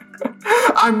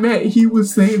 I meant he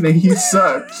was saying that he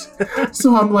sucked.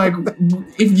 So I'm like,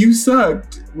 if you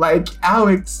sucked, like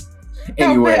Alex.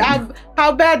 Anyway.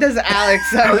 How bad does Alex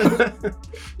suck?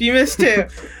 You missed 2.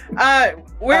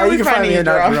 Where are we you can find me at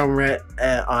Jerome? Jerome Red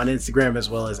on Instagram, as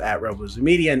well as at Robozu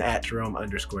Media and at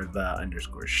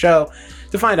Jerome_the_show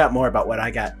to find out more about what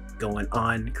I got going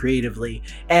on creatively.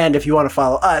 And if you want to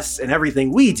follow us and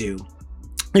everything we do,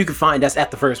 you can find us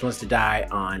at The First Ones to Die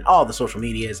on all the social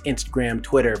medias, Instagram,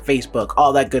 Twitter, Facebook,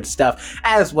 all that good stuff,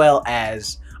 as well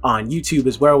as on YouTube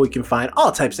is where we can find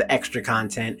all types of extra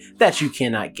content that you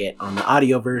cannot get on the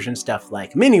audio version, stuff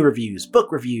like mini reviews,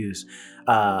 book reviews,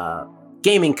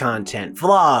 gaming content,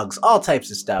 vlogs, all types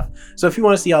of stuff. So if you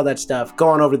want to see all that stuff, go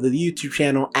on over to the YouTube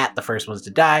channel at The First Ones to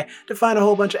Die to find a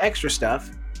whole bunch of extra stuff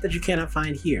that you cannot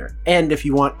find here. And if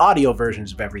you want audio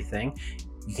versions of everything,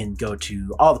 you can go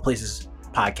to all the places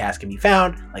podcasts can be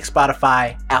found, like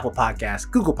Spotify, Apple Podcasts,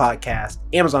 Google Podcasts,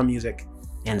 Amazon Music,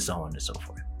 and so on and so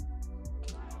forth.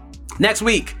 Next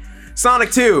week,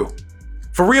 Sonic 2.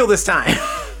 For real this time.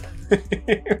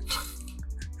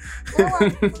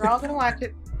 We're all gonna watch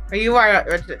it. Or you are.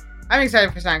 I'm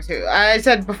excited for Sonic 2. I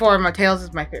said before, Tails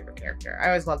is my favorite character. I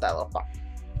always love that little fox.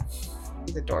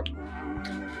 He's adorable.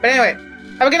 But anyway,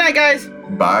 have a good night, guys.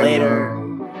 Bye. Later.